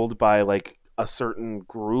controlled by like a certain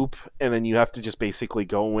group, and then you have to just basically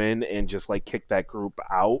go in and just like kick that group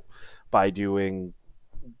out by doing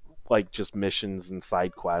like just missions and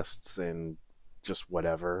side quests and just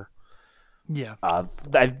whatever. Yeah.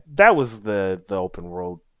 That was the open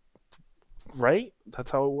world, right? That's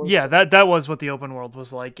how it was. Yeah, that was what the open world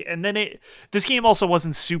was like. And then this game also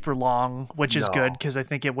wasn't super long, which is good because I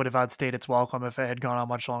think it would have outstayed its welcome if it had gone on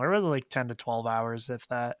much longer. It was like 10 to 12 hours, if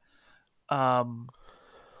that.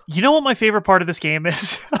 You know what my favorite part of this game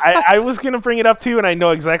is? I was gonna bring it up too, and I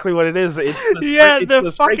know exactly what it is. It's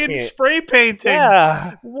the fucking spray painting.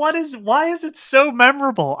 Yeah. Why is it so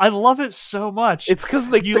memorable? I love it so much. It's because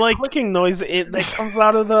the clicking noise that comes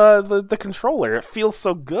out of the controller. It feels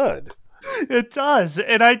so good. It does,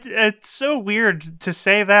 and it's so weird to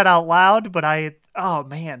say that out loud, but oh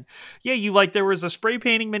man, yeah, there was a spray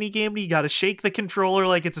painting mini game, and you got to shake the controller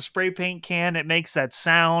like it's a spray paint can. It makes that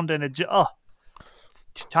sound, and it's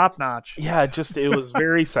top notch. Yeah, it was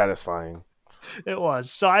very satisfying. It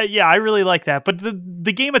was. So I really like that, but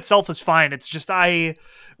the game itself is fine. It's just when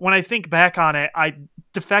I think back on it,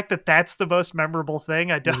 the fact that that's the most memorable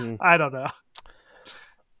thing, I don't know.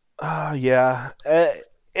 Yeah.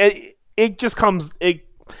 It just comes.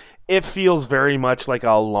 It feels very much like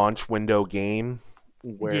a launch window game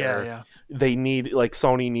where they need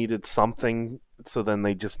Sony needed something, so then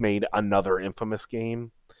they just made another Infamous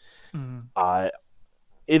game.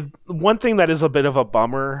 one thing that is a bit of a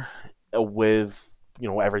bummer with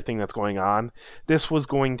everything that's going on. This was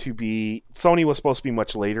going to be Sony was supposed to be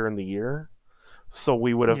much later in the year, so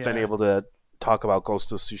we would have been Yeah. able to talk about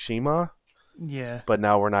Ghost of Tsushima, Yeah. but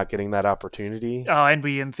now we're not getting that opportunity. Oh, and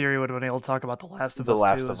we in theory would have been able to talk about The Last of The Us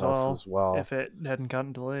Last 2 of as Us well as well. if it hadn't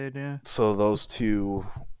gotten delayed. Yeah. So those two,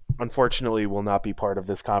 unfortunately, will not be part of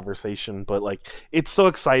this conversation. But like, it's so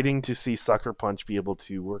exciting to see Sucker Punch be able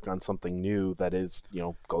to work on something new that is,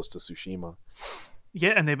 Ghost of Tsushima.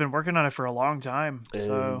 Yeah, and they've been working on it for a long time.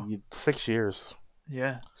 So 6 years.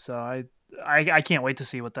 yeah, so I can't wait to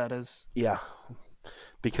see what that is. Yeah,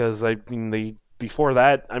 because I mean before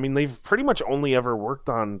that, I mean they've pretty much only ever worked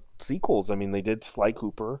on sequels. I mean they did Sly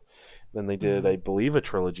Cooper, then they did I believe a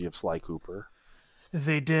trilogy of Sly Cooper.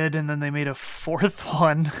 They did, and then they made a fourth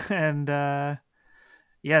one, and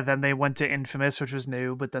then they went to Infamous, which was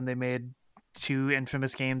new, but then they made 2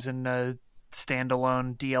 Infamous games and a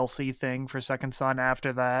standalone DLC thing for Second Son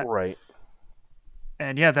after that. Right.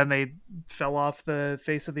 And yeah, then they fell off the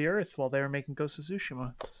face of the earth while they were making Ghost of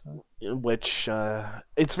Tsushima. So. Which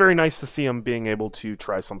it's very nice to see them being able to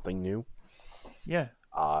try something new. Yeah.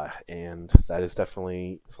 And that is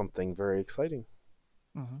definitely something very exciting.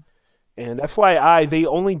 Mm-hmm. And FYI, they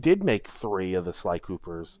only did make 3 of the Sly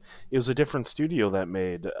Coopers. It was a different studio that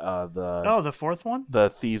made the fourth one? The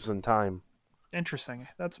Thieves in Time. Interesting.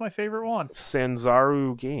 That's my favorite one.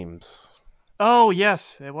 Sanzaru Games. Oh,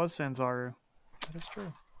 yes. It was Sanzaru. That is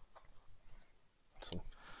true. So.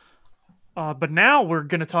 But now we're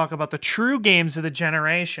going to talk about the true games of the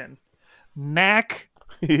generation. Knack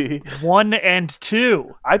 1 and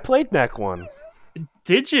 2. I played Knack 1.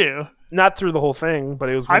 Did you? Not through the whole thing, but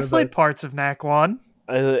it was. I've played parts of Knack 1.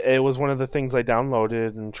 It was one of the things I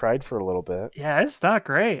downloaded and tried for a little bit. Yeah, it's not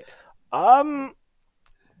great.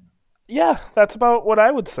 Yeah, that's about what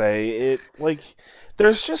I would say.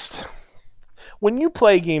 There's just when you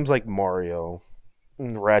play games like Mario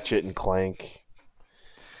and Ratchet and Clank,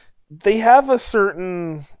 they have a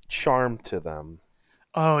certain charm to them.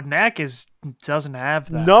 Oh, Knack doesn't have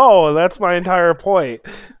that. No, that's my entire point.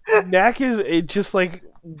 Knack is just like,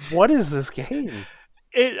 what is this game?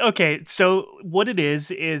 Okay, so what it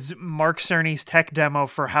is Mark Cerny's tech demo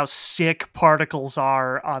for how sick particles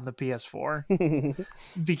are on the PS4.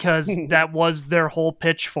 Because that was their whole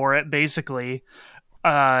pitch for it, basically.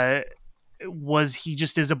 Was he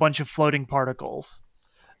just is a bunch of floating particles.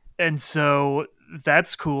 And so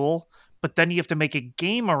that's cool. But then you have to make a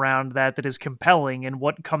game around that is compelling. And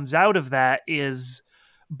what comes out of that is,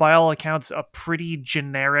 by all accounts, a pretty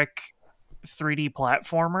generic 3D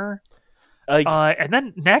platformer. And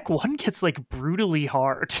then Knack 1 gets brutally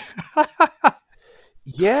hard.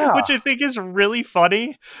 Yeah. Which I think is really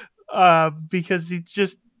funny because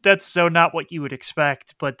that's so not what you would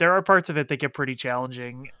expect. But there are parts of it that get pretty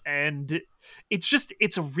challenging. And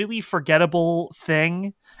it's a really forgettable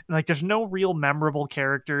thing. And there's no real memorable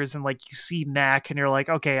characters. And you see Knack and you're like,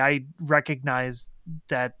 okay, I recognize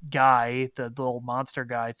that guy, the little monster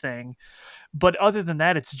guy thing. But other than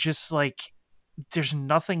that, it's just there's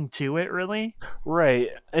nothing to it really. Right.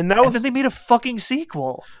 And then they made a fucking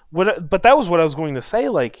sequel. But that was what I was going to say.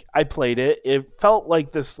 I played it. It felt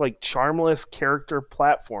like this charmless character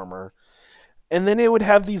platformer. And then it would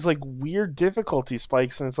have these weird difficulty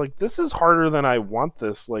spikes, and it's this is harder than I want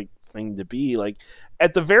this thing to be.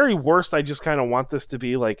 At the very worst, I just kind of want this to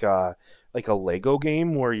be like a Lego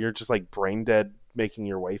game where you're just brain dead making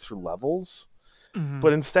your way through levels. Mm-hmm.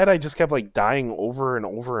 But instead, I just kept dying over and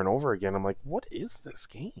over and over again. I'm like, what is this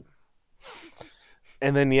game?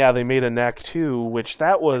 And then they made a Knack 2, which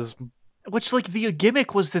the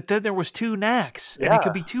gimmick was that then there was 2 Knacks and it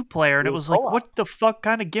could be 2-player, and it was what the fuck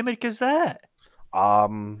kind of gimmick is that?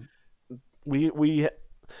 We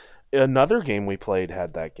another game we played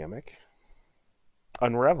had that gimmick.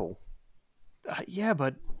 Unravel. You're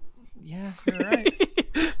right.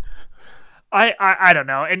 I don't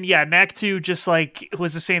know. And yeah, Knack 2 just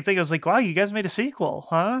was the same thing. I was like, wow, you guys made a sequel,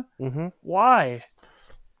 huh? Mm-hmm. Why?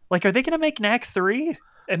 Are they going to make Knack 3?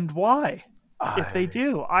 And why? If they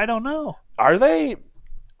do, I don't know. Are they?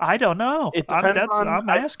 I don't know. I'm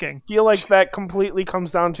asking. I feel like that completely comes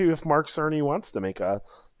down to if Mark Cerny wants to make a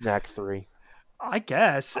Knack 3. I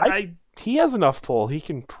guess. He has enough pull. He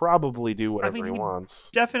can probably do whatever he wants.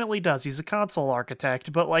 Definitely does. He's a console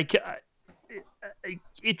architect, but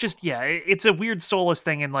it just it's a weird soulless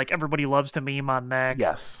thing, and everybody loves to meme on Knack.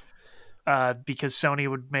 Yes. Because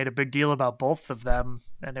Sony made a big deal about both of them,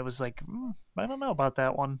 and it was I don't know about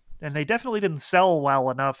that one. And they definitely didn't sell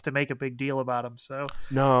well enough to make a big deal about them. So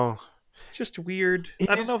no, Just weird. It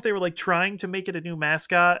I don't know is, if they were like trying to make it a new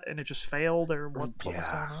mascot and it just failed, or what was yeah,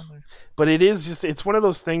 going on there. but it is just it's one of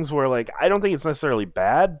those things where like I don't think it's necessarily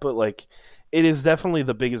bad, but like it is definitely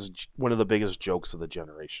the biggest one of the biggest jokes of the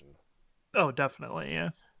generation. Oh, definitely, yeah.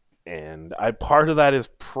 And I part of that is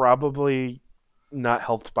probably not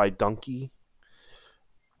helped by Donkey.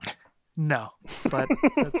 No, but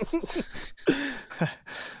that's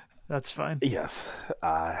that's fine. Yes,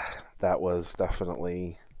 that was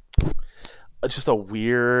definitely just a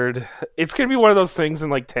weird. It's gonna be one of those things in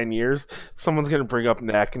like 10 years. Someone's gonna bring up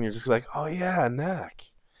Knack, and you're just like, oh yeah, Knack.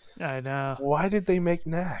 I know. Why did they make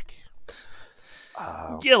Knack?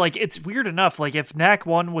 Yeah, like it's weird enough. Like if Knack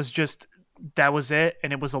 1 was just that was it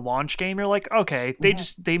and it was a launch game, you're like, okay,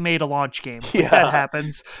 they made a launch game. Like, that Yeah,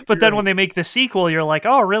 happens. But then when they make the sequel, you're like,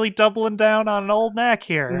 oh, really doubling down on an old Knack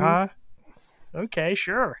here, huh? Okay,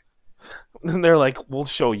 sure. and they're like, we'll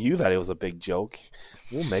show you that it was a big joke.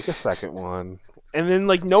 We'll make a second one. And then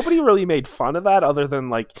like nobody really made fun of that other than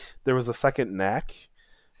like there was a second Knack.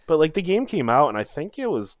 But like the game came out and I think it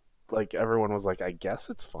was like everyone was like, I guess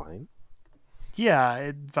it's fine.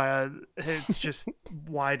 Yeah, it's just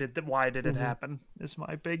why did it happen? Is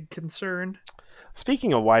my big concern.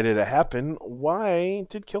 Speaking of why did it happen, why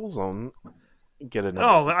did Killzone get another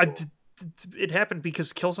Oh, sequel? it happened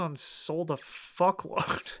because Killzone sold a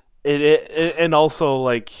fuckload. And also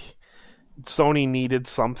like Sony needed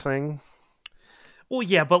something. Well,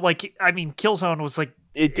 yeah, but like I mean, Killzone was like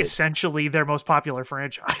It did. essentially their most popular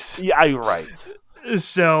franchise. Yeah, right.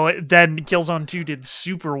 So then Killzone 2 did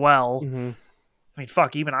super well. Mm-hmm. I mean,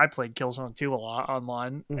 fuck, even I played Killzone 2 a lot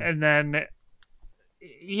online. Mm. And then,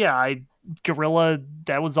 yeah, Guerrilla,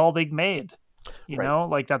 that was all they made. You Right. know,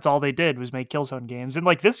 like that's all they did was make Killzone games. And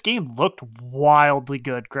like this game looked wildly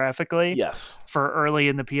good graphically Yes. for early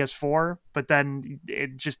in the PS4, but then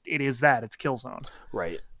it is that. It's Killzone.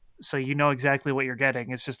 Right. So you know exactly what you're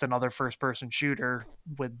getting. It's just another first person shooter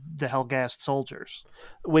with the Hellgast soldiers.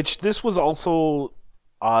 Which this was also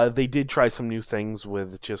they did try some new things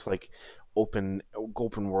with just like open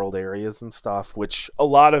world areas and stuff, which a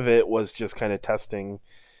lot of it was just kind of testing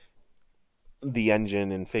the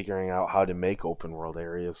engine and figuring out how to make open world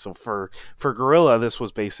areas. So for Gorilla, this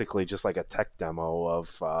was basically just like a tech demo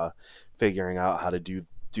of figuring out how to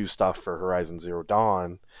do stuff for Horizon Zero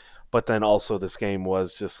Dawn. But then also this game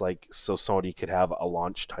was just like so Sony could have a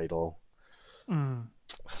launch title. Mm.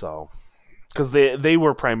 So because they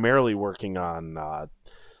were primarily working on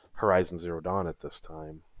Horizon Zero Dawn at this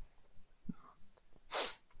time.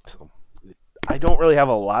 So I don't really have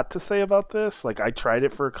a lot to say about this. Like I tried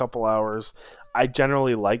it for a couple hours. I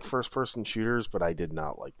generally like first person shooters, but I did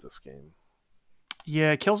not like this game.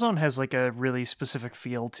 Yeah, Killzone has like a really specific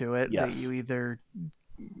feel to it Yes. that you either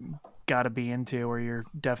got to be into or you're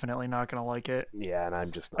definitely not going to like it. Yeah, and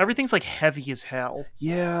I'm just not. Everything's like heavy as hell.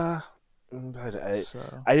 Yeah, but So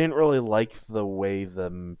I didn't really like the way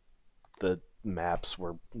the maps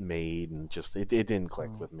were made, and just it didn't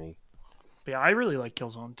click with me. yeah, I really like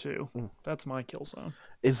Killzone too. Mm. That's my Killzone.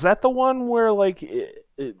 Is that the one where like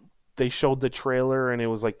they showed the trailer and it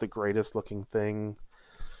was like the greatest looking thing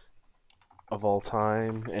of all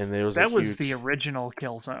time, and there was That a was huge... the original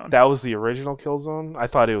Killzone. That was the original Killzone. I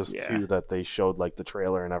thought it was Yeah. two that they showed like the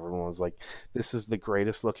trailer and everyone was like, "This is the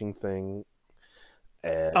greatest looking thing."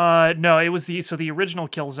 No, it was the original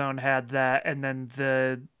Killzone had that, and then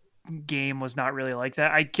the game was not really like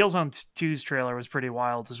that. Killzone 2's trailer was pretty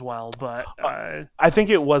wild as well, but I think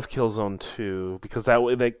it was Killzone 2 because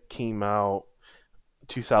that came out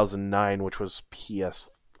 2009, which was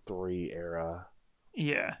PS3 era.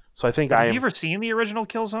 yeah. So I think Have you ever seen the original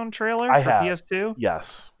Killzone trailer I for have. PS2?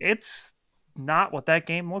 Yes. It's not what that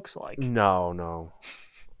game looks like. No.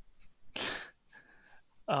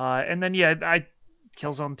 And then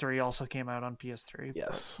Killzone 3 also came out on PS3.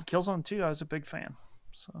 Yes. Killzone 2, I was a big fan.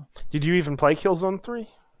 So Did you even play Killzone 3?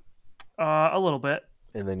 a little bit.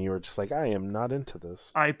 And then you were just like, I am not into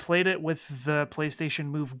this. I played it with the PlayStation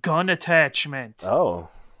Move gun attachment. Oh,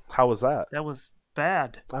 how was that? That was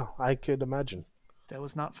bad. Oh, I could imagine. That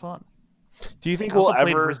was not fun. Do you think I also we'll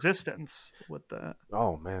played ever... Resistance with that.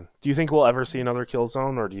 Oh, man. Do you think we'll ever see another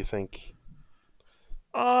Killzone, or do you think...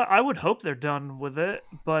 I would hope they're done with it,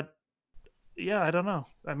 but yeah, I don't know.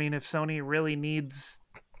 I mean, if Sony really needs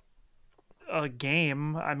a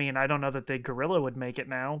game, I mean, I don't know that Guerrilla would make it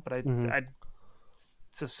now, but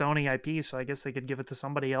it's a Sony IP, so I guess they could give it to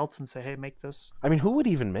somebody else and say, hey, make this. I mean, who would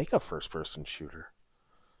even make a first-person shooter?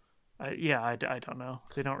 I don't know.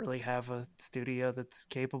 They don't really have a studio that's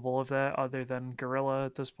capable of that other than Guerrilla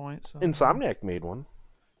at this point. So. Insomniac made one.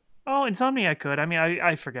 Oh, Insomniac could. I mean,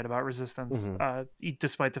 I forget about Resistance,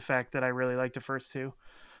 despite the fact that I really liked the first two.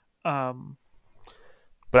 Um,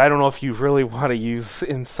 But I don't know if you really want to use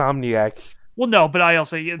Insomniac well, no, but I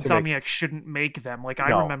also to make. Insomniac shouldn't make them. Like I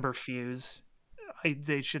No. remember Fuse,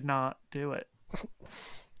 they should not do it.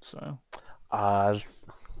 So Uh,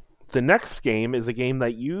 the next game is a game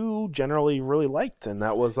that you generally really liked, and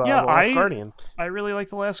that was The yeah, Last Guardian. I really like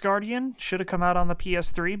The Last Guardian. Should have come out on the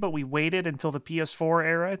PS3, but we waited until the PS4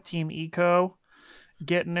 era. Team Eco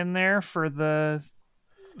getting in there for the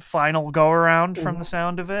final go around from the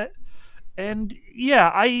sound of it. And yeah,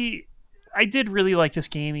 I did really like this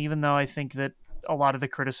game, even though I think that a lot of the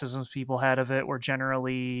criticisms people had of it were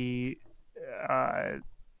generally uh,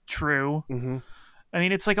 true. Mm-hmm. I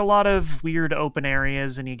mean, it's like a lot of weird open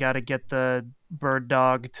areas, and you got to get the bird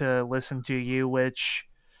dog to listen to you, which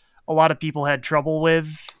a lot of people had trouble with,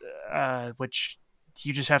 which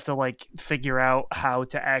you just have to like figure out how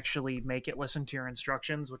to actually make it listen to your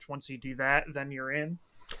instructions, which once you do that, then you're in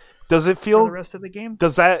Does it for the feel? rest of the game.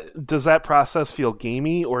 Does that process feel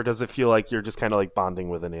gamey, or does it feel like you're just kind of like bonding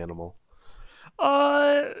with an animal?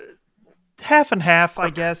 Uh, half and half, I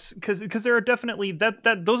guess, because there are definitely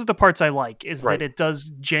that those are the parts I like. Is that Right. it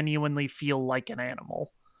does genuinely feel like an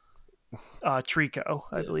animal. Trico,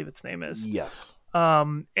 I believe its name is. Yes.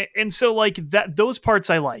 And so like that, those parts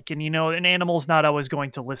I like, and an animal's not always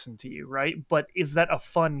going to listen to you, right? But is that a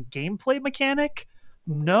fun gameplay mechanic?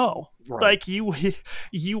 No. Right. Like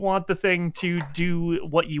you want the thing to do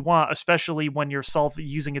what you want, especially when you're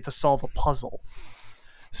using it to solve a puzzle.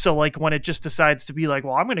 So like when it just decides to be like,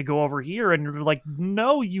 well, I'm going to go over here, and you're like,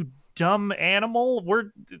 no, you dumb animal,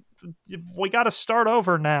 we got to start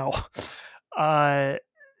over now. Uh,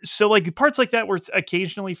 so like parts like that were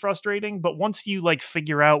occasionally frustrating, but once you like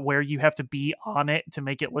figure out where you have to be on it to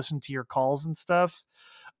make it listen to your calls and stuff,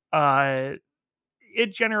 uh,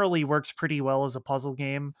 it generally works pretty well as a puzzle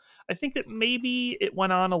game. I think that maybe it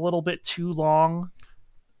went on a little bit too long.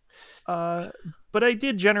 But I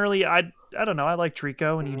did generally, I don't know, I like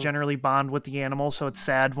Trico, and you generally bond with the animal, so it's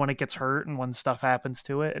sad when it gets hurt and when stuff happens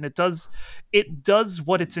to it, and it does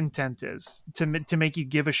what its intent is, to make you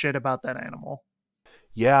give a shit about that animal.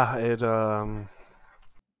 Yeah.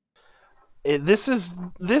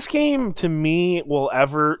 This game to me will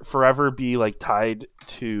ever forever be like tied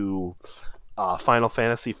to Final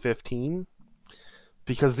Fantasy 15,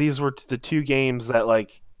 because these were the two games that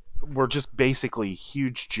like were just basically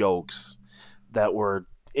huge jokes that were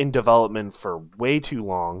in development for way too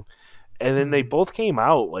long, and then they both came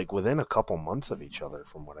out like within a couple months of each other,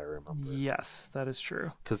 from what I remember. Yes, that is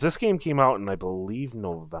true. Because this game came out in, I believe,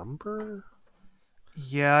 November.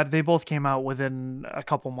 Yeah, they both came out within a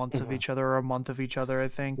couple months of each other, or a month of each other, I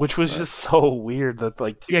think. Which was just so weird that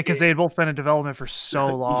like yeah, because they had both been in development for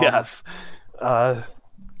so long. Yes.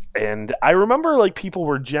 And I remember like people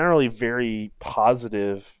were generally very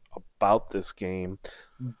positive about this game,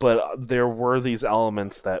 but there were these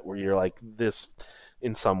elements that where you're like, this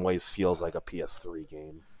in some ways feels like a PS3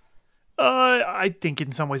 game. I think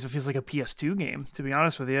in some ways it feels like a PS2 game, to be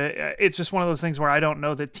honest with you. It's just one of those things where I don't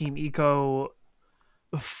know that Team Eco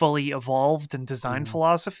fully evolved in design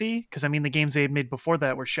philosophy, because I mean the games they had made before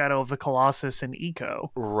that were Shadow of the Colossus and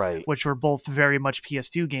Eco, Right. which were both very much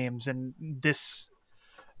PS2 games, and this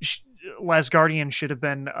Last Guardian should have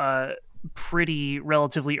been a pretty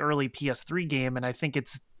relatively early PS3 game, and I think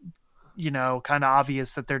it's kind of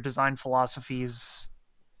obvious that their design philosophies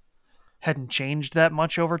hadn't changed that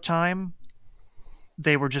much over time.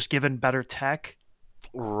 They were just given better tech.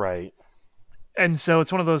 Right. And so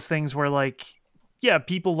it's one of those things where like, yeah,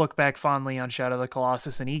 people look back fondly on Shadow of the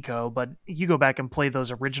Colossus and Eco, but you go back and play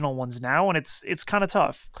those original ones now, and it's kind of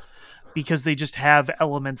tough, because they just have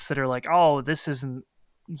elements that are like, oh, this isn't,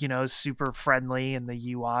 super friendly, and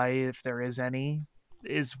the UI, if there is any,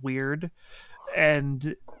 is weird.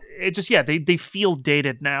 And it just, yeah, they feel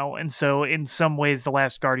dated now. And so in some ways, The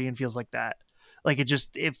Last Guardian feels like that. Like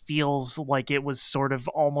it feels like it was sort of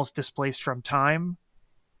almost displaced from time.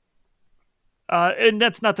 And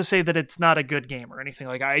that's not to say that it's not a good game or anything.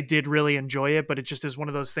 Like I did really enjoy it, but it just is one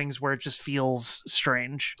of those things where it just feels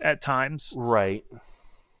strange at times. Right.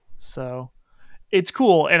 So it's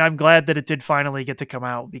cool, and I'm glad that it did finally get to come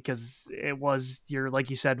out, because it was, like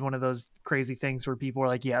you said, one of those crazy things where people were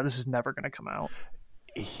like, yeah, this is never going to come out.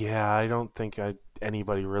 Yeah, I don't think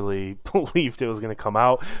anybody really believed it was going to come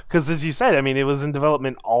out, because, as you said, I mean, it was in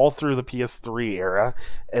development all through the PS3 era,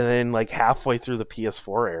 and then like halfway through the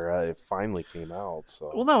PS4 era, it finally came out.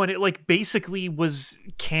 So, well, no, and it like basically was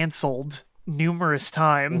canceled numerous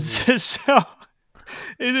times. So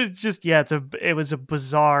it's just, yeah, it was a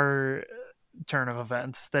bizarre turn of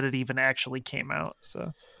events that it even actually came out.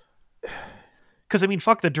 So, because I mean,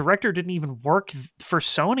 fuck, the director didn't even work for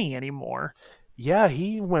Sony anymore. Yeah,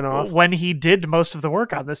 he went off. when he did most of the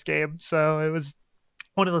work on this game. So it was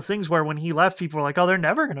one of those things where when he left, people were like, "Oh, they're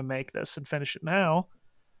never going to make this and finish it now."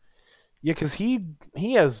 Yeah, because he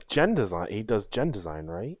has gen design. He does gen design,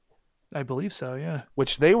 right? I believe so. Yeah.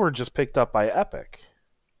 Which they were just picked up by Epic.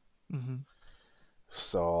 Mm-hmm.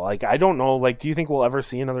 So, like, I don't know. Like, do you think we'll ever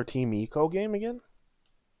see another Team Eco game again?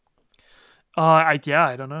 I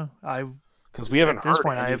don't know. Because we haven't At this heard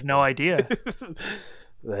point, I have anything. no idea.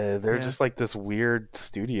 They're Yeah. just like this weird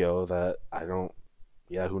studio that I don't.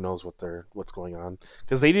 Yeah, who knows what's going on?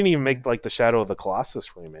 Because they didn't even make like the Shadow of the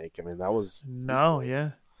Colossus remake. I mean, that was No,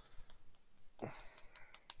 yeah.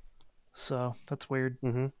 So that's weird.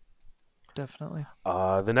 hmm Definitely.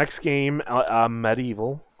 The next game,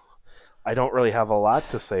 Medieval. I don't really have a lot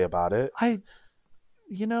to say about it. I,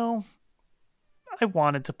 you know, I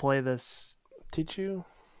wanted to play this Did you?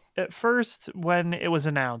 at first when it was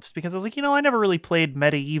announced because I was like, I never really played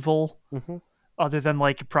Medieval Mm-hmm. other than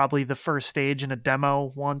like probably the first stage in a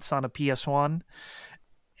demo once on a PS1.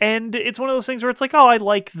 And it's one of those things where it's like, oh, I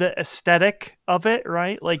like the aesthetic of it,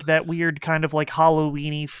 right? Like that weird kind of like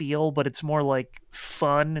Halloween-y feel, but it's more like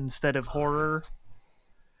fun instead of horror.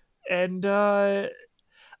 And I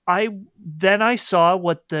saw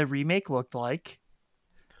what the remake looked like,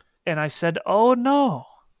 and I said, "Oh no,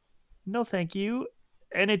 no, thank you."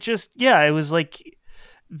 And it just, yeah, it was like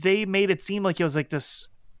they made it seem like it was like this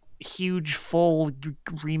huge full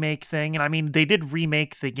remake thing. And I mean, they did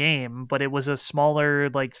remake the game, but it was a smaller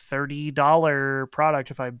like $30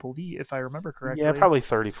 product, if I remember Yeah, correctly. probably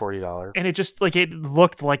 $30-$40. And it just like it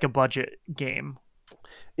looked like a budget game.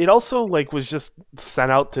 It also like was just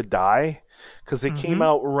sent out to die because it came Mm-hmm.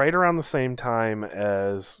 out right around the same time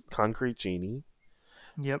as Concrete Genie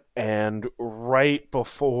Yep. and right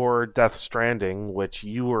before Death Stranding, which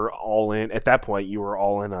you were all in at that point. You were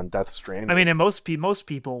all in on Death Stranding. I mean, and most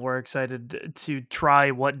people were excited to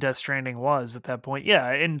try what Death Stranding was at that point. Yeah,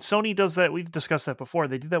 and Sony does that. We've discussed that before.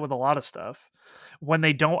 They do that with a lot of stuff. When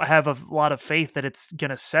they don't have a lot of faith that it's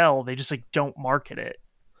gonna sell, they just like don't market it.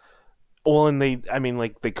 Well, and I mean,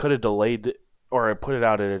 like they could have delayed or put it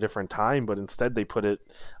out at a different time, but instead they put it,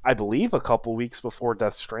 I believe, a couple weeks before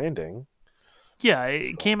Death Stranding. Yeah,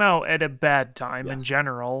 it So, came out at a bad time in yes.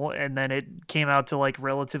 general, and then it came out to like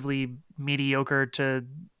relatively mediocre to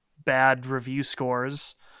bad review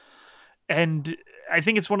scores. And I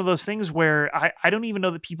think it's one of those things where I don't even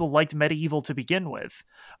know that people liked Medieval to begin with.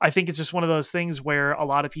 I think it's just one of those things where a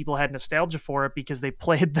lot of people had nostalgia for it because they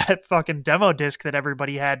played that fucking demo disc that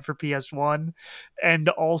everybody had for PS1. And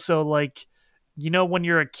also, like, when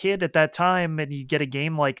you're a kid at that time and you get a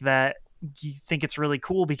game like that, you think it's really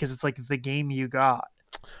cool because it's like the game you got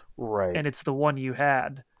Right. and it's the one you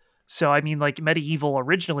had. So, I mean, like, Medieval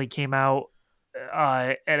originally came out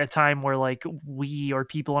at a time where like we or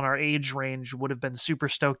people in our age range would have been super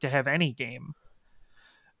stoked to have any game.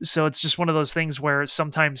 So it's just one of those things where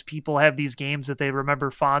sometimes people have these games that they remember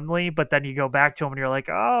fondly, but then you go back to them and you're like,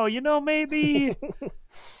 oh,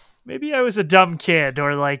 maybe I was a dumb kid,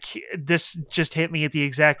 or like this just hit me at the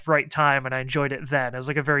exact right time and I enjoyed it then. It was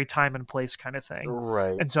like a very time and place kind of thing.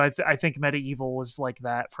 Right. And so I think Medieval was like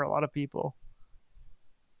that for a lot of people.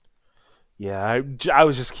 Yeah, I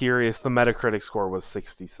was just curious. The Metacritic score was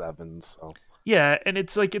 67, so Yeah, and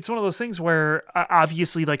it's like it's one of those things where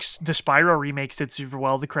obviously like the Spyro remakes did super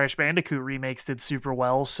well, the Crash Bandicoot remakes did super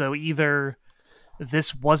well, so either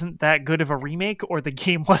this wasn't that good of a remake or the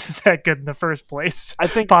game wasn't that good in the first place. I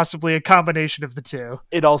think Possibly a combination of the two.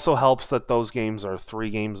 it also helps that those games are 3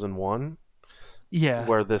 games in one, Yeah.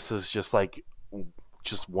 where this is just like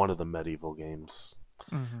just one of the Medieval games,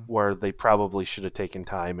 Mm-hmm. where they probably should have taken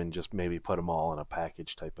time and just maybe put them all in a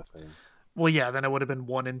package type of thing. Well, yeah, then it would have been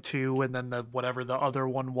 1 and 2, and then the whatever the other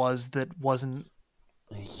one was that wasn't.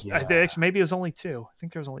 Yeah. I think actually maybe it was only 2. I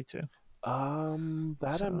think there was only 2.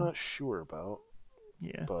 That So, I'm not sure about,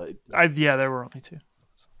 Yeah, but there were only 2.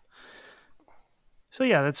 So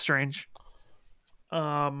yeah, that's strange.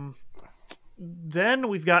 Then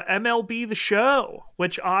we've got MLB The Show,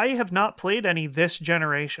 which I have not played any this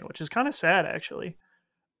generation, which is kind of sad actually.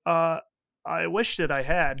 Uh, I wish that I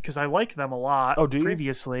had because I liked them a lot Oh, do you?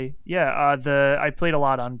 previously. Yeah, I played a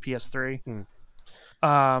lot on PS3.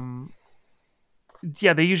 Um,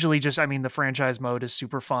 yeah, they usually just, I mean, the franchise mode is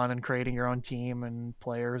super fun and creating your own team and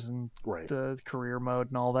players and Right. the career mode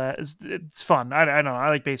and all that is it's fun. I don't know. I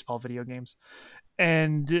like baseball video games,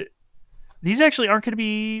 and these actually aren't going to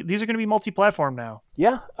be. These are going to be multi-platform now.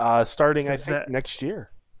 Yeah, starting I 'Cause think that- next year.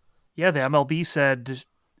 Yeah, the MLB said,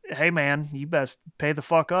 "Hey, man, you best pay the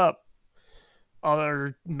fuck up,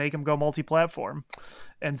 or make them go multi-platform."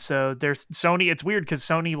 And so there's Sony. It's weird because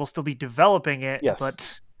Sony will still be developing it, Yes.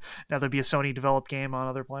 but Now there'll be a Sony developed game on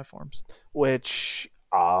other platforms. which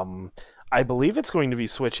I believe it's going to be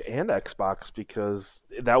Switch and Xbox because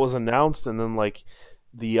that was announced, and then like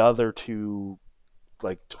the other two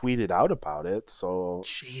like tweeted out about it. So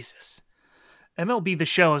Jesus. MLB The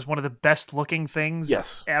Show is one of the best looking things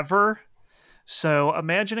yes, ever. So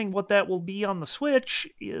imagining what that will be on the Switch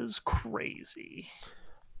is crazy.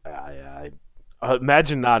 I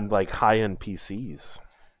imagine on like high end PCs.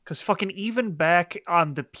 Because fucking even back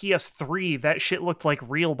on the PS3, that shit looked like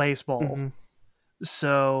real baseball. Mm-hmm.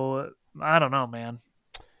 So I don't know, man.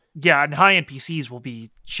 Yeah, and high end PCs will be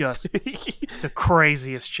just the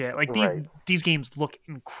craziest shit. Like Right. these games look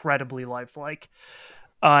incredibly lifelike,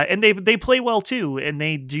 and they play well too. And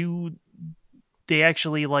they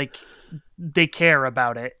actually like they care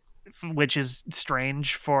about it, which is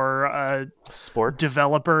strange for a Sports.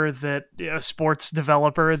 sports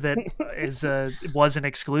developer that was an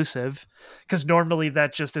exclusive, because normally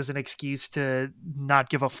that just is an excuse to not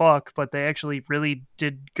give a fuck, but they actually really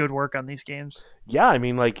did good work on these games. Yeah, I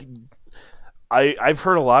mean, like I've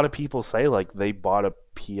heard a lot of people say like they bought a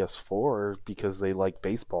PS4 because they like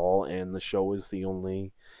baseball, and the show is the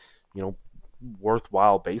only,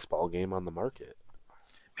 worthwhile baseball game on the market.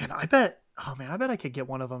 Man, I bet I could get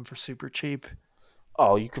one of them for super cheap.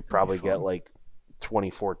 Oh, you could probably fun. get like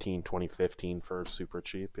 2014, 2015 for super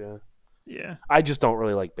cheap, yeah. Yeah. I just don't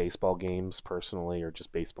really like baseball games personally, or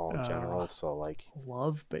just baseball in general, so like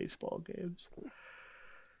Love baseball games.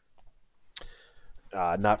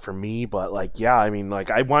 not for me, but like yeah, I mean like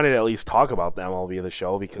I wanted to at least talk about the MLB The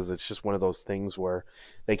Show because it's just one of those things where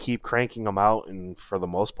they keep cranking them out, and for the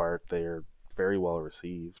most part they're very well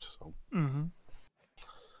received. So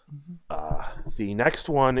the next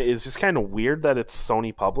one is just kind of weird that it's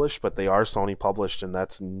Sony published, but they are Sony published, and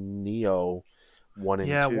that's Neo 1 and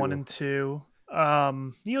 2. Yeah, 1 and 2.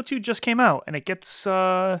 Neo 2 just came out, and it gets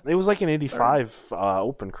It was like an 85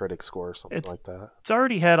 Open Critic score or something like that. It's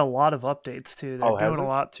already had a lot of updates too. They're doing a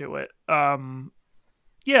lot to it.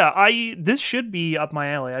 Yeah, this should be up my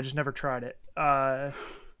alley. I just never tried it.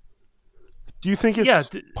 Do you think it's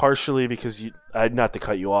partially because not to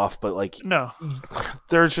cut you off, but like no,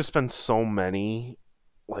 there's just been so many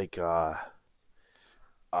like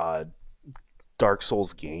Dark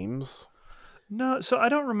Souls games? No, so I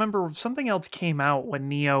don't remember. Something else came out when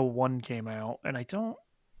Neo 1 came out, and I don't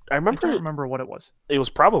remember what it was. It was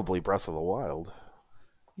probably Breath of the Wild.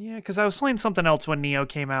 Yeah, because I was playing something else when Neo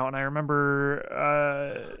came out, and I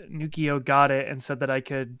remember Nukio got it and said that I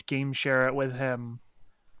could game share it with him,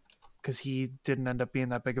 because he didn't end up being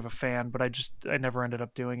that big of a fan, but I never ended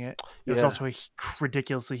up doing it. It was also a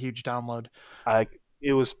ridiculously huge download.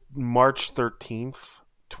 It was March 13th,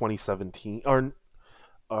 2017,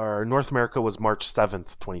 or North America was March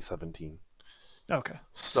 7th, 2017. Okay.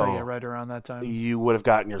 So yeah, right around that time. You would have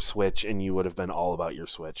gotten your Switch, and you would have been all about your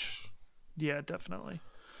Switch. Yeah, definitely.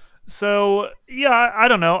 So, yeah, I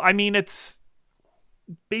don't know. I mean, it's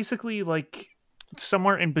basically like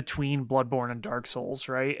somewhere in between Bloodborne and Dark Souls,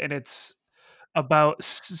 right? And it's about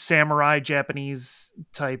samurai Japanese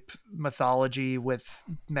type mythology with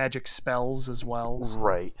magic spells as well. So.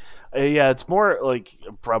 Right. Yeah, it's more like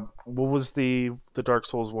what was the Dark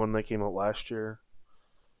Souls one that came out last year?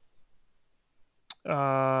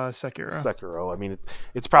 Sekiro. I mean,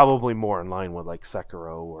 it's probably more in line with like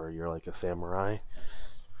Sekiro, where you're like a samurai.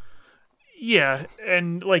 Yeah,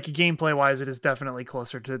 and like gameplay wise, it is definitely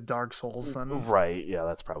closer to Dark Souls than right. Yeah,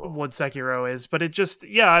 that's probably what Sekiro is. But it just,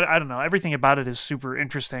 I don't know. Everything about it is super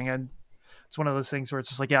interesting, and it's one of those things where it's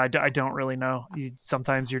just like, I don't really know.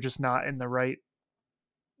 Sometimes you're just not in the right.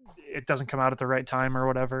 It doesn't come out at the right time or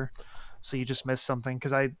whatever, so you just miss something.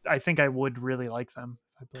 Because I think I would really like them.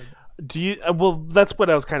 Do you? Well, that's what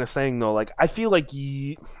I was kind of saying though. Like, I feel like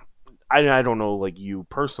I don't know, like you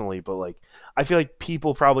personally, but like I feel like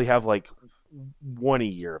people probably have like one a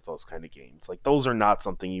year of those kind of games. Like those are not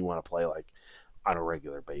something you want to play like on a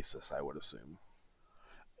regular basis, I would assume.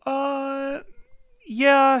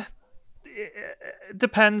 Yeah. It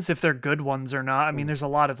depends if they're good ones or not. I mean, there's a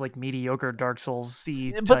lot of like mediocre Dark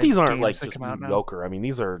Souls-y, but these aren't like just mediocre. I mean,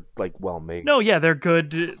 these are like well made. No, yeah, they're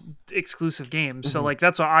good exclusive games. So like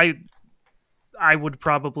that's why I would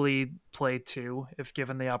probably play 2 if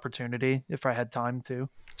given the opportunity, if I had time to.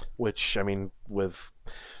 Which, I mean, with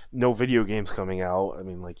no video games coming out, I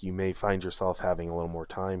mean, like you may find yourself having a little more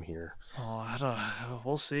time here. Oh, I don't.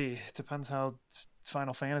 We'll see. It depends how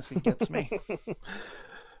Final Fantasy gets me.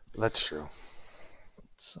 That's true.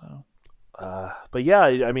 So, but yeah,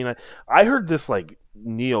 I mean, I heard this like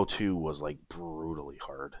Neo 2 was like brutally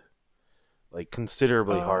hard, like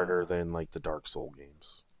considerably harder than like the Dark Soul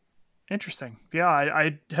games. Interesting. Yeah,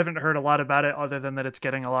 I haven't heard a lot about it other than that it's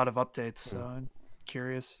getting a lot of updates. So I'm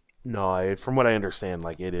curious. No, from what I understand,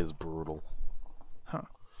 like it is brutal. Huh.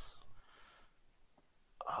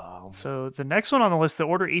 Um, So the next one on the list, the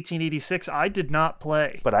Order 1886, I did not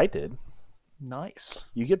play. but I did. Nice.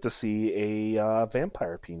 You get to see a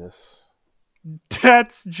vampire penis.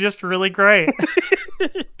 That's just really great.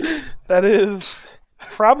 That is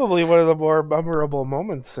probably one of the more memorable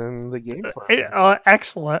moments in the game.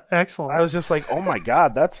 Excellent. Excellent. I was just like, oh my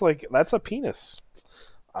god, that's a penis.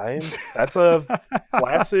 That's a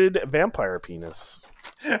flaccid vampire penis.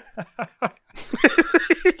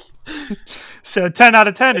 So 10 out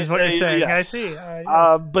of 10 is what you're saying. Yes. I see.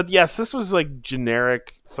 Yes. But yes, this was like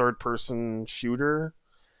generic third-person shooter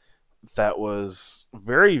that was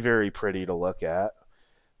very, very pretty to look at.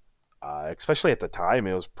 Especially at the time,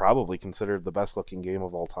 it was probably considered the best-looking game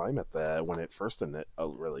of all time when it first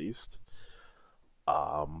released.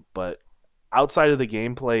 But outside of the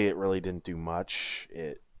gameplay, it really didn't do much.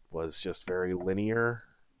 It was just very linear.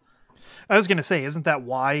 I was going to say, isn't that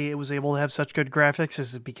why it was able to have such good graphics?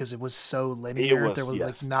 Is it because it was so linear? There was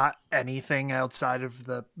yes. like not anything outside of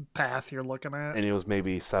the path you're looking at. And it was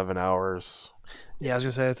maybe 7 hours. Yeah, I was going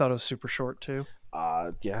to say, I thought it was super short too.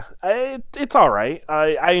 Yeah, it's all right.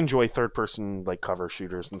 I enjoy third-person like cover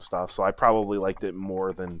shooters and stuff, so I probably liked it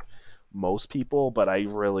more than most people. But I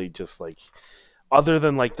really just like, other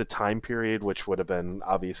than like the time period, which would have been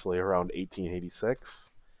obviously around 1886.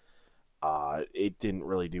 It didn't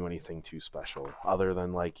really do anything too special, other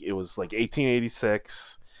than like it was like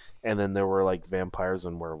 1886, and then there were like vampires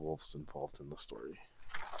and werewolves involved in the story.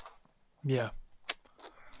 Yeah,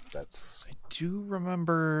 I do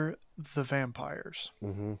remember the vampires.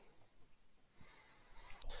 Mm-hmm.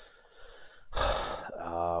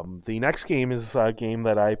 The next game is a game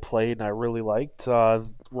that I played and I really liked,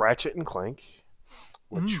 Ratchet and Clank,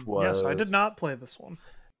 which was... Yes, I did not play this one.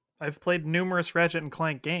 I've played numerous Ratchet and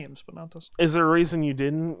Clank games, but not this one. Is there a reason you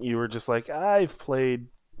didn't? You were just like, I played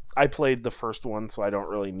the first one, so I don't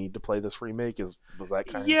really need to play this remake. Was that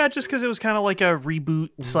kind of... Yeah, just because it was kind of like a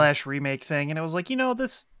reboot / remake thing, and it was like,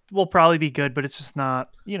 this will probably be good, but it's just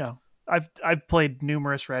not, I've played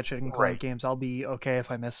numerous Ratchet and Clank games. I'll be okay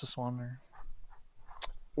if I miss this one.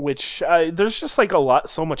 Which there's just like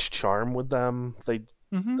so much charm with them.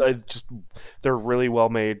 They're really well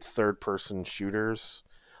made third-person shooters.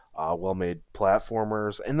 Well-made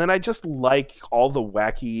platformers, and then I just like all the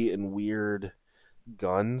wacky and weird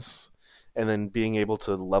guns, and then being able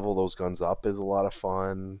to level those guns up is a lot of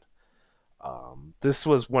fun. This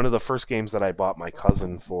was one of the first games that I bought my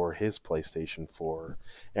cousin for his PlayStation 4,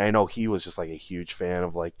 and I know he was just like a huge fan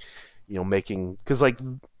of like, making, because like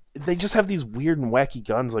they just have these weird and wacky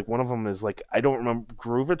guns. Like one of them is like, I don't remember,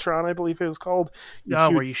 Groovatron, I believe it was called.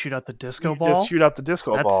 Where you shoot out the disco ball? Just shoot out the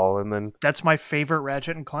disco ball, and then... That's my favorite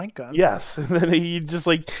Ratchet and Clank gun. Yes, and then you just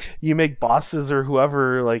like, you make bosses or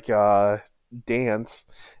whoever like dance,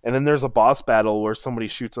 and then there's a boss battle where somebody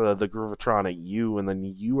shoots the Groovatron at you, and then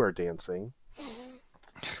you are dancing.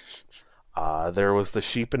 There was the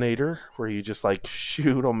Sheepinator, where you just like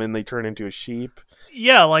shoot them and they turn into a sheep.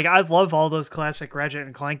 Yeah, like I love all those classic Ratchet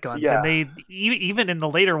and Clank guns, Yeah. and they even in the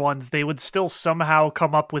later ones, they would still somehow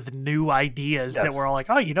come up with new ideas that were like,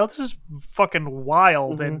 oh, this is fucking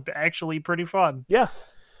wild and actually pretty fun. Yeah.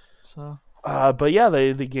 So, but yeah,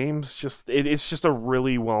 the game's just it's just a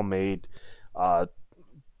really well made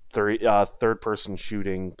third person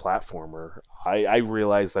shooting platformer. I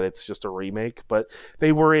realize that it's just a remake, but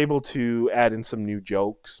they were able to add in some new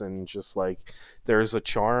jokes, and just like there's a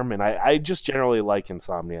charm, and I just generally like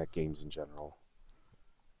Insomniac games in general.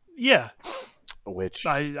 Yeah. Which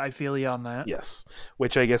I feel you on that. Yes.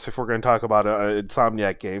 Which I guess if we're going to talk about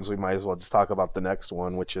Insomniac games, we might as well just talk about the next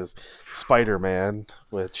one, which is Spider-Man,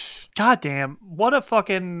 which... Goddamn, what a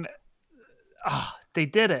fucking... they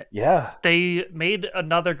did it. Yeah. They made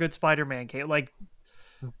another good Spider-Man game. Like,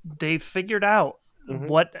 they figured out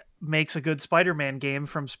what makes a good Spider-Man game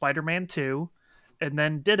from Spider-Man 2, and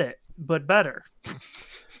then did it, but better.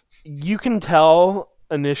 You can tell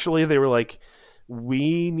initially they were like,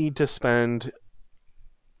 we need to spend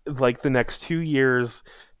like the next 2 years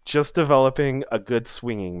just developing a good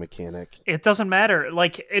swinging mechanic. It doesn't matter.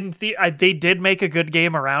 Like, they did make a good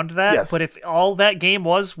game around that, yes. But if all that game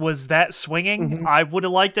was that swinging, I would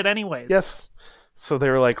have liked it anyways. Yes. So they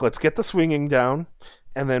were like, let's get the swinging down,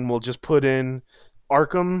 and then we'll just put in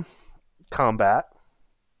Arkham combat,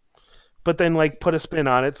 but then like put a spin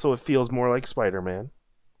on it so it feels more like Spider-Man.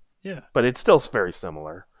 Yeah. But it's still very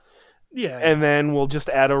similar. Yeah. And then we'll just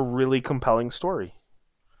add a really compelling story.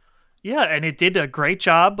 Yeah, and it did a great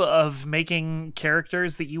job of making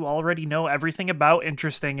characters that you already know everything about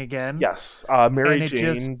interesting again. Yes, Mary And it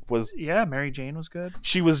just, Jane was yeah, Mary Jane was good.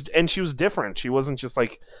 she was different. She wasn't just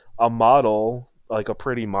like a model, like a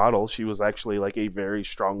pretty model. She was actually like a very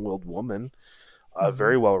strong-willed woman, Hmm.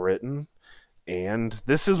 very well written. And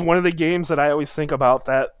this is one of the games that I always think about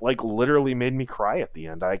that like literally made me cry at the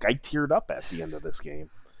end. I teared up at the end of this game.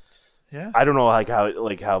 Yeah. I don't know like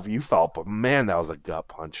how you felt, but man, that was a gut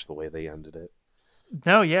punch the way they ended it.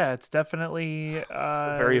 No, yeah, it's definitely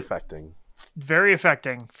Very affecting. very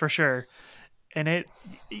affecting for sure. And it,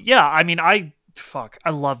 yeah, I mean, I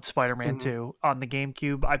loved Spider-Man Mhm. 2 on the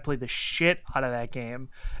GameCube. I played the shit out of that game.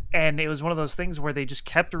 And it was one of those things where they just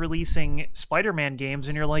kept releasing Spider-Man games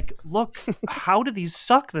and you're like, "Look, how do these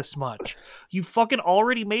suck this much? You fucking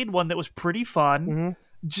already made one that was pretty fun. Hmm.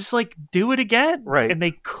 Just like do it again." Right. And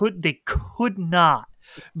they could not.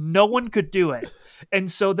 No one could do it.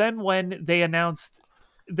 And so then when they announced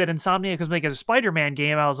that Insomniac was making a Spider-Man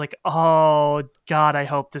game, I was like, "Oh god, I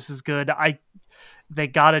hope this is good." They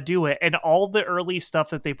got to do it. And all the early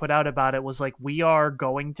stuff that they put out about it was like, we are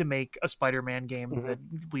going to make a Spider-Man game Hmm. that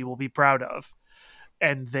we will be proud of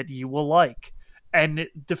and that you will like. And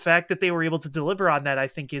the fact that they were able to deliver on that, I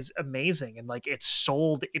think, is amazing. And like, it's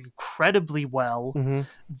sold incredibly well. Hmm.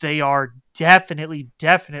 They are definitely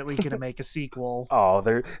going to make a sequel. Oh,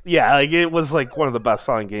 there. Yeah, like it was like one of the best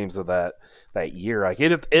selling games of that year. Like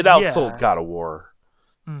it outsold Yeah. God of War.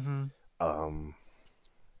 Hmm. Um,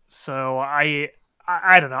 So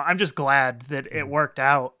I don't know. I'm just glad that it mhm. worked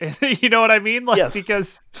out. You know what I mean? Like, Yes.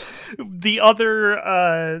 because the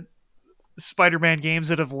other Spider-Man games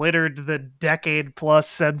that have littered the decade plus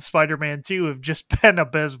since Spider-Man 2 have just been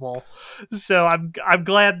abysmal. So I'm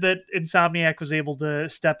glad that Insomniac was able to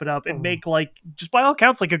step it up and Mhm. make, like, just by all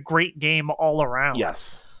accounts, like a great game all around.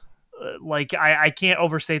 Yes. Like, I can't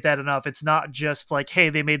overstate that enough. It's not just like, hey,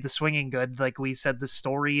 they made the swinging good. Like we said, the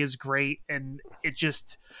story is great, and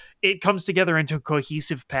it comes together into a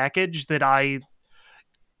cohesive package that I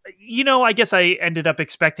guess I ended up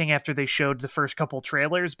expecting after they showed the first couple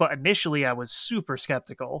trailers, but initially I was super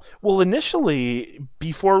skeptical. Well, initially,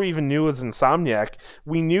 before we even knew it was Insomniac,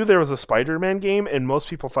 we knew there was a Spider-Man game, and most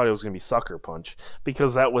people thought it was going to be Sucker Punch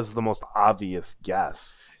because that was the most obvious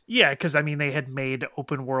guess. Yeah, because I mean they had made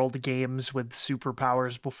open world games with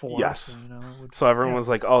superpowers before, so Yes. it would. So everyone Yeah. was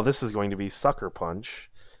like, "Oh, this is going to be Sucker Punch,"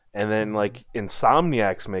 and then Mhm. like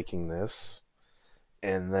Insomniac's making this,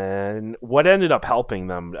 and then what ended up helping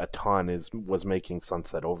them a ton was making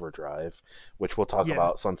Sunset Overdrive, which we'll talk Yeah.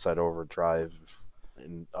 about Sunset Overdrive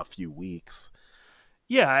in a few weeks.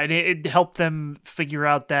 Yeah, and it helped them figure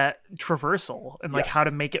out that traversal and like how Yes,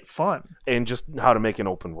 to make it fun. and just how to make an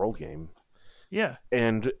open world game. Yeah.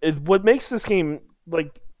 And what makes this game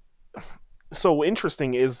like so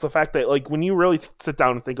interesting is the fact that like when you really sit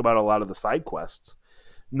down and think about a lot of the side quests,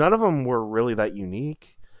 none of them were really that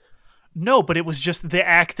unique. No, but it was just the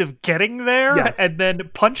act of getting there Yes. and then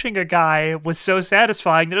punching a guy was so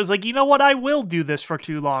satisfying that it was like, you know what? I will do this for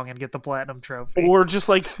too long and get the platinum trophy. Or just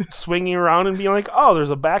like swinging around and being like, "Oh,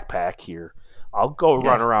 there's a backpack here. I'll go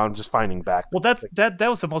run Yeah. around just finding backpacks." Well, that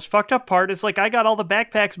was the most fucked up part. Is like I got all the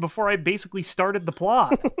backpacks before I basically started the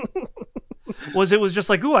plot. It was just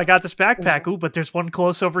like, ooh, I got this backpack. Ooh, but there's one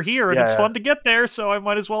close over here, and Yeah, it's yeah. fun to get there, so I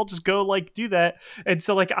might as well just go like do that. And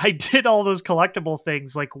so like I did all those collectible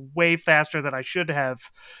things like way faster than I should have,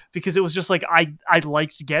 because it was just like I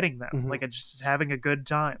liked getting them. Mhm. Like I just having a good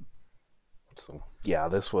time. So yeah,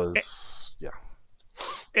 this was yeah.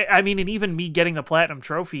 I mean, and even me getting the platinum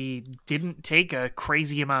trophy didn't take a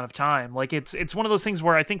crazy amount of time. Like it's one of those things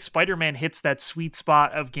where I think Spider-Man hits that sweet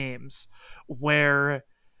spot of games where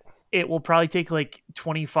it will probably take like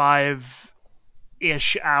 25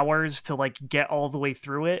 ish hours to like get all the way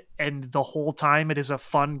through it, and the whole time it is a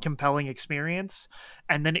fun, compelling experience.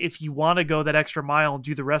 And then if you want to go that extra mile and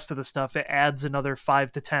do the rest of the stuff, it adds another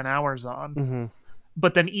 5 to 10 hours on. Hmm.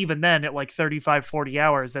 But then even then at like 35, 40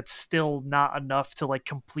 hours, that's still not enough to like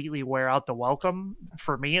completely wear out the welcome.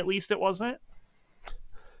 For me at least, it wasn't.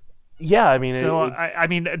 Yeah, I mean So I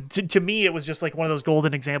mean, to me, it was just like one of those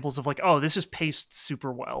golden examples of like, oh, this is paced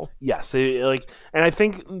super well. yes, like, and I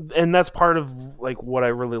think, and that's part of like what I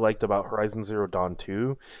really liked about Horizon Zero Dawn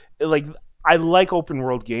 2. Like, I like open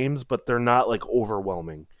world games, but they're not like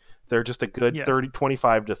overwhelming. They're just a good Yeah.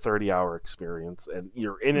 25 to 30 hour experience, and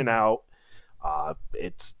you're in and Mhm. out.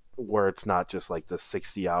 It's where it's not just like the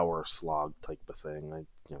 60-hour slog type of thing.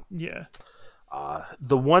 Yeah.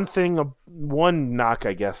 The one knock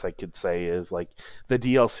I guess I could say is like the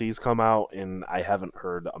DLCs come out, and I haven't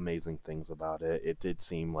heard amazing things about it. It did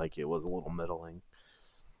seem like it was a little middling.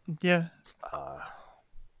 Yeah. Uh,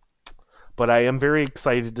 but I am very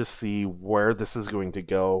excited to see where this is going to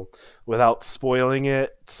go. Without spoiling it,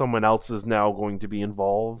 someone else is now going to be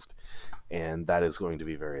involved, and that is going to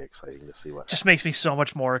be very exciting to see what Just makes me so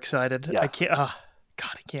much more excited. Yes. I can't. God,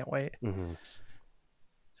 I can't wait. Mm-hmm.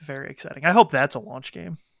 Very exciting. I hope that's a launch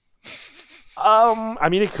game. I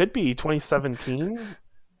mean, it could be 2017.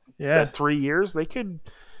 Yeah, 3 years they could.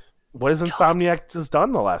 What has Insomniac has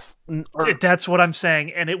done the last? That's what I'm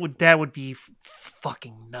saying, and that would be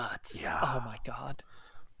fucking nuts. Yeah. Oh my god.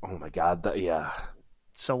 Oh my god. Yeah.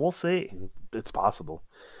 So we'll see. It's possible.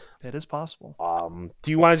 It is possible.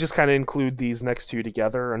 Do you want to just kind of include these next two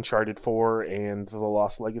together, Uncharted 4 and The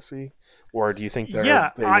Lost Legacy, or do you think they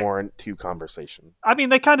warrant two conversations? I mean,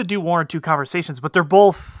 they kind of do warrant two conversations, but they're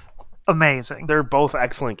both amazing. They're both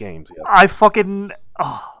excellent games. Yes.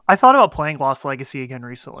 I thought about playing Lost Legacy again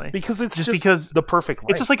recently because it's just the perfect length.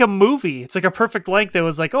 It's just like a movie. It's like a perfect length that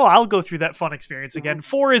was like, oh, I'll go through that fun experience again. Mm-hmm.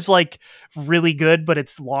 4 is like really good, but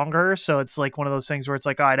it's longer, so it's like one of those things where it's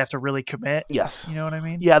like, oh, I'd have to really commit. Yes. You know what I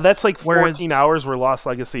mean? Yeah, that's like 14 hours, where Lost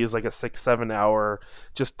Legacy is like a 6-7 hour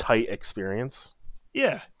just tight experience.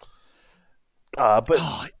 Yeah. But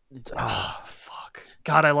fuck.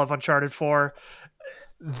 God, I love Uncharted 4.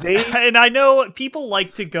 And I know people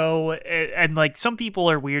like to go and like some people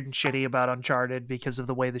are weird and shitty about Uncharted because of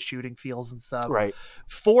the way the shooting feels and stuff. Right.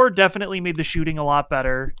 4 definitely made the shooting a lot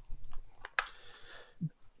better.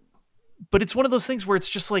 But it's one of those things where it's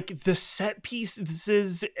just like the set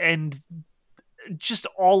pieces and just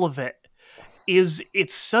all of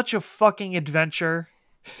it's such a fucking adventure.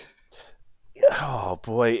 Oh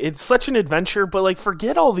boy, it's such an adventure, but like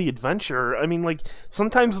forget all the adventure. I mean, like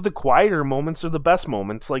sometimes the quieter moments are the best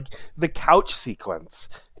moments, like the couch sequence.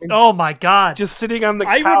 Oh my god. Just sitting on the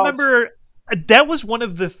couch. I remember that was one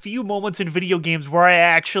of the few moments in video games where I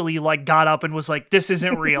actually like got up and was like, this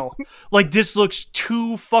isn't real. Like this looks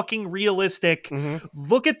too fucking realistic. Mm-hmm.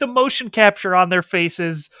 Look at the motion capture on their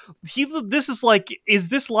faces. This is like, is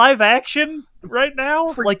this live action right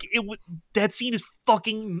now? That scene is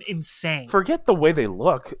fucking insane. Forget the way they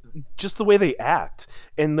look, just the way they act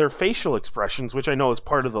and their facial expressions, which I know is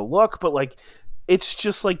part of the look, but like it's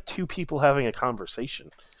just like two people having a conversation.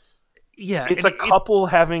 Yeah, it's a couple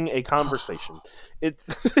having a conversation. And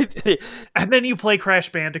then you play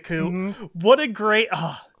Crash Bandicoot. Mm-hmm. What a great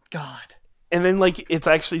god. And then like it's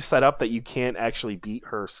actually set up that you can't actually beat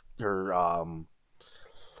her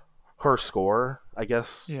score, I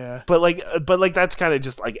guess. Yeah. But like that's kind of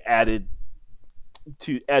just like adds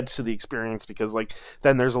to the experience, because like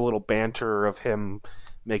then there's a little banter of him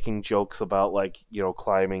making jokes about like, you know,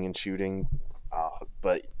 climbing and shooting.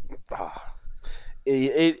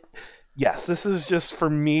 Yes, this is just, for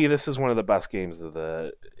me, this is one of the best games of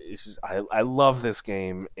I love this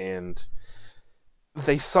game, and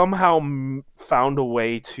they somehow found a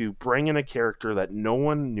way to bring in a character that no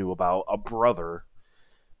one knew about, a brother,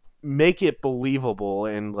 make it believable,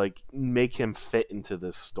 and like make him fit into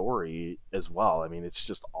this story as well. I mean, it's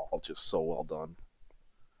just all just so well done.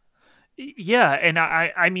 Yeah, and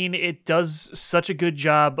I mean, it does such a good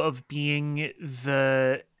job of being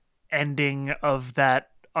the ending of that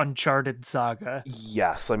Uncharted saga.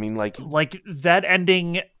 Yes, I mean like that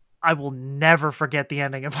ending, I will never forget the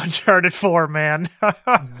ending of Uncharted 4, man.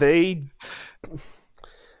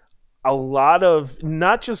 A lot of,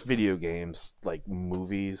 not just video games, like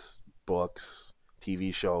movies, books,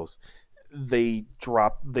 TV shows, they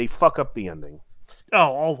fuck up the ending. Oh,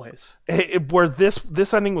 always. Where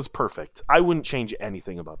this ending was perfect. I wouldn't change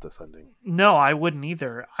anything about this ending. No, I wouldn't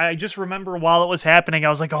either. I just remember while it was happening, I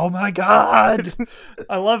was like, oh my god,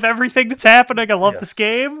 I love everything that's happening. I love this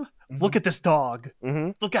game. Mm-hmm. Look at this dog.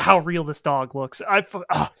 Mm-hmm. Look at how real this dog looks.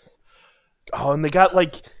 Oh, and they got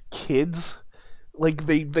like kids. Like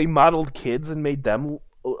they modeled kids and made them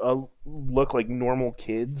look like normal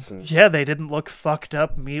kids. Yeah, they didn't look fucked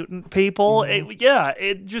up mutant people. Mm-hmm.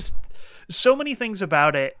 It just, so many things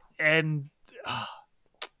about it, and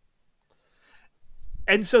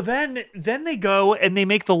so then they go and they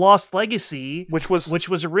make The Lost Legacy, which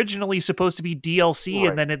was originally supposed to be DLC, right.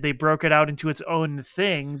 And then they broke it out into its own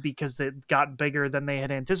thing because it got bigger than they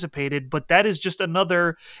had anticipated. But that is just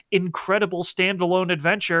another incredible standalone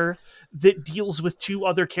adventure that deals with two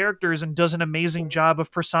other characters and does an amazing job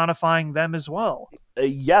of personifying them as well.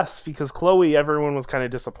 Yes, because Chloe, everyone was kind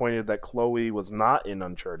of disappointed that Chloe was not in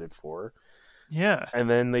Uncharted 4. Yeah. And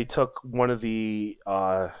then they took one of the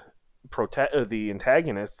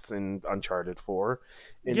antagonists in Uncharted 4.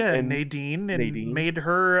 And Nadine, and made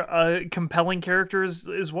her a compelling character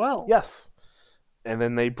as well. Yes. And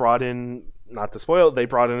then they brought in, not to spoil it, they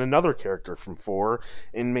brought in another character from 4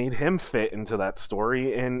 and made him fit into that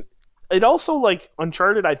story. And it also, like,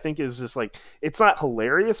 Uncharted, I think, is just like, it's not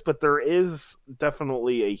hilarious, but there is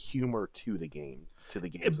definitely a humor to the game, to the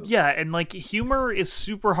games. Yeah, and like humor is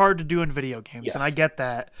super hard to do in video games, and I get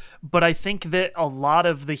that. But I think that a lot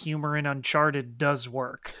of the humor in Uncharted does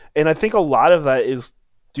work. And I think a lot of that is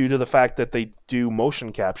due to the fact that they do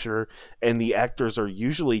motion capture, and the actors are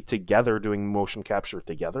usually together doing motion capture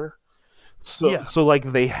together. So like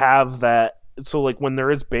they have that. So like when there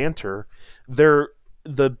is banter, the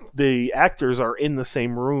actors are in the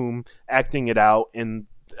same room acting it out, and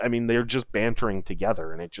I mean they're just bantering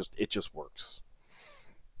together, and it just works.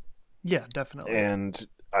 Yeah, definitely. And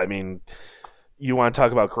I mean, you want to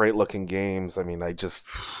talk about great looking games? I mean,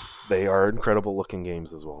 they are incredible looking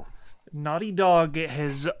games as well. Naughty Dog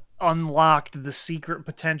has unlocked the secret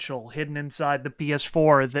potential hidden inside the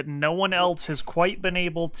PS4 that no one else has quite been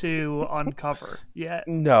able to uncover yet.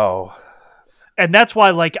 No. And that's why,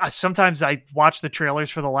 like, sometimes I watch the trailers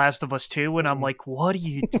for The Last of Us 2, and I'm like,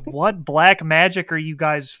 what black magic are you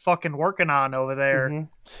guys fucking working on over there? Mm-hmm.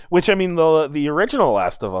 Which, I mean, the original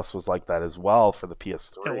Last of Us was like that as well for the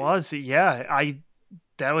PS3. It was, yeah.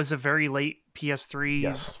 That was a very late PS3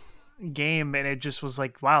 yes. game, and it just was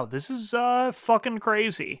like, wow, this is fucking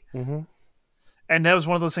crazy. Mm-hmm. And that was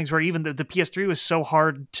one of those things where even the PS3 was so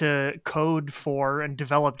hard to code for and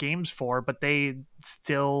develop games for, but they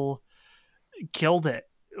still killed it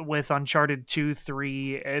with Uncharted 2,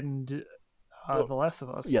 3, and The Last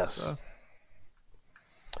of Us. Yes. So.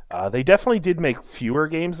 They definitely did make fewer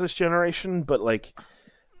games this generation, but like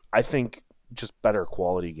I think just better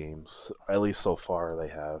quality games. At least so far they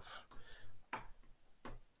have.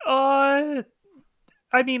 I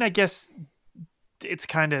mean, I guess it's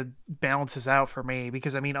kind of balances out for me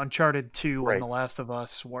because I mean Uncharted 2 and The Last of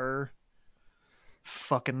Us were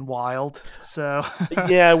fucking wild. So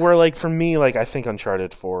yeah, where like for me, like I think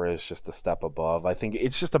Uncharted 4 is just a step above. I think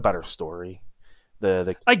it's just a better story.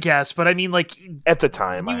 I guess, but I mean, like at the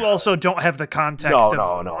time, you also don't have the context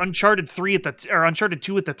of no. Uncharted 3 or Uncharted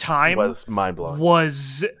 2 at the time was mind blowing.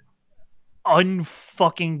 Was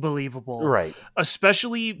unfucking believable, right?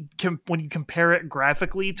 Especially when you compare it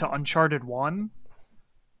graphically to Uncharted 1.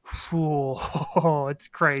 Oh, it's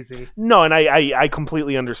crazy. No, and I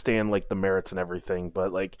completely understand like the merits and everything,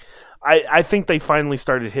 but like I think they finally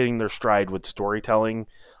started hitting their stride with storytelling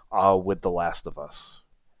with The Last of Us.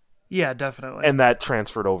 Yeah, definitely. And that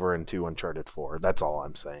transferred over into Uncharted 4. That's all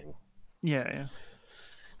I'm saying. Yeah.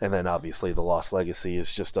 And then obviously The Lost Legacy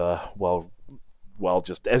is just a well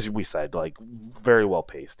just as we said, like very well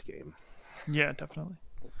paced game. Yeah, definitely.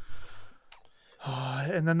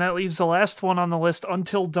 And then that leaves the last one on the list,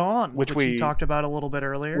 Until Dawn, which we talked about a little bit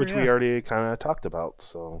earlier. Which we already kind of talked about,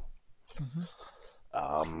 so...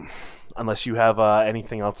 unless you have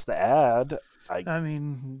anything else to add... I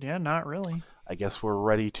mean, yeah, not really. I guess we're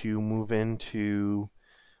ready to move into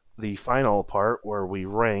the final part where we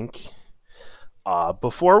rank.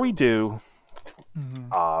 Before we do...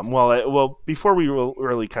 before we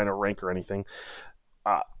really kind of rank or anything,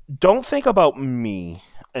 don't think about me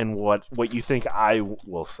and what you think I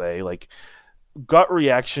will say. Like, gut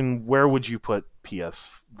reaction, where would you put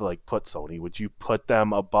put Sony? Would you put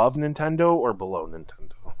them above Nintendo or below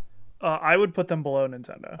Nintendo? I would put them below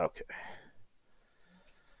Nintendo. Okay.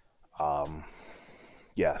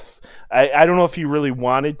 Yes. I don't know if you really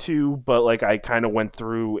wanted to, but like I kind of went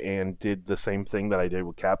through and did the same thing that I did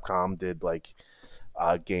with Capcom, did like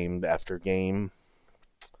game after game.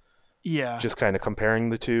 Yeah. Just kind of comparing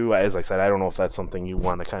the two. As I said, I don't know if that's something you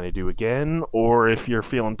want to kind of do again, or if you're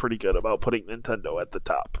feeling pretty good about putting Nintendo at the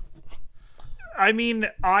top. I mean,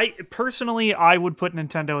 I would put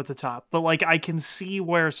Nintendo at the top, but like I can see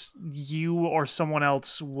where you or someone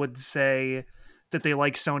else would say that they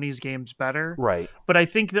like Sony's games better. Right. But I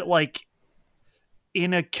think that like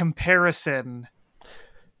in a comparison,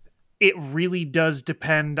 it really does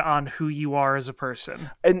depend on who you are as a person.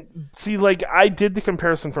 And see, like, I did the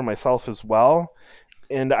comparison for myself as well,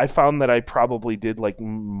 and I found that I probably did like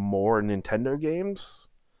more Nintendo games.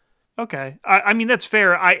 Okay. I mean, that's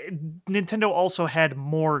fair. Nintendo also had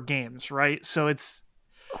more games, right? So it's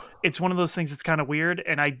one of those things that's kind of weird,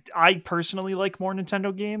 and I personally like more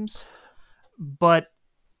Nintendo games, but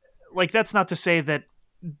like that's not to say that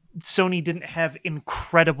Sony didn't have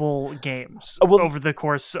incredible games over the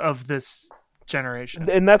course of this generation.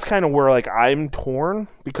 And that's kind of where like I'm torn,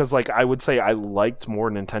 because like I would say I liked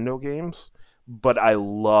more Nintendo games, but I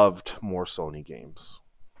loved more Sony games.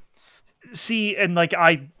 See, and like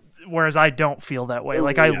whereas I don't feel that way.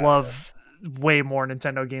 Like I love way more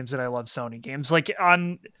Nintendo games than I love Sony games. Like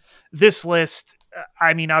on this list,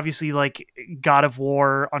 I mean obviously like God of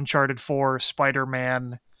War, Uncharted 4,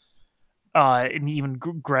 Spider-Man, and even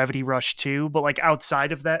Gravity Rush 2. But like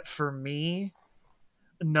outside of that, for me,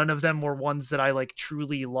 none of them were ones that I like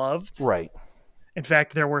truly loved. Right. In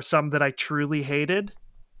fact, there were some that I truly hated.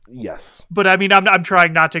 Yes. But I mean, I'm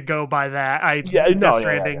trying not to go by that. Death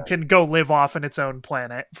Stranding can go live off in its own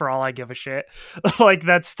planet for all I give a shit. Like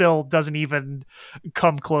that still doesn't even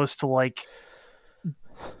come close to like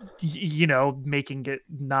making it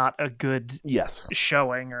not a good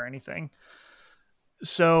showing or anything.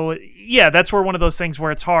 So yeah, that's where one of those things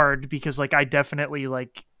where it's hard because like I definitely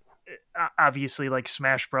like obviously like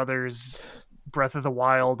Smash Brothers, Breath of the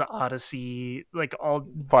Wild, Odyssey, like all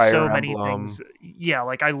Fire many Emblem. things. Yeah,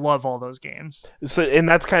 like I love all those games. So and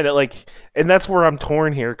that's kind of like, and that's where I'm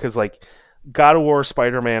torn here because like God of War,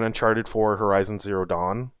 Spider-Man, Uncharted 4, Horizon Zero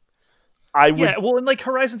Dawn. Well, and like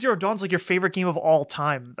Horizon Zero Dawn's like your favorite game of all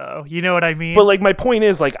time, though. You know what I mean? But like my point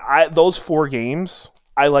is, like those 4 games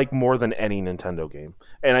I like more than any Nintendo game,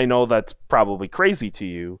 and I know that's probably crazy to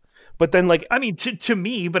you. But then, like, I mean, to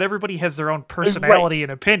me, but everybody has their own personality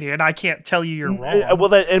and opinion. I can't tell you you're wrong.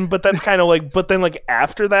 Well, but that's kind of like, but then, like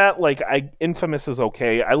after that, like, Infamous is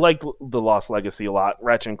okay. I like the Lost Legacy a lot.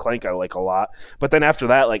 Ratchet and Clank I like a lot. But then after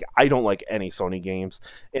that, like, I don't like any Sony games,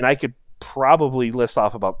 and I could probably list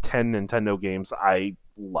off about 10 Nintendo games I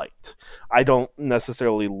liked. I don't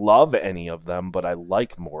necessarily love any of them, but I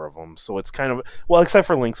like more of them. So it's kind of, well, except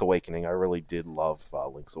for Link's Awakening. I really did love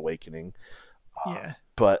Link's Awakening. Yeah,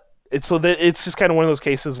 but it's it's just kind of one of those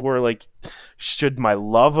cases where like, should my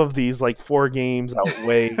love of these like 4 games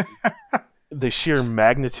outweigh the sheer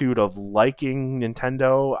magnitude of liking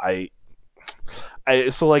Nintendo?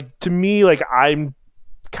 So like, to me, like, I'm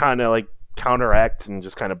kind of like counteract and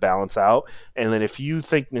just kind of balance out. And then if you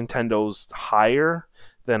think Nintendo's higher,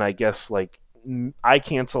 then I guess like I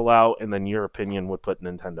cancel out, and then your opinion would put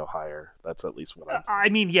Nintendo higher. That's at least what I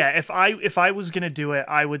mean. Yeah, if I was gonna do it,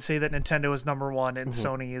 I would say that Nintendo is number 1 and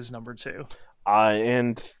Sony is number 2.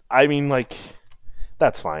 And I mean, like,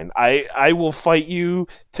 that's fine. I will fight you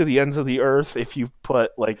to the ends of the earth if you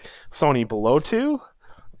put like Sony below 2.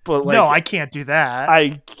 But like, no, I can't do that.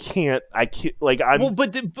 I can't. Like, I'm. Well,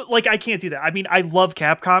 but like I can't do that. I mean, I love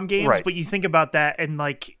Capcom games, Right. but you think about that, and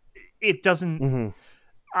like it doesn't. Mm-hmm.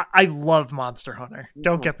 I love Monster Hunter.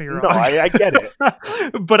 Don't get me wrong. No, I get it.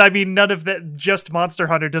 But I mean, none of that. Just Monster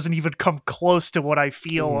Hunter doesn't even come close to what I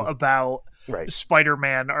feel about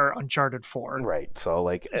Spider-Man or Uncharted 4. Right. So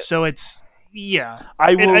like, so it's yeah.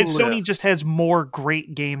 Sony just has more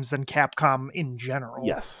great games than Capcom in general.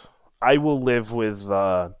 Yes. I will live with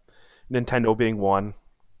Nintendo being 1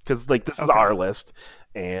 because like this is our list,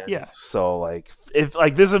 and so like if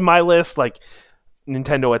like this is my list, like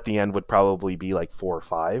Nintendo at the end would probably be like 4 or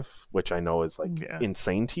 5, which I know is like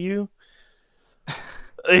insane to you.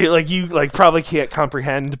 Like you like probably can't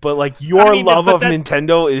comprehend, but like your love of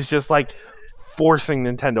Nintendo is just like forcing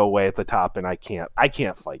Nintendo away at the top, and I can't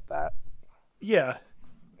fight that. Yeah,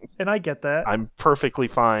 and I get that. I'm perfectly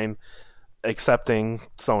fine accepting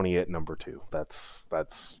Sony at number 2. That's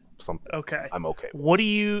something. Okay. I'm okay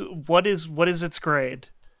with. What is its grade?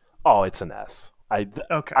 Oh, it's an S. I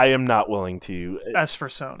am not willing to S for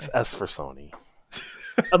Sony. S for Sony.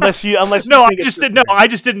 unless no, I just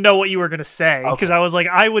didn't know what you were gonna say because I was like,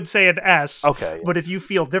 I would say an S. Okay. But if you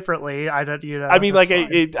feel differently, I don't. I mean, like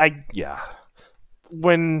yeah.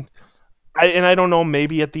 When I don't know,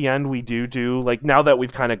 maybe at the end we do like, now that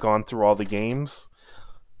we've kind of gone through all the games,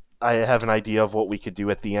 I have an idea of what we could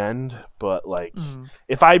do at the end, but like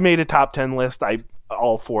if I made a top 10 list,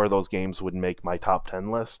 all 4 of those games would make my top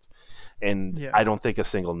 10 list, and I don't think a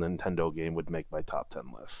single Nintendo game would make my top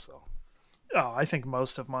 10 list. So, I think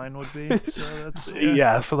most of mine would be. So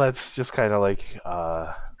that's so that's just kind of like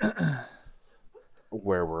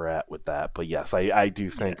where we're at with that. But yes, I do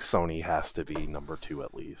think Sony has to be number 2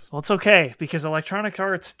 at least. Well, it's okay because Electronic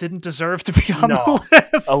Arts didn't deserve to be on the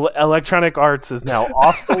list. Electronic Arts is now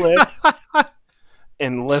off the list,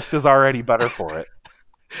 and the list is already better for it.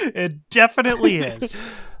 It definitely is.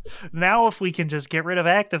 Now, if we can just get rid of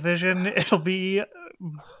Activision, it'll be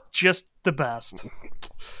just the best.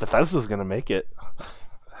 Bethesda's gonna make it.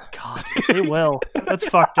 God, they will. That's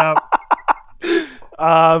fucked up.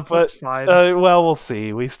 But that's fine. Well, we'll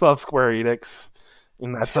see. We still have Square Enix,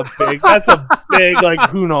 and that's a big like,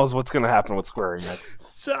 who knows what's gonna happen with Square Enix.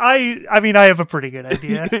 So I mean, I have a pretty good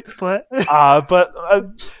idea, but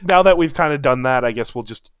now that we've kind of done that, I guess we'll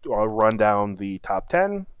just run down the top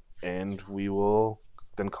 10, and we will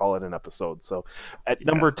then call it an episode. So at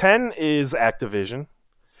number 10 is Activision.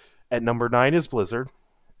 At number 9 is Blizzard.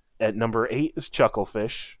 At number 8 is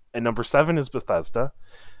Chucklefish. At number 7 is Bethesda.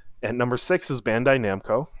 At number 6 is Bandai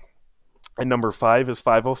Namco. At number 5 is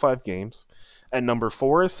 505 Games. At number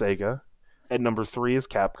 4 is Sega. At number 3 is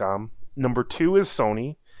Capcom. Number 2 is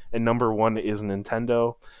Sony. And number 1 is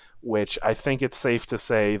Nintendo, which I think it's safe to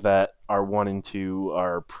say that our 1 and 2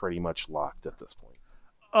 are pretty much locked at this point.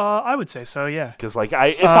 I would say so, yeah. Because if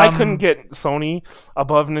I couldn't get Sony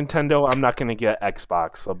above Nintendo, I'm not going to get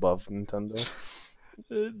Xbox above Nintendo.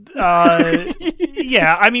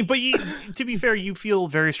 Yeah, I mean, but to be fair, you feel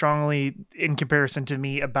very strongly in comparison to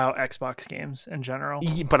me about Xbox games in general.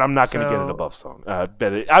 But I'm not going to get it above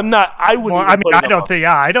Sony. I'm not. I wouldn't. Well, I mean, I don't think.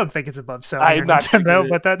 Yeah, I don't think it's above Sony or Nintendo,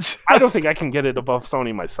 but that's. I don't think I can get it above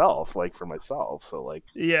Sony myself. Like for myself, so like.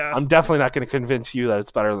 Yeah. I'm definitely not going to convince you that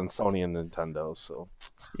it's better than Sony and Nintendo. So.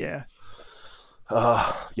 Yeah.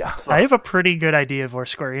 Yeah. I have a pretty good idea of where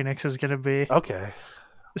Square Enix is going to be. Okay.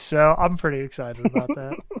 So I'm pretty excited about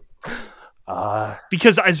that.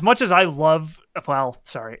 Because as much as I used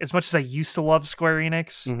to love Square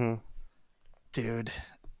Enix, dude,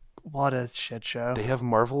 what a shit show. They have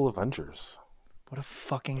Marvel Avengers. What a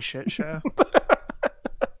fucking shit show.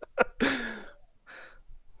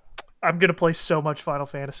 I'm going to play so much Final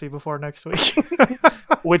Fantasy before next week.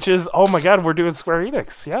 Which is, oh my god, we're doing Square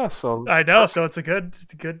Enix. Yeah, so. I know, so it's a good,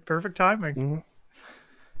 perfect timing. Mm-hmm.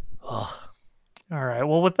 All right.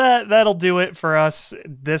 Well, with that, that'll do it for us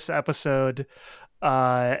this episode.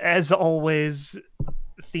 As always,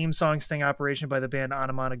 theme song Sting Operation by the band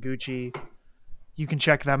Anamanaguchi. You can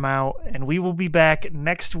check them out. And we will be back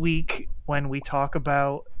next week when we talk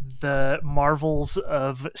about the marvels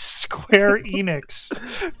of Square Enix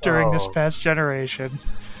during this past generation.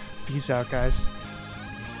 Peace out, guys.